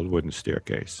down the old wooden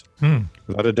staircase.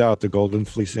 Without a doubt, the Golden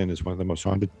Fleece Inn is one of the most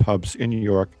haunted pubs in New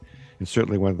York and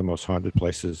certainly one of the most haunted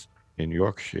places in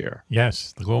Yorkshire.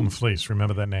 Yes, the Golden Fleece.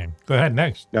 Remember that name. Go ahead,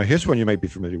 next. Now, here's one you might be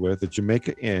familiar with, the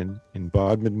Jamaica Inn in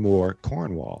Bodmin Moor,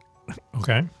 Cornwall.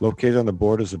 Okay. Located on the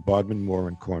borders of Bodmin Moor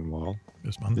and Cornwall,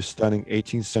 this stunning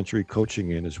 18th century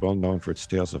coaching inn is well known for its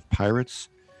tales of pirates,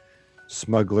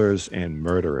 smugglers, and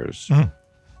murderers.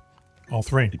 All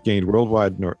three. It gained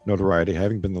worldwide notoriety,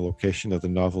 having been the location of the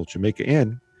novel Jamaica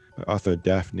Inn by author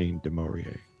Daphne du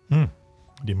Maurier.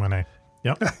 Du Maurier.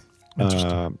 Yep.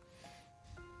 Interesting.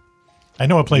 I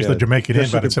know a place, the Jamaica Inn,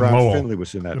 but it's in Brown Lowell. Finley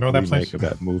was in that You know that remake place? of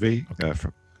that movie,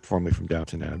 formerly from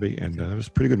Downton Abbey, and it was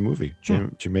a pretty good movie.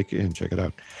 Jamaica Inn, check it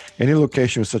out. Any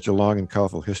location with such a long and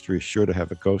colorful history is sure to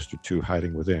have a ghost or two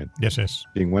hiding within. Yes, yes.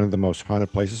 Being one of the most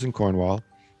haunted places in Cornwall,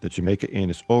 the Jamaica Inn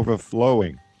is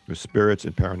overflowing with spirits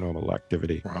and paranormal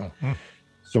activity. Wow.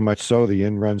 So much so, the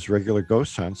inn runs regular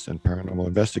ghost hunts, and paranormal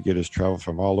investigators travel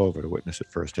from all over to witness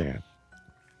it firsthand.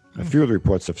 A few of the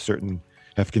reports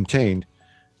have contained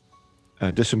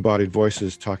disembodied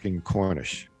voices talking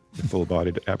Cornish, the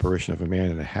full-bodied apparition of a man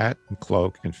in a hat and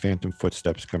cloak, and phantom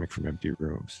footsteps coming from empty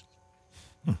rooms.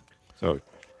 So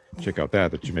check out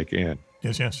that, the Jamaica Inn.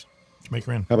 Yes, yes.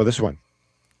 Jamaica Inn. How about this one?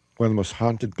 One of the most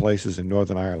haunted places in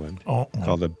Northern Ireland,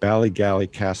 called the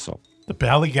Ballygally Castle. The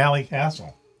Ballygally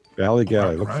Castle.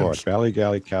 Ballygally, look Right. for it.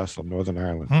 Ballygally Castle, Northern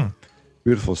Ireland.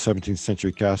 Beautiful 17th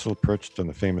century castle perched on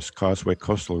the famous Causeway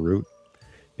coastal route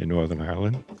in Northern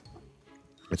Ireland.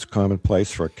 It's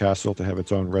commonplace for a castle to have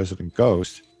its own resident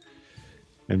ghost,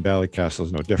 and Ballycastle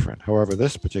is no different. However,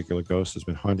 this particular ghost has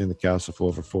been haunting the castle for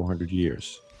over 400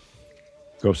 years.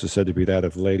 The ghost is said to be that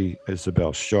of Lady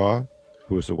Isabel Shaw,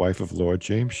 who was the wife of Lord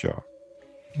James Shaw.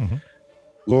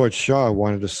 Lord Shaw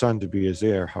wanted a son to be his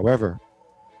heir. However,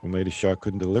 when Lady Shaw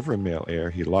couldn't deliver a male heir,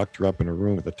 he locked her up in a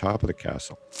room at the top of the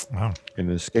castle. Wow. In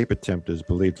an escape attempt, it is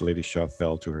believed Lady Shaw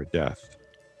fell to her death.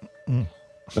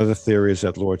 Another theory is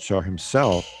that Lord Shaw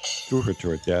himself threw her to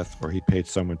her death, or he paid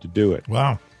someone to do it.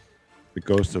 Wow. The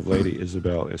ghost of Lady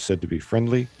Isabel is said to be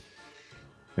friendly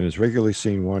and is regularly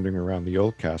seen wandering around the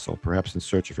old castle, perhaps in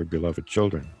search of her beloved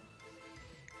children.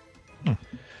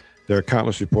 There are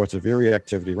countless reports of eerie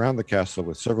activity around the castle,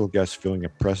 with several guests feeling a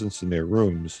presence in their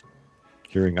rooms,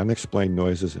 hearing unexplained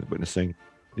noises and witnessing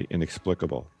the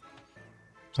inexplicable.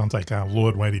 Sounds like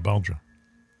Lord Whitey Bulger.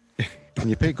 And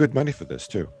you pay good money for this,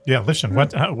 too. Yeah, listen,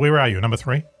 where are you? Number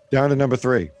 3? Down to number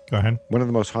 3. Go ahead. One of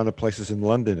the most haunted places in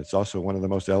London. It's also one of the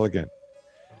most elegant.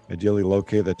 Ideally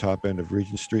located at the top end of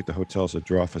Regent Street, the hotel is a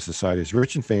draw for society's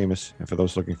rich and famous, and for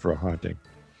those looking for a haunting.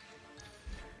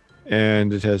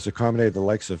 And it has accommodated the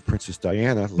likes of Princess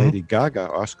Diana, Lady Gaga,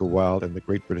 Oscar Wilde, and the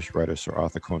great British writer Sir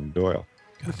Arthur Conan Doyle.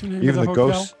 What's the name Even of the hotel?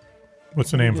 ghosts.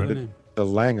 What's the name of it? The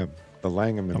Langham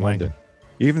in London.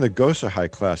 Even the ghosts are high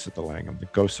class at the Langham. The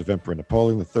ghost of Emperor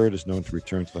Napoleon III is known to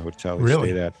return to the hotel he Really?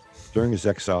 stayed at during his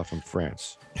exile from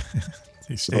France.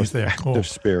 He stays there. Cool. Their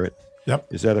spirit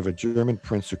is that of a German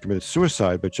prince who committed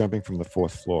suicide by jumping from the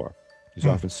 4th floor. He's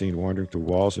often seen wandering through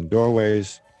walls and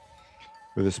doorways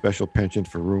with a special penchant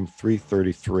for room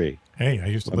 333. Hey, I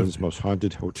used to live London's most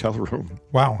haunted hotel room.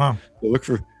 Wow, huh? So look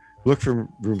for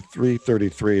room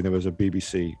 333, and there was a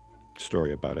BBC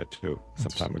story about it too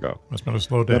some time ago. Must have been a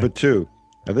slow day. Number 2.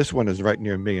 Now this one is right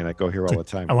near me, and I go here all the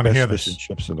time. I want to hear Best this. fish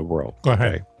and chips in the world. Go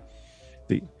ahead.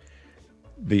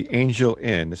 The Angel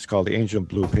Inn. It's called the Angel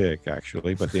Blue Pig,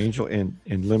 actually, but the Angel Inn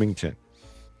in Leamington.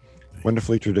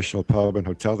 Wonderfully traditional pub and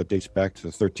hotel that dates back to the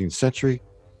 13th century,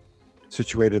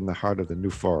 situated in the heart of the New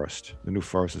Forest. The New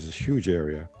Forest is a huge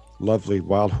area, lovely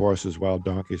wild horses, wild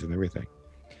donkeys, and everything.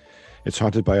 It's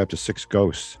haunted by up to 6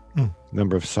 ghosts.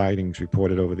 Number of sightings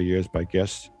reported over the years by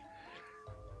guests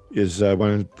is one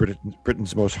of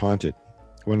Britain's most haunted.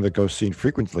 One of the ghosts seen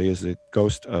frequently is the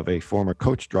ghost of a former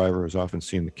coach driver who is often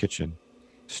seen in the kitchen,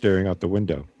 staring out the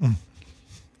window.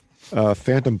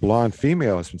 Phantom blonde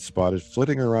female has been spotted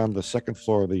flitting around the 2nd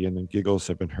floor of the inn, and giggles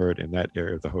have been heard in that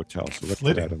area of the hotel. So look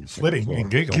for that on the 2nd flitting floor. and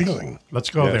giggles. Let's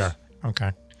go there.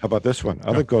 Okay. How about this one?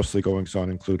 Other ghostly goings-on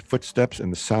include footsteps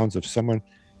and the sounds of someone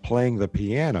playing the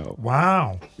piano.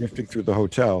 Wow. Drifting through the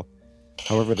hotel.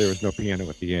 However, there was no piano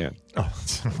at the inn. Oh,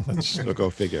 so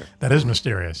go figure. That is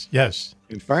mysterious. Yes.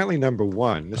 And finally, number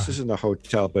 1. This isn't a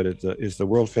hotel, but it is the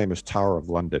world-famous Tower of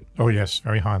London. Oh, yes.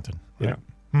 Very haunted. Yeah.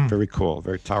 Very cool.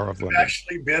 Very Tower of London. I've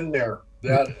actually been there.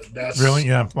 That's really,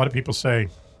 yeah. A lot of people say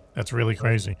that's really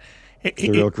crazy. It's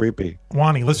real creepy.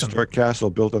 Wani, listen. Historic castle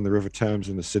built on the River Thames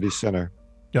in the city center.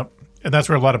 Yep. And that's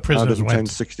where a lot of prisoners Founded in went.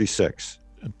 1066.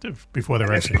 Before their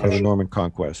Part execution. of the Norman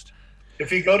conquest.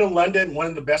 If you go to London, one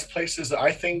of the best places that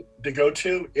I think to go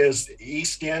to is the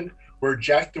East End, where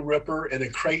Jack the Ripper and the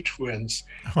Cray twins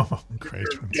did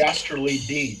dastardly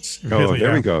deeds. Oh,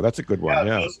 there we go. That's a good one.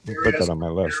 Yeah, Yeah, those I'll put areas that on my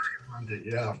list.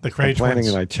 Yeah. The Cray I'm planning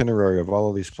twins. an itinerary of all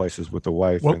of these places with the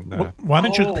wife. Well, and why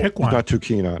don't you pick she's one? not too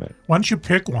keen on it. Why don't you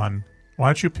pick one?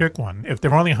 If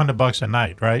they're only $100 a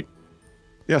night, right?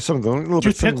 Yeah, some of them. A little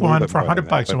Just bit, pick some a little one bit for more than $100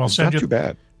 that, and we'll but send it's you. not too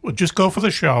bad. Well, just go for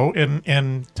the show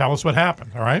and tell us what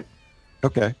happened. All right.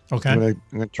 Okay. Okay. I'm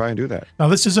gonna try and do that. Now,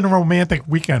 this isn't a romantic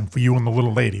weekend for you and the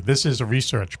little lady. This is a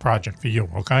research project for you.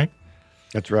 Okay.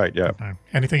 That's right. Yeah. Okay.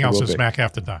 Anything It else will is be. Smack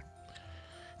After Dark.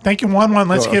 Thank you, Juan.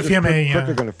 Let's So, give just him a.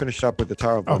 Quickly going to finish up with the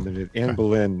Tower of London. Anne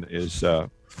Boleyn is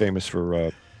famous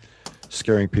for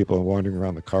scaring people and wandering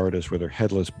around the corridors with her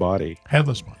headless body.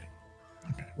 Headless body.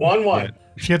 One.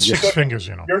 She had 6 fingers,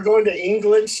 you know. You're going to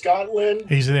England, Scotland.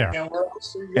 He's there. And where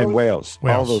else are you And going? Wales.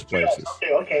 All those places.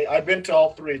 Okay. I've been to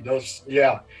all 3 of those.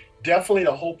 Yeah. Definitely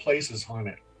the whole place is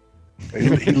haunted. He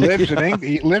lives in England.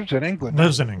 He lives in England.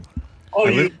 Lives in England. Oh,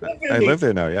 I live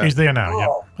there now. Yeah. He's there now. Yeah.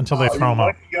 Until they throw him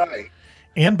out. Guy.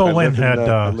 Anne Boleyn had.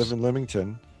 I live in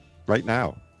Leamington right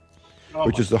now,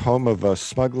 which is the home of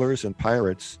smugglers and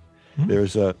pirates.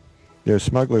 There's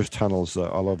smugglers' tunnels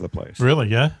all over the place. Really?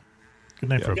 Yeah. Good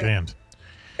name for a Yeah. band.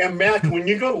 And Mac, when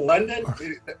you go to London,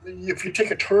 if you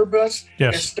take a tour bus,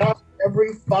 Yes. it stops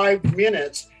every 5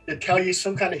 minutes to tell you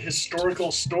some kind of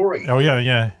historical story. Oh yeah.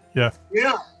 Yeah,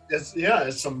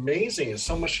 it's amazing. There's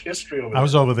so much history over I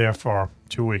was over there for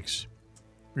 2 weeks.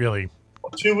 Really.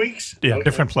 2 weeks? Yeah, Okay.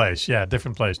 different place. Yeah,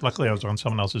 different place. Luckily, I was on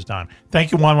someone else's dime.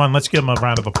 Thank you, Juan. Let's give him a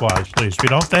round of applause, please. We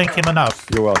don't thank him enough.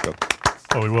 You're welcome.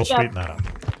 But we will straighten that up.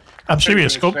 I'm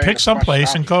serious. Go pick some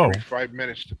place and go. 5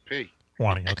 minutes to pee.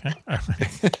 Wani, okay?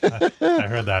 I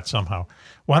heard that somehow.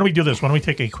 Why don't we do this? Why don't we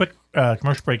take a quick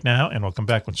commercial break now, and we'll come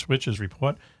back with Switch's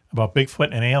report about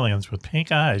Bigfoot and aliens with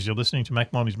pink eyes. You're listening to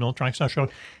Mac Maloney's Military Star Show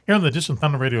here on the Distant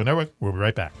Thunder Radio Network. We'll be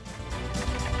right back.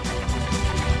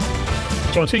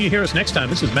 So until you hear us next time,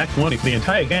 this is Mac Maloney for the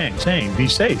entire gang saying be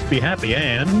safe, be happy,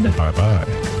 and bye-bye.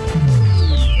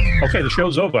 Okay, the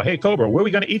show's over. Hey, Cobra, where are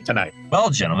we going to eat tonight? Well,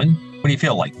 gentlemen, what do you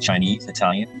feel like? Chinese,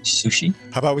 Italian, sushi?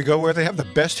 How about we go where they have the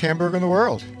best hamburger in the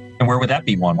world? And where would that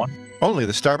be, Juan? Only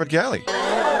the Starboard Galley.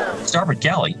 Starboard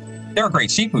Galley? They're a great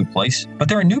seafood place, but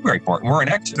they're in Newburyport, and we're in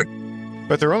Exeter.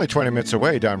 But they're only 20 minutes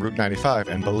away down Route 95,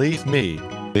 and believe me,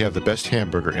 they have the best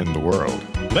hamburger in the world.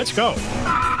 Let's go.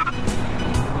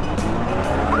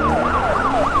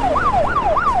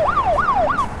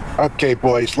 Okay,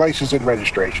 boys, license and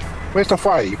registration. Where's the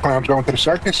fire? You clowns going to the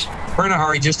circus? We're in a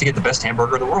hurry just to get the best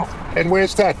hamburger in the world. And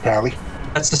where's that, Pally?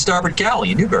 That's the Starboard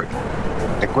Galley in Newburyport.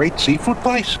 A great seafood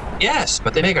place? Yes,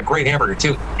 but they make a great hamburger,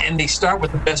 too. And they start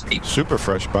with the best people. Super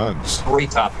fresh buns.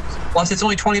 Great toppings. Plus, it's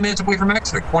only 20 minutes away from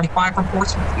Exeter, 25 from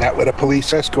Portsmouth. Not with a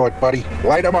police escort, buddy.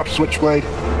 Light 'em up, Switchblade.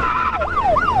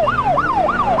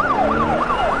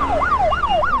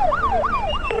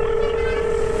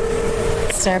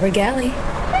 Starboard Galley.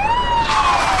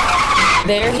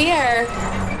 They're here.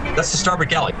 That's the Starboard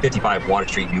Galley, 55 Water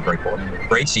Street, Newburyport.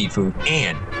 Great seafood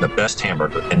and the best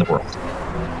hamburger in the world.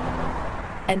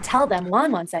 And tell them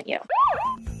Juan sent you.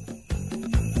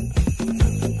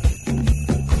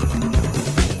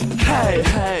 Hey,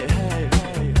 hey, hey,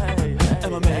 hey, hey, hey,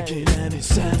 am I making any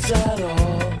sense at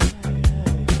all?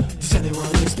 Does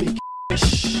anyone speak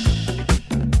English?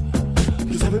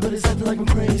 Cause everybody's acting like I'm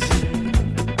crazy.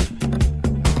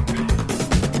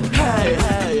 Hey,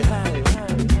 hey, hey,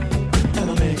 hey, am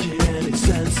I making any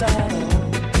sense at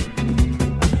all?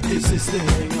 Is this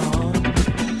thing on?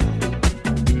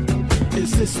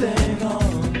 Is this thing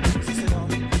on?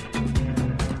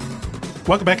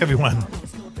 Welcome back, everyone.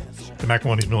 The Mac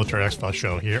Maloney's Military X-Files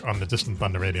show here on the Distant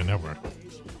Thunder Radio Network.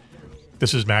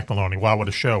 This is Mac Maloney. Wow, what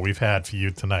a show we've had for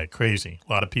you tonight. Crazy.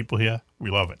 A lot of people here.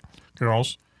 We love it.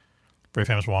 Girls, very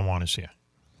famous Juan is here.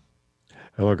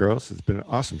 Hello, girls. It's been an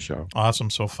awesome show.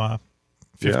 Awesome so far.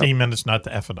 15 minutes not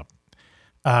to F it up.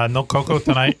 No Coco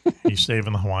tonight. He's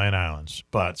saving the Hawaiian Islands.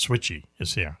 But Switchy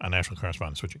is here, our national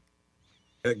correspondent, Switchy.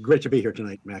 Great to be here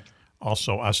tonight, Mac.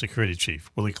 Also, our security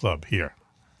chief, Willie Clubb, here.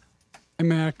 Hey,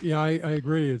 Mac. Yeah, I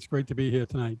agree. It's great to be here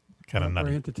tonight. Kind of nutty.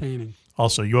 Very entertaining.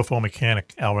 Also, UFO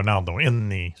mechanic Al Ronaldo in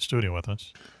the studio with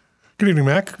us. Good evening,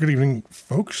 Mac. Good evening,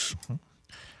 folks. Mm-hmm.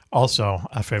 Also,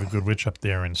 our favorite good witch up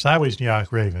there in Sideways, New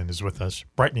York, Raven, is with us,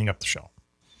 brightening up the show.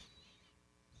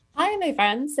 Hi, my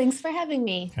friends. Thanks for having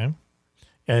me. Okay.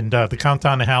 And the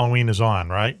countdown to Halloween is on,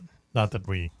 right? Not that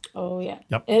we... Oh, yeah.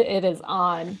 Yep. It is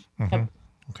on. Mm-hmm. Yep.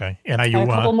 Okay. And are you... A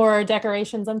couple more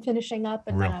decorations I'm finishing up,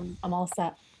 and then I'm all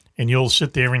set. And you'll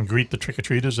sit there and greet the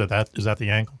trick-or-treaters? Is that the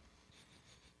angle?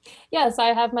 Yes, I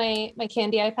have my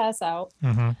candy I pass out.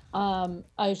 Mm-hmm.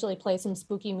 I usually play some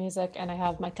spooky music, and I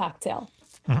have my cocktail.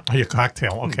 Your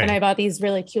cocktail, okay. And I bought these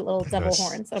really cute little devil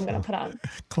horns that I'm going to put on.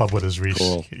 Club with his Reese.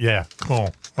 Cool. Yeah,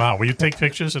 cool. Wow. Will you take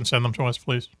pictures and send them to us,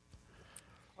 please?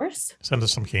 Of course. Send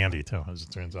us some candy, too, as it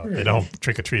turns out. They don't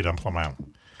trick-or-treat on Plum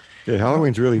Island. Yeah,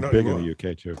 Halloween's really big in the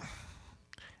UK, too.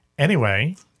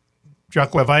 Anyway,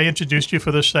 Jocko, have I introduced you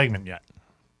for this segment yet?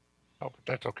 Oh, but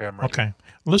that's okay. I'm ready. Okay.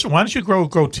 Listen, why don't you grow a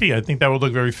goatee? I think that would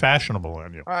look very fashionable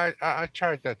on you. I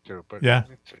tried that too, but yeah,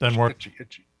 it's doesn't work.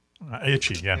 Itchy.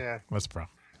 Itchy, yeah. That's the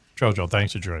problem. Jojo,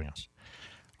 thanks for joining us.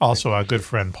 Also, our good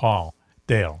friend Paul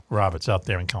Dale Roberts out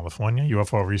there in California,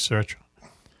 UFO researcher.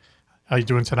 How you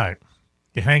doing tonight?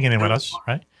 You're hanging in with us,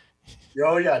 right?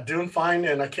 Oh, yeah, doing fine,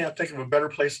 and I can't think of a better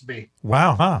place to be.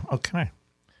 Wow, huh? Okay.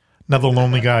 Another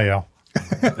lonely guy, Al.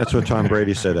 That's what Tom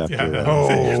Brady said after. Didn't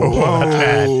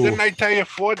I tell you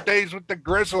 4 days with the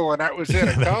grizzle, and that was it?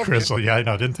 The grizzle, yeah, I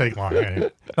know. It didn't take long.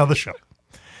 Another show.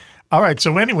 All right,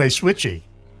 so anyway, Switchy.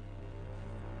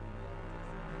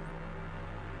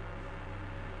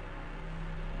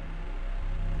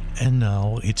 And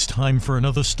now it's time for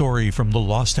another story from the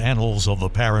lost annals of the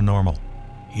paranormal.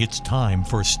 It's time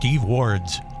for Steve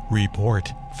Ward's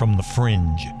Report from the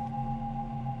Fringe.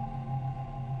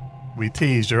 We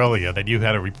teased earlier that you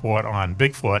had a report on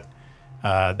Bigfoot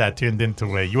that turned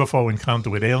into a UFO encounter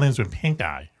with aliens with pink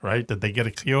eye, right? Did they get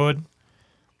it cured?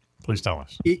 Please tell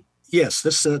us. Yes,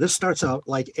 this starts out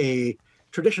like a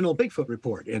traditional Bigfoot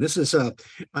report. And this is,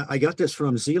 I got this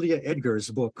from Zelia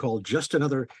Edgar's book called Just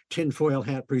Another Tinfoil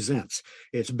Hat Presents.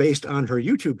 It's based on her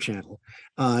YouTube channel.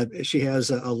 She has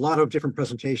a lot of different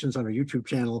presentations on her YouTube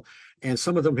channel, and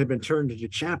some of them have been turned into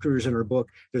chapters in her book.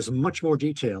 There's much more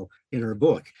detail in her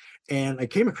book. And I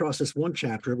came across this one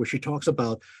chapter where she talks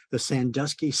about the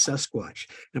Sandusky Sasquatch.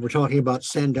 And we're talking about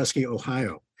Sandusky,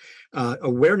 Ohio.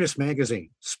 Awareness Magazine,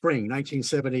 spring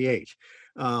 1978.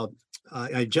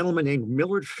 A gentleman named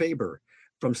Millard Faber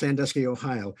from Sandusky,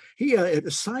 Ohio. He at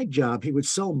a side job, he would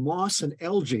sell moss and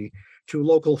algae to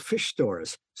local fish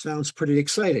stores. Sounds pretty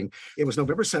exciting. It was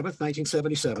November 7th,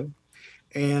 1977,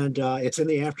 and it's in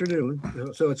the afternoon,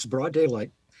 so it's broad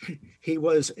daylight. He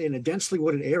was in a densely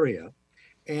wooded area,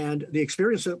 and the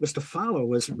experience that was to follow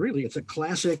was really, it's a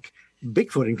classic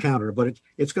Bigfoot encounter, but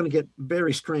it's going to get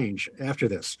very strange after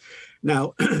this.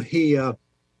 Now,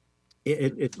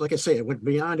 It like I say, it went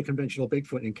beyond a conventional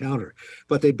Bigfoot encounter.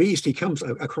 But the beast, he comes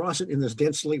across it in this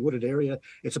densely wooded area.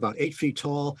 It's about 8 feet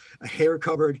tall, hair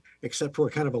covered, except for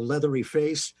kind of a leathery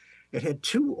face. It had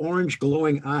 2 orange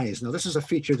glowing eyes. Now, this is a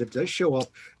feature that does show up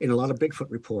in a lot of Bigfoot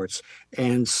reports.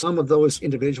 And some of those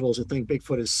individuals that think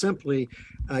Bigfoot is simply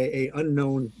a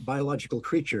unknown biological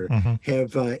creature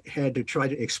have had to try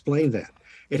to explain that.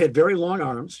 It had very long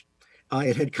arms.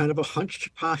 It had kind of a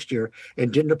hunched posture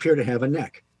and didn't appear to have a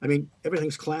neck. I mean,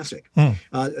 everything's classic.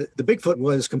 The Bigfoot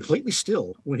was completely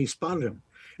still when he spotted him.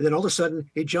 And then all of a sudden,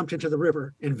 he jumped into the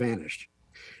river and vanished.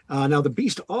 Now, the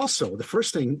beast also, the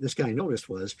first thing this guy noticed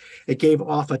was it gave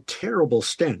off a terrible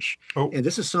stench. And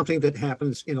this is something that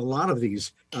happens in a lot of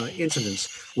these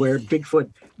incidents where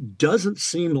Bigfoot doesn't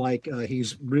seem like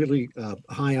he's really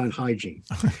high on hygiene.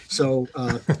 So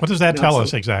what does that tell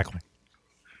us exactly?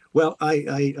 Well,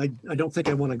 I don't think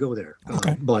I want to go there.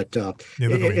 But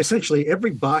essentially,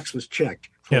 every box was checked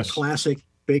for a classic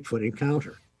Bigfoot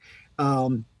encounter.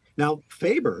 Now,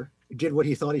 Faber did what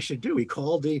he thought he should do. He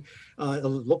called the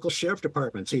local sheriff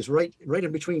departments. He's right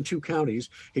in between two counties.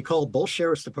 He called both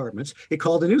sheriff's departments. He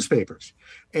called the newspapers.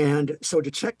 And so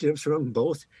detectives from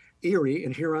both Erie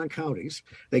and Huron counties,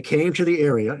 they came to the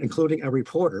area, including a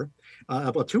reporter,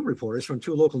 about two reporters from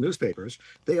two local newspapers.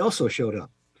 They also showed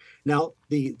up. Now,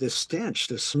 the stench,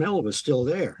 the smell was still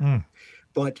there.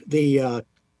 But the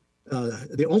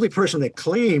only person that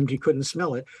claimed he couldn't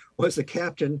smell it was the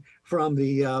captain from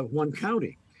the one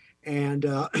county. And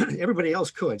everybody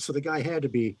else could. So the guy had to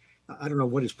be, I don't know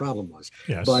what his problem was.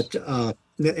 Yes. But,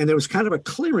 and there was kind of a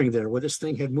clearing there where this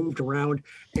thing had moved around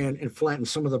and flattened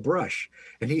some of the brush.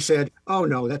 And he said, oh,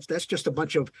 no, that's just a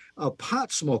bunch of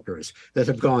pot smokers that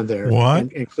have gone there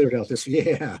and cleared out this.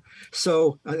 Yeah.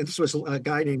 So this was a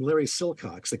guy named Larry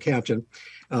Silcox, the captain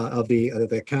of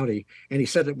the county. And he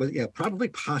said it was, probably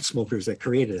pot smokers that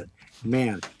created it.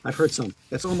 Man, I've heard some.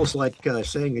 That's almost like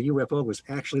saying a UFO was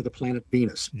actually the planet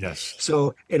Venus. Yes.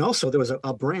 So, and also there was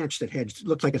a branch that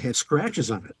looked like it had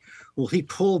scratches on it. Well, he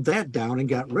pulled that down and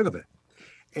got rid of it.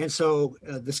 And so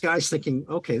this guy's thinking,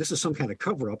 okay, this is some kind of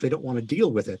cover-up. They don't want to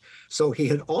deal with it. So he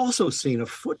had also seen a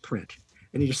footprint,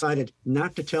 and he decided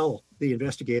not to tell the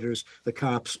investigators, the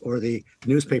cops, or the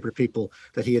newspaper people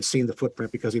that he had seen the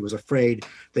footprint because he was afraid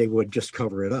they would just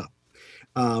cover it up.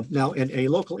 Now, and a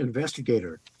local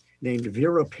investigator named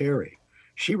Vera Perry,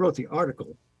 she wrote the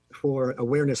article for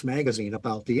Awareness Magazine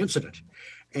about the incident.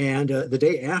 And the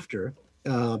day after,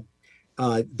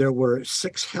 there were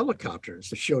 6 helicopters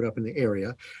that showed up in the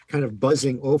area, kind of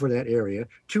buzzing over that area.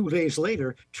 2 days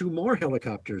later, 2 more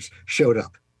helicopters showed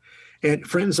up. And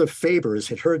friends of Faber's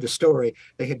had heard the story.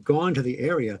 They had gone to the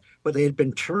area, but they had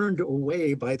been turned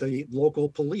away by the local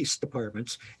police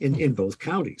departments in both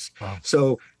counties. Wow.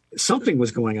 So something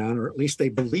was going on, or at least they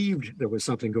believed there was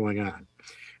something going on.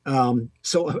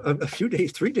 So a few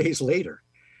days, 3 days later,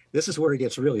 this is where it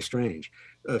gets really strange.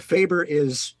 Faber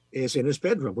is in his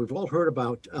bedroom. We've all heard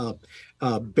about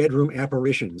bedroom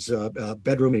apparitions,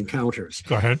 bedroom encounters.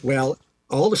 Go ahead. Well,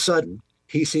 all of a sudden,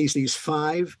 he sees these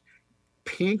 5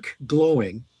 pink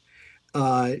glowing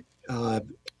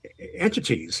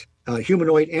entities,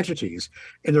 humanoid entities,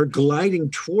 and they're gliding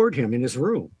toward him in his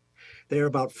room. They're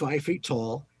about 5 feet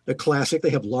tall. They're classic.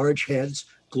 They have large heads,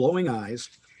 glowing eyes,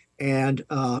 and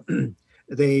and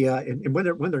when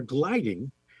they're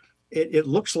gliding, it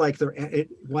looks like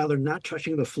while they're not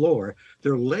touching the floor,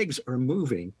 their legs are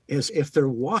moving as if they're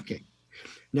walking.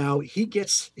 Now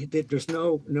there's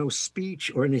no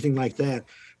speech or anything like that,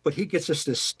 but he gets this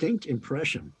distinct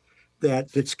impression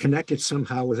that it's connected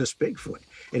somehow with this Bigfoot.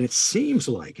 And it seems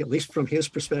like, at least from his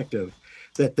perspective,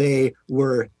 that they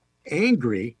were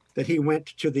angry that he went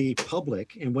to the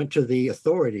public and went to the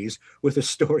authorities with a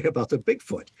story about the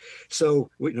Bigfoot. So,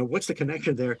 what's the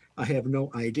connection there? I have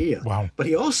no idea. Wow. But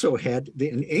he also had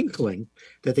an inkling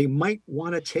that they might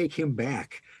want to take him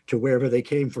back to wherever they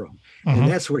came from. And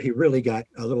that's where he really got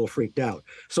a little freaked out.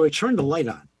 So he turned the light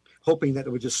on, hoping that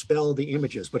it would dispel the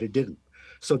images, but it didn't.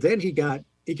 So then he got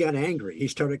angry. He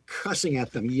started cussing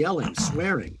at them, yelling,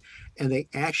 swearing, and they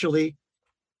actually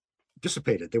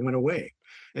dissipated. They went away.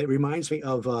 It reminds me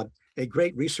of a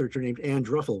great researcher named Ann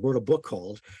Druffel wrote a book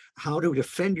called How to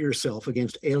Defend Yourself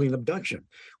Against Alien Abduction,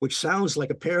 which sounds like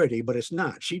a parody, but it's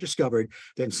not. She discovered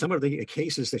that in some of the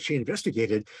cases that she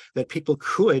investigated that people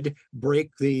could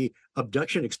break the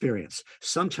abduction experience.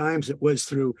 Sometimes it was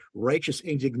through righteous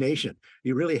indignation.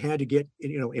 You really had to get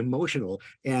emotional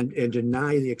and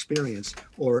deny the experience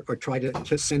or try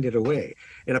to send it away.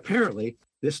 And apparently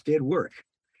this did work.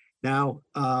 Now,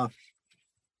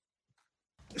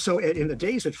 so in the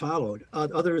days that followed,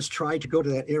 others tried to go to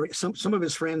that area. Some of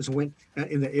his friends went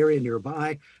in the area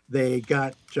nearby. They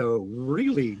got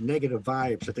really negative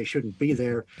vibes that they shouldn't be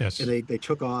there, and they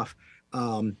took off.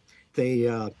 Now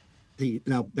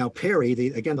Perry,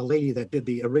 the lady that did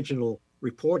the original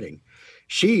reporting,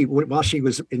 while she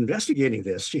was investigating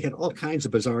this, she had all kinds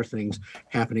of bizarre things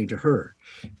happening to her.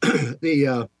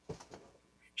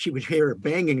 She would hear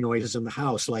banging noises in the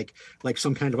house, like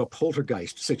some kind of a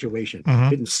poltergeist situation.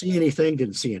 Didn't see anything,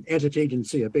 didn't see an entity, didn't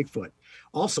see a Bigfoot.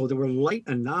 Also, there were light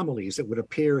anomalies that would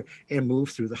appear and move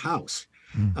through the house.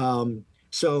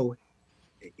 So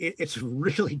it's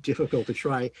really difficult to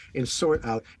try and sort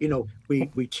out.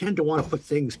 We tend to want to put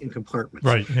things in compartments.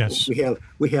 Right. Yes.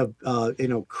 We have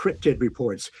cryptid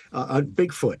reports on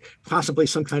Bigfoot, possibly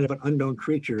some kind of an unknown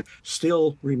creature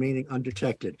still remaining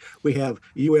undetected. We have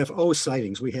UFO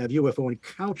sightings. We have UFO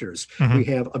encounters. Mhm. We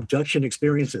have abduction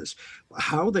experiences.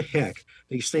 How the heck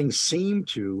these things seem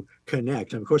to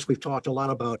connect? And of course, we've talked a lot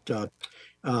about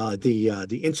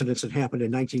the incidents that happened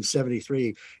in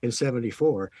 1973 and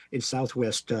 74 in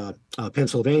Southwest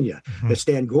Pennsylvania that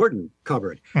Stan Gordon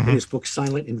covered in his book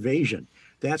Silent Invasion.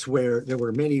 That's where there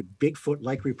were many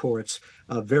Bigfoot-like reports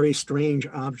of very strange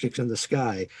objects in the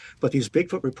sky, but these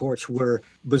Bigfoot reports were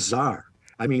bizarre.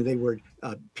 I mean, they were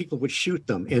people would shoot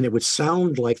them, and it would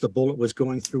sound like the bullet was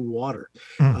going through water.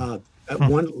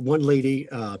 One lady.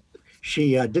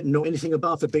 She didn't know anything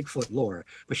about the Bigfoot lore,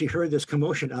 but she heard this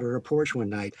commotion out on her porch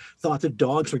one night, thought the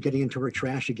dogs were getting into her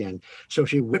trash again. So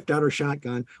she whipped out her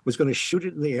shotgun, was going to shoot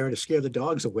it in the air to scare the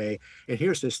dogs away. And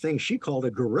here's this thing she called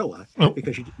a gorilla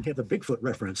because she didn't have the Bigfoot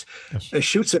reference.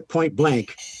 Shoots it point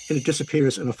blank, and it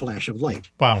disappears in a flash of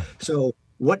light. Wow. So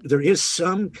there is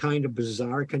some kind of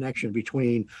bizarre connection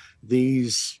between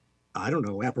these, I don't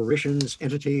know, apparitions,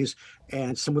 entities,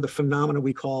 and some of the phenomena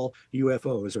we call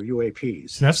UFOs or UAPs.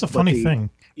 See, that's the funny thing.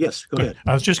 Yes, go ahead.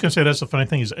 I was just going to say that's the funny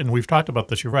thing is, and we've talked about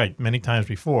this, you're right, many times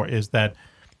before, is that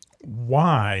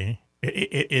why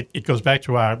it goes back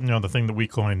to our, the thing that we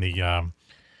coined the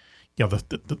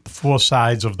four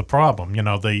sides of the problem,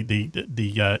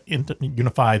 the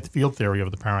unified field theory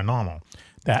of the paranormal,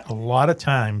 that a lot of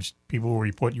times people will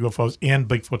report UFOs and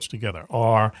Bigfoots together,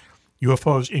 or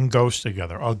UFOs and ghosts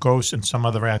together, or ghosts and some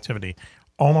other activity,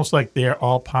 almost like they're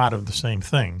all part of the same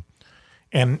thing.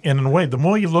 And in a way, the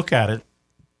more you look at it,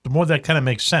 the more that kind of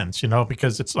makes sense,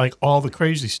 because it's like all the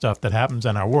crazy stuff that happens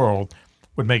in our world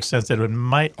would make sense that it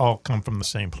might all come from the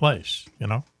same place,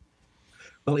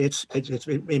 Well,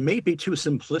 it may be too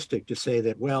simplistic to say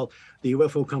that, well, the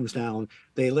UFO comes down,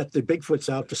 they let the Bigfoots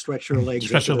out to stretch their legs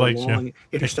Stretch into their their legs, long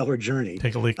interstellar journey.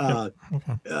 Take a leak.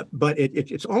 But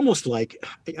it's almost like,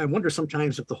 I wonder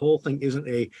sometimes if the whole thing isn't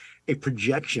a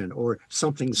projection or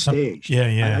something staged.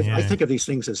 I think of these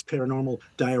things as paranormal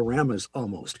dioramas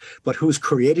almost, but who's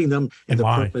creating them and the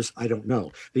why? purpose, I don't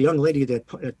know. The young lady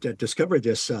that discovered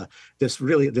this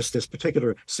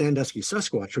particular Sandusky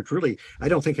Sasquatch, which really I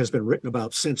don't think has been written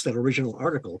about since that original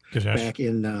article back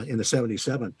in the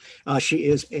 77. She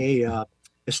is a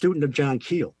student of John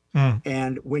Keel.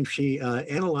 And when she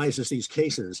analyzes these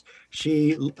cases,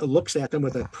 she looks at them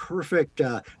with a perfect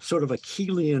sort of a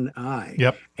Keelian eye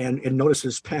and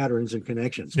notices patterns and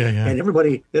connections. And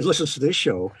everybody that listens to this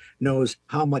show knows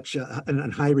how much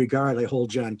in high regard I hold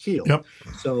John Keel.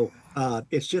 So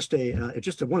it's just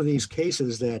one of these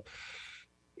cases that,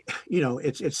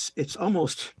 it's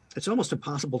almost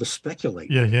impossible to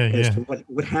speculate as to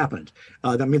what happened.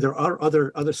 I mean, there are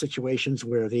other situations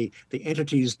where the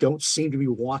entities don't seem to be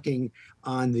walking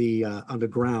on the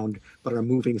ground, but are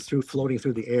floating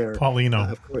through the air.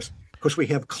 Paulino. Of course, we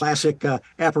have classic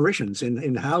apparitions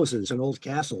in houses and old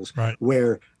castles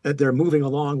where they're moving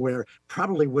along, where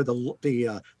probably where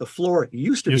the floor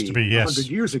used to be 100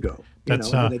 years ago. And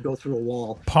they go through a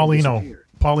wall.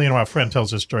 Paulino, our friend, tells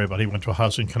this story about he went to a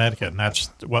house in Connecticut, and that's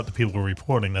what the people were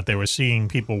reporting, that they were seeing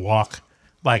people walk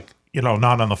like,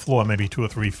 not on the floor, maybe 2 or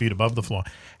 3 feet above the floor.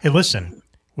 Hey, listen,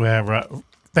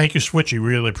 thank you, Switchy.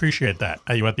 Really appreciate that.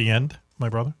 Are you at the end, my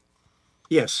brother?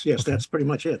 Yes, that's pretty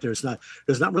much it. There's not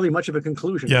really much of a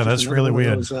conclusion. Yeah, It's just that's really another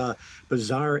one weird. of those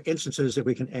bizarre instances that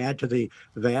we can add to the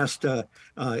vast,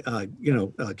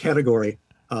 category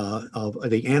of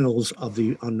the annals of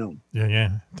the unknown.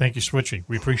 Yeah. Thank you, Switchy.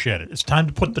 We appreciate it. It's time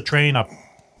to put the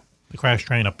crash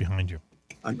train up behind you.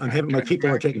 I'm having my people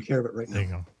are taking care of it right now. There you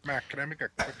go. Mac, can I make a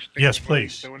quick statement? Yes, while you're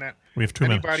please. doing that? We have 2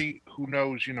 minutes. Anybody who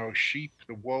knows, sheep,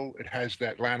 the wool, it has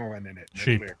that lanolin in it. That's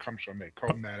Sheep. where it comes from. They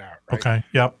comb that out, right? Okay,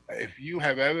 yep. If you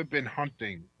have ever been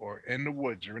hunting or in the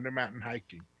woods or in the mountain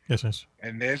hiking, Yes.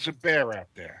 and there's a bear out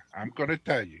there, I'm going to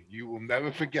tell you, you will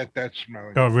never forget that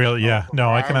smell. Oh, really? Yeah. No,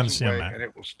 I can Miles understand away, that. And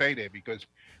it will stay there because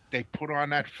they put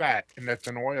on that fat, and that's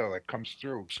an oil that comes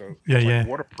through. So Yeah, it's yeah. like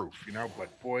waterproof,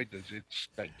 but boy, does it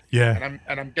stink. Yeah.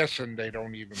 And I'm guessing they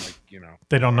don't even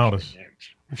They don't wash notice. their hands.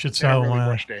 We should They don't sell really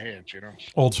wash their hands,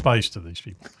 Old Spice to these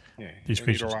people. Yeah, These they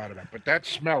need creatures. a lot of that. But that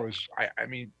smell is, I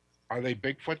mean, are they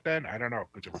Bigfoot then? I don't know,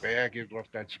 because a bear gives off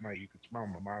that smell. You can smell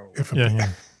them a mile away. Yeah.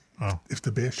 Oh. If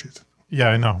the bear shits. Yeah,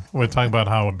 I know. We're talking about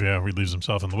how a bear relieves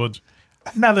himself in the woods.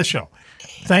 Another show.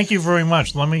 Thank you very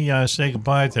much. Let me say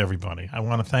goodbye to everybody. I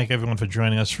want to thank everyone for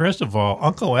joining us. First of all,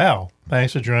 Uncle Al,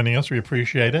 thanks for joining us. We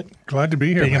appreciate it. Glad to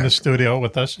be here, Being in man. the studio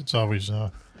with us. It's always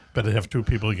better to have 2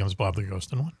 people against Bob the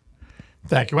Ghost than one.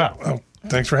 Thank you, Al. Well,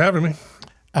 thanks for having me.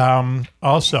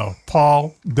 Also,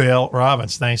 Paul Dale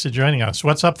Robbins, thanks for joining us.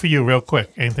 What's up for you, real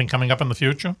quick? Anything coming up in the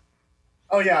future?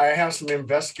 Oh yeah, I have some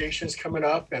investigations coming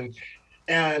up,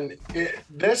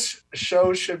 this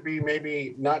show should be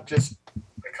maybe not just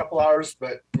a couple hours,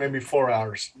 but maybe 4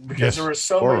 hours because there was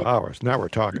so 4 many. hours. Now we're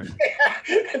talking.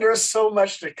 There's so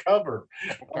much to cover.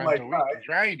 Oh my God. He's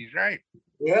right. He's right.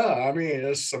 Yeah, I mean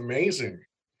it's amazing.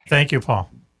 Thank you, Paul.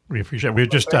 We appreciate it. We're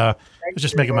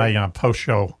just making my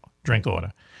post-show drink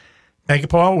order. Thank you,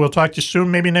 Paul. We'll talk to you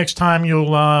soon. Maybe next time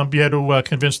you'll be able to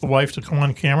convince the wife to come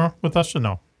on camera with us, or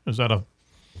no? Is that a...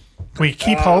 Can we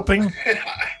keep hoping?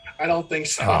 I don't think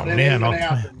so. Oh, It man. ain't gonna Okay.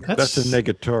 happen. That's a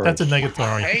negatory. That's a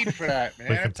negatory. I paid for that, man.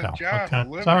 We can It's a tell. job. Okay. a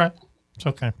living. It's all right. It's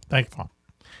okay. Thank you, Paul.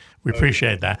 We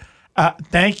appreciate that.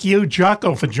 Thank you,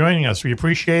 Jocko, for joining us. We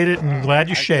appreciate it, and glad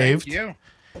you shaved. Thank you.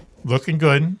 Looking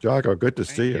good. Jocko, good to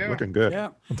see you. Looking good. Yeah.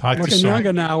 We'll talk to you Looking soon.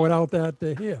 younger now without that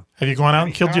hair. Have you gone out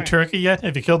and killed your turkey yet?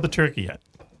 Have you killed the turkey yet?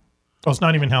 Oh, it's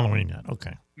not even Halloween yet.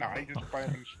 Okay. No, I just buy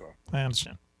them in the store. I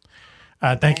understand.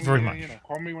 Thank you very much.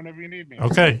 Call me whenever you need me.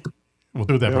 Okay. We'll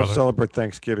do that, They don't brother. celebrate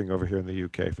Thanksgiving over here in the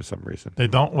UK for some reason. They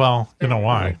don't? Well, you know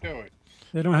why.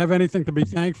 They don't have anything to be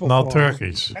thankful No for.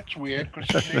 turkeys. That's weird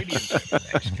because Canadians have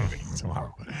Thanksgiving.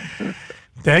 Wow.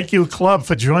 Thank you, Club,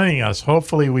 for joining us.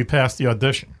 Hopefully we passed the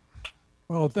audition.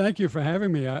 Well, thank you for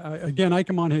having me. Again, I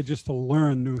come on here just to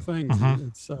learn new things. Mhm.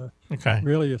 It's Okay.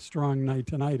 really a strong night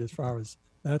tonight as far as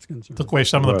that's concerned. Took away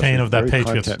some of the Well, pain it's of that very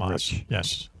Patriots content loss. rich.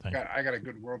 Yes. Thank you. I got a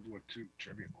good World War II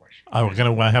trivia question. We're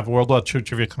going to have World War II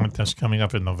trivia contest coming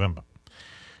up in November.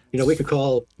 You know, we could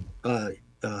call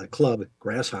Club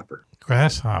Grasshopper.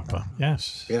 Grasshopper.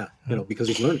 Yes. Yeah, you know, because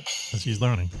he's learning. Because he's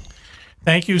learning.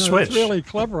 Thank you, No, Switch. That's really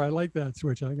clever. I like that,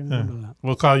 Switch. I can Yeah. remember that.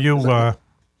 We'll call you, what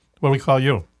do we call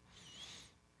you?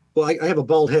 Well, I have a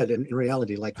bald head in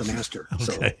reality, like the master.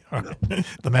 So, Okay. All right.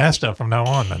 The master from now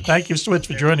on, then. Thank you, Switch,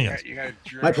 for joining us.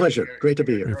 my pleasure. Great to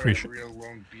be We here. appreciate it. Real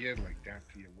long beard like down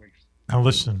to your waist. Now,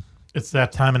 listen, it's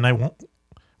that time, and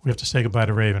we have to say goodbye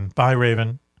to Raven. Bye,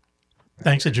 Raven.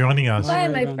 Thanks for joining us. Bye,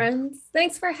 my friends.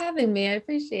 Thanks for having me. I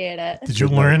appreciate it. Did you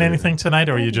learn anything tonight,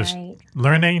 or you Good just night.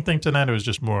 learn anything tonight, or was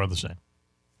just more of the same?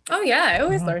 Oh yeah, I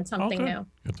always learn something okay. new.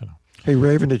 Good to know. Hey,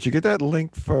 Raven, did you get that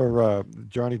link for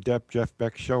Johnny Depp, Jeff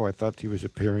Beck show? I thought he was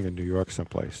appearing in New York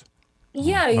someplace.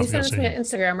 Yeah, you I've sent it to me seen on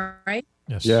Instagram, right?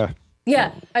 Yes. Yeah,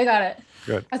 Yeah, I got it.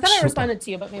 good. I thought I Super. responded to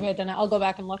you, but maybe I didn't. I'll go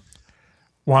back and look.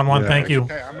 Juan, Yeah. thank you.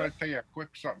 Okay, I'm going to tell you a quick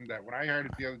something that when I heard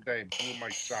it the other day, it blew my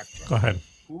socks off. Go ahead.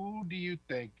 Who do you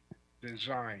think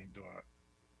designed,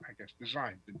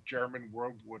 the German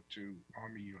World War II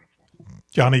Army uniform?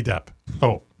 Johnny Depp.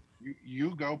 Oh,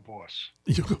 You go, boss.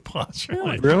 you go boss.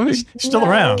 Really? Really? Still No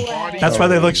around. way. That's why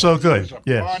they look so He good. was a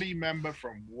Yes. party member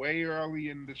from way early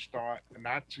in the start,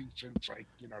 not since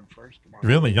the first month.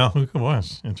 Really? Yeah, who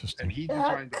was? Interesting. And he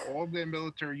designed all their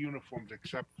military uniforms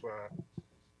except for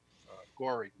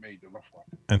Goring made the Luftwaffe.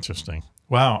 Interesting.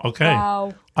 Wow. Okay.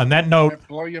 Wow. On that Does note, that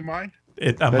blow your mind?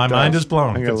 my mind does. is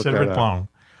blown. I'm gonna look Consider that it up. blown.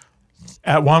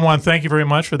 At Juan, thank you very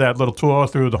much for that little tour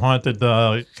through the haunted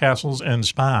castles and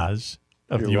spas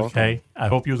of You're the UK. welcome. I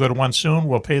hope you go to one soon.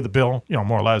 We'll pay the bill,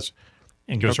 more or less,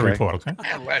 and give us a Okay. report, okay?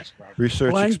 Less, bro.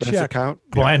 research Blank expense check. account.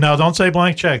 No, don't say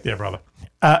blank check there, brother.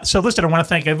 So listen, I want to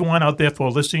thank everyone out there for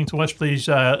listening to us. Please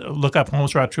look up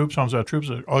Homes for Our Troops. Homes for Our Troops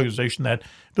is an organization that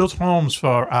builds homes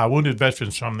for wounded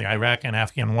veterans from the Iraq and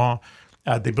Afghan war.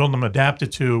 They build them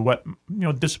adapted to what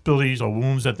disabilities or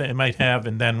wounds that they might have,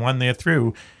 and then when they're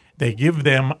through, they give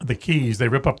them the keys. They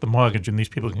rip up the mortgage, and these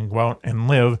people can go out and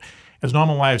live as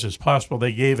normal lives as possible.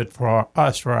 They gave it for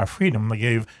us, for our freedom. They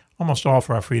gave almost all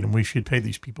for our freedom. We should pay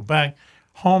these people back.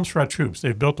 Homes for Our Troops.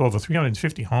 They've built over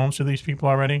 350 homes for these people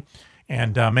already,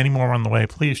 and many more on the way.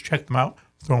 Please check them out.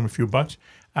 Throw them a few bucks.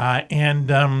 And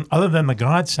other than The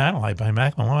God Satellite by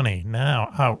Mac Maloney,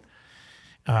 now out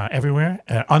everywhere,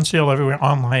 on sale everywhere,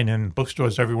 online and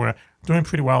bookstores everywhere. Doing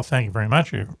pretty well. Thank you very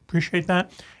much. I appreciate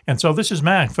that. And so this is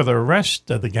Mac for the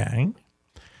rest of the gang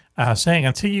saying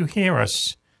until you hear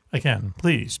us again,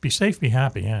 please be safe, be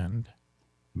happy, and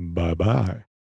Bye-bye.